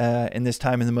society in this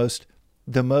time in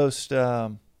the most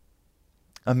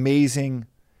amazing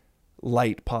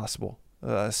light possible,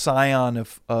 scion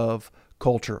of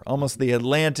culture, almost the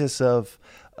Atlantis of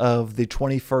the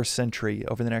 21st century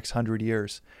over the next 100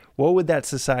 years. What would that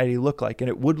society look like? And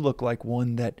it would look like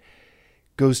one that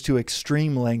goes to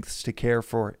extreme lengths to care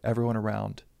for everyone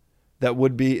around. That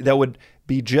would be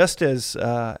just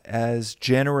as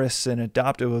generous and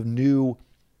adoptive of new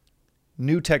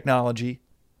technology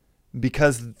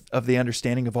because of the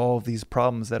understanding of all of these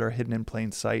problems that are hidden in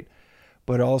plain sight,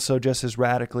 but also just as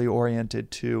radically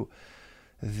oriented to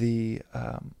these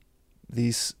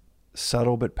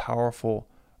subtle but powerful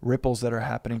ripples that are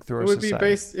happening through our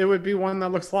society. It would be one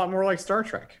that looks a lot more like Star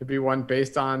Trek. It'd be one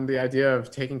based on the idea of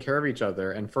taking care of each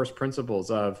other and first principles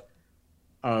of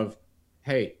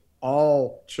hey,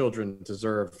 all children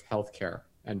deserve health care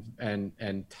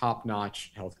and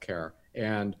top-notch health care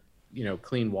and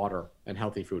clean water and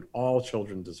healthy food. All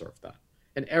children deserve that.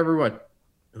 And everyone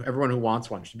who wants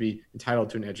one should be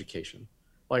entitled to an education.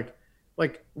 Like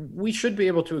we should be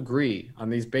able to agree on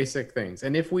these basic things.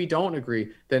 And if we don't agree,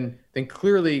 then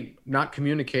clearly not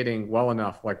communicating well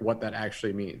enough, like what that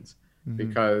actually means,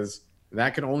 because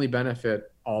that can only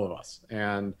benefit all of us.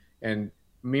 And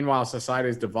meanwhile, society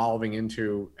is devolving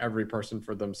into every person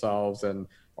for themselves and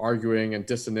arguing and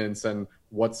dissonance and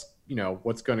what's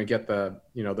going to get the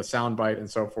soundbite and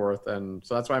so forth. And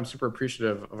so that's why I'm super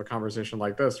appreciative of a conversation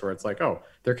like this, where it's like, oh,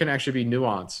 there can actually be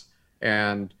nuance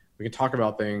and we can talk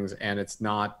about things, and it's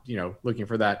not, looking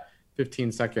for that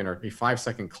 15-second or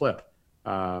 5-second clip.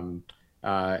 And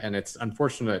it's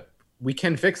unfortunate. We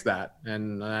can fix that.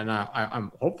 And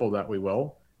I'm hopeful that we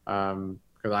will,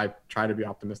 because I try to be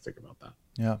optimistic about that.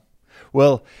 Yeah.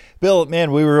 Well, Bill,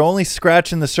 man, we were only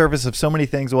scratching the surface of so many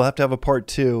things. We'll have to have a part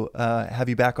 2, have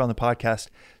you back on the podcast.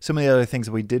 Some of the other things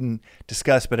that we didn't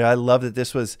discuss, but I love that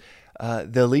this was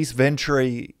the least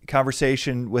Venturi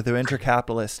conversation with a venture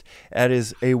capitalist. That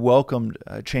is a welcomed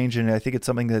change, and I think it's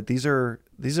something that these are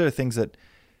things that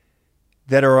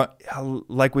are,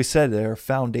 like we said, they're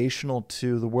foundational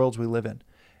to the worlds we live in,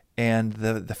 and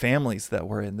the families that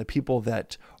we're in, the people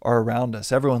that are around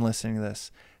us. Everyone listening to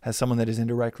this has someone that is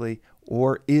indirectly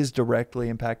or is directly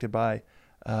impacted by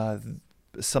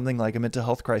something like a mental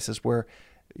health crisis, where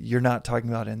you're not talking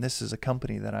about, and this is a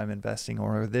company that I'm investing,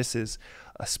 or this is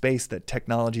a space that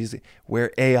technologies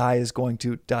where AI is going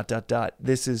to ...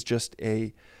 This is just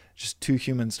two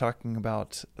humans talking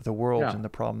about the world and the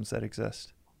problems that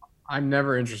exist. I'm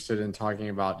never interested in talking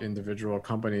about individual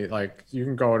company. Like, you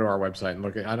can go to our website and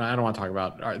look at, I don't want to talk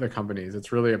about the companies.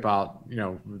 It's really about,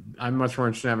 I'm much more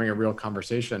interested in having a real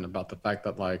conversation about the fact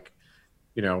that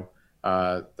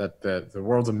that the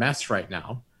world's a mess right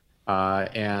now.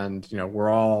 And we're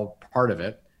all part of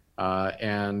it.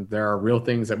 And there are real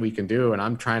things that we can do. And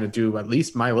I'm trying to do at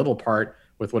least my little part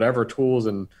with whatever tools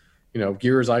and,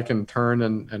 gears I can turn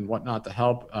and whatnot to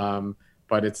help.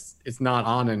 But it's not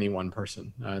on any one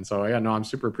person. And so, I'm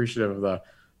super appreciative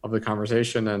of the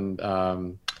conversation, and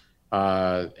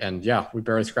we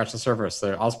barely scratched the surface.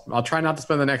 So I'll try not to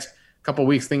spend the next couple of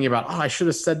weeks thinking about, I should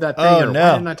have said that thing. Oh, or no,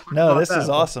 why didn't I talk about this that? is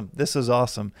awesome. This is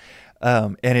awesome.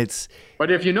 But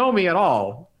if you know me at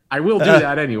all, I will do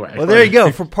that anyway. Well, there you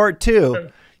go. For part 2,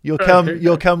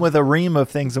 you'll come with a ream of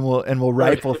things, and we'll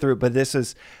rifle through it. But this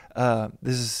is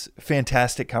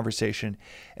fantastic conversation,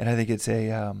 and I think it's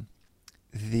I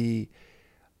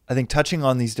think touching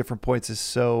on these different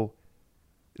points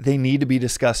they need to be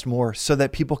discussed more so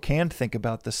that people can think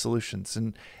about the solutions.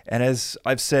 And as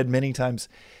I've said many times,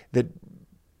 that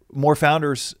more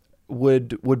founders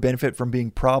would benefit from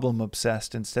being problem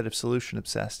obsessed instead of solution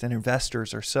obsessed. And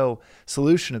investors are so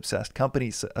solution obsessed,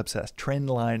 companies obsessed, trend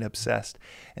line obsessed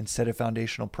instead of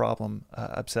foundational problem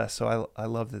obsessed. So I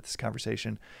love that this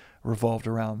conversation revolved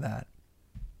around that.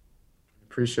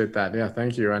 Appreciate that. Yeah,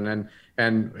 thank you. And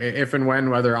if and when,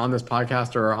 whether on this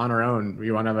podcast or on our own,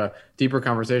 we want to have a deeper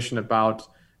conversation about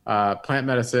plant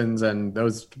medicines and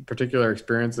those particular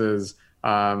experiences,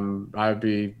 I'd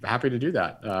be happy to do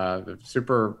that.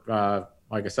 Super,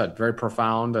 like I said, very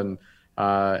profound,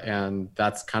 and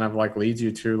that's kind of like leads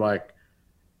you to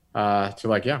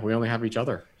we only have each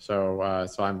other. So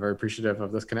I'm very appreciative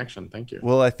of this connection. Thank you.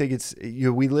 Well, I think it's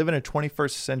we live in a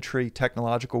 21st century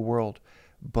technological world,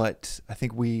 but I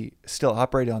think we still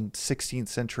operate on 16th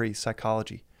century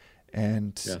psychology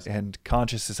and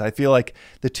consciousness. I feel like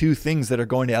the two things that are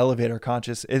going to elevate our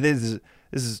conscious, this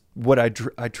is what I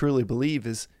truly believe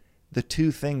is the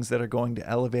two things that are going to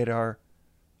elevate our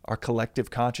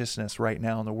collective consciousness right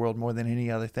now in the world more than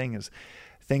any other thing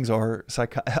are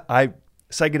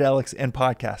psychedelics and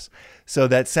podcasts. So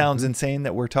that sounds insane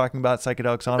that we're talking about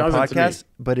psychedelics on a podcast,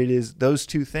 but it is those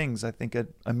two things. I think a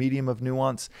medium of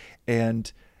nuance and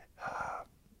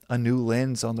a new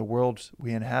lens on the world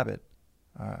we inhabit.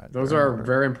 Those are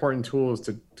very important tools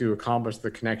to accomplish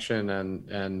the connection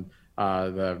and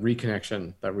the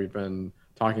reconnection that we've been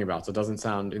talking about. So it doesn't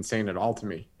sound insane at all to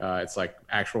me. It's like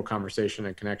actual conversation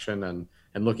and connection and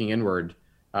looking inward.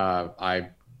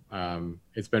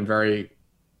 It's been very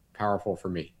powerful for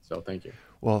me. So thank you.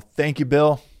 Well, thank you,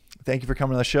 Bill. Thank you for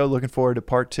coming on the show. Looking forward to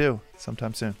part 2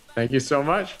 sometime soon. Thank you so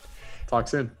much. Talk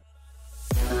soon.